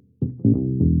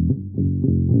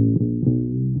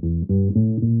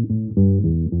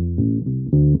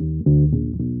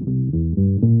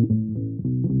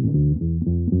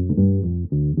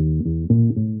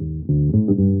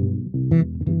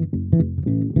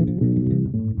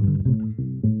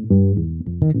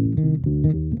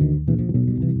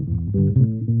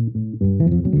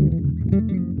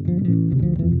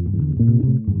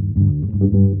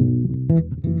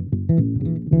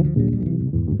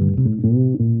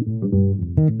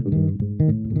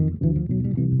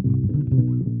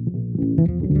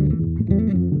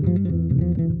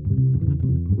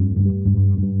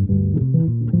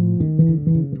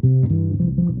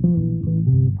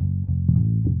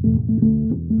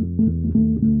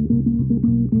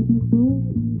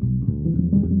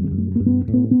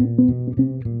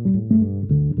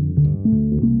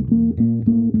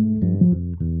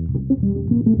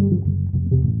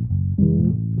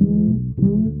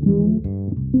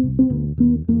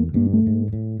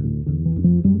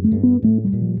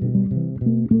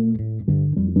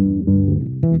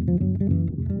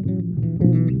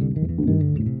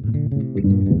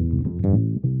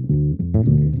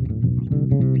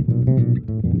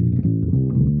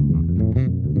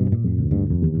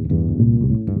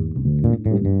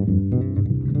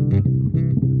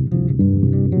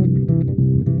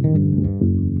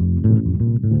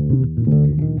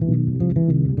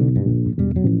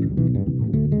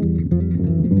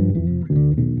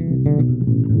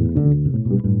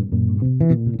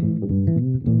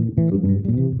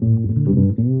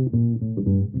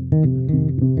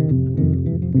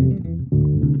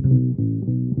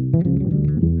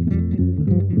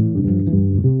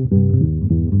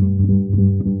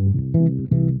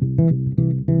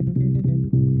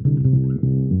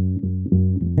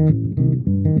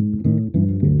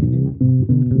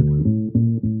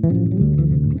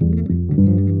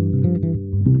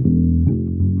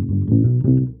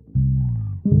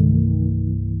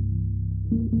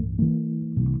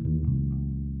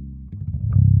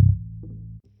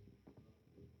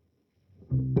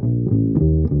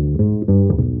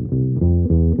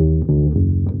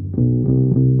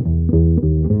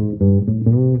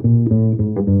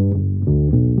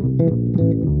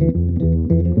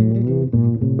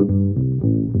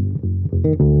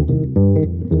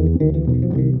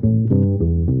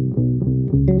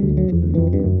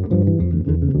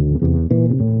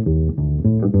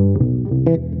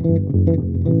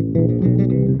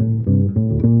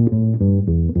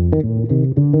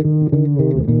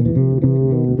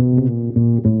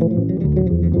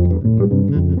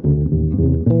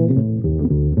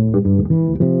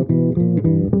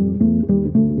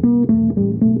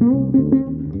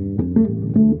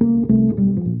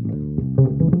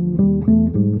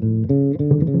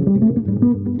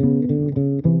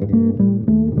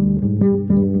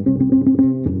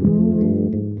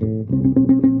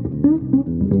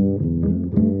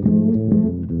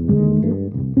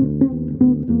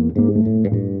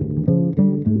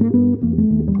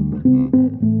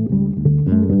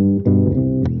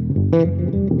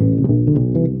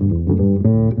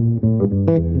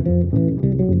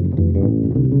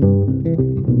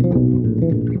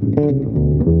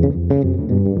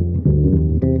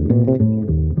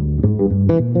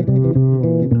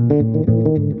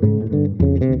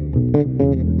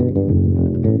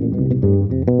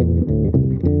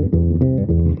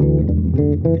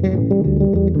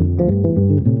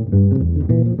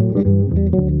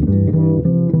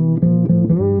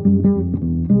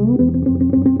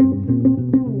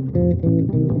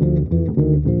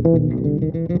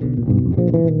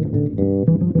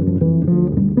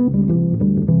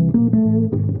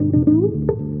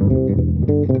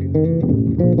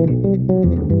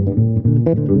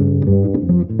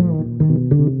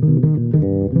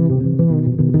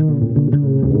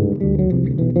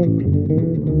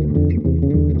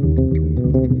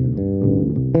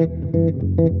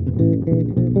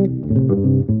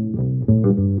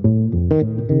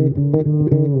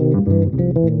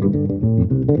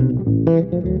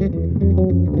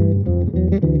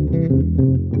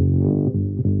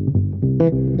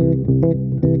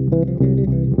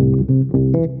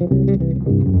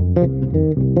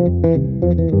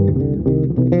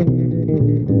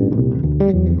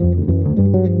 Thank you.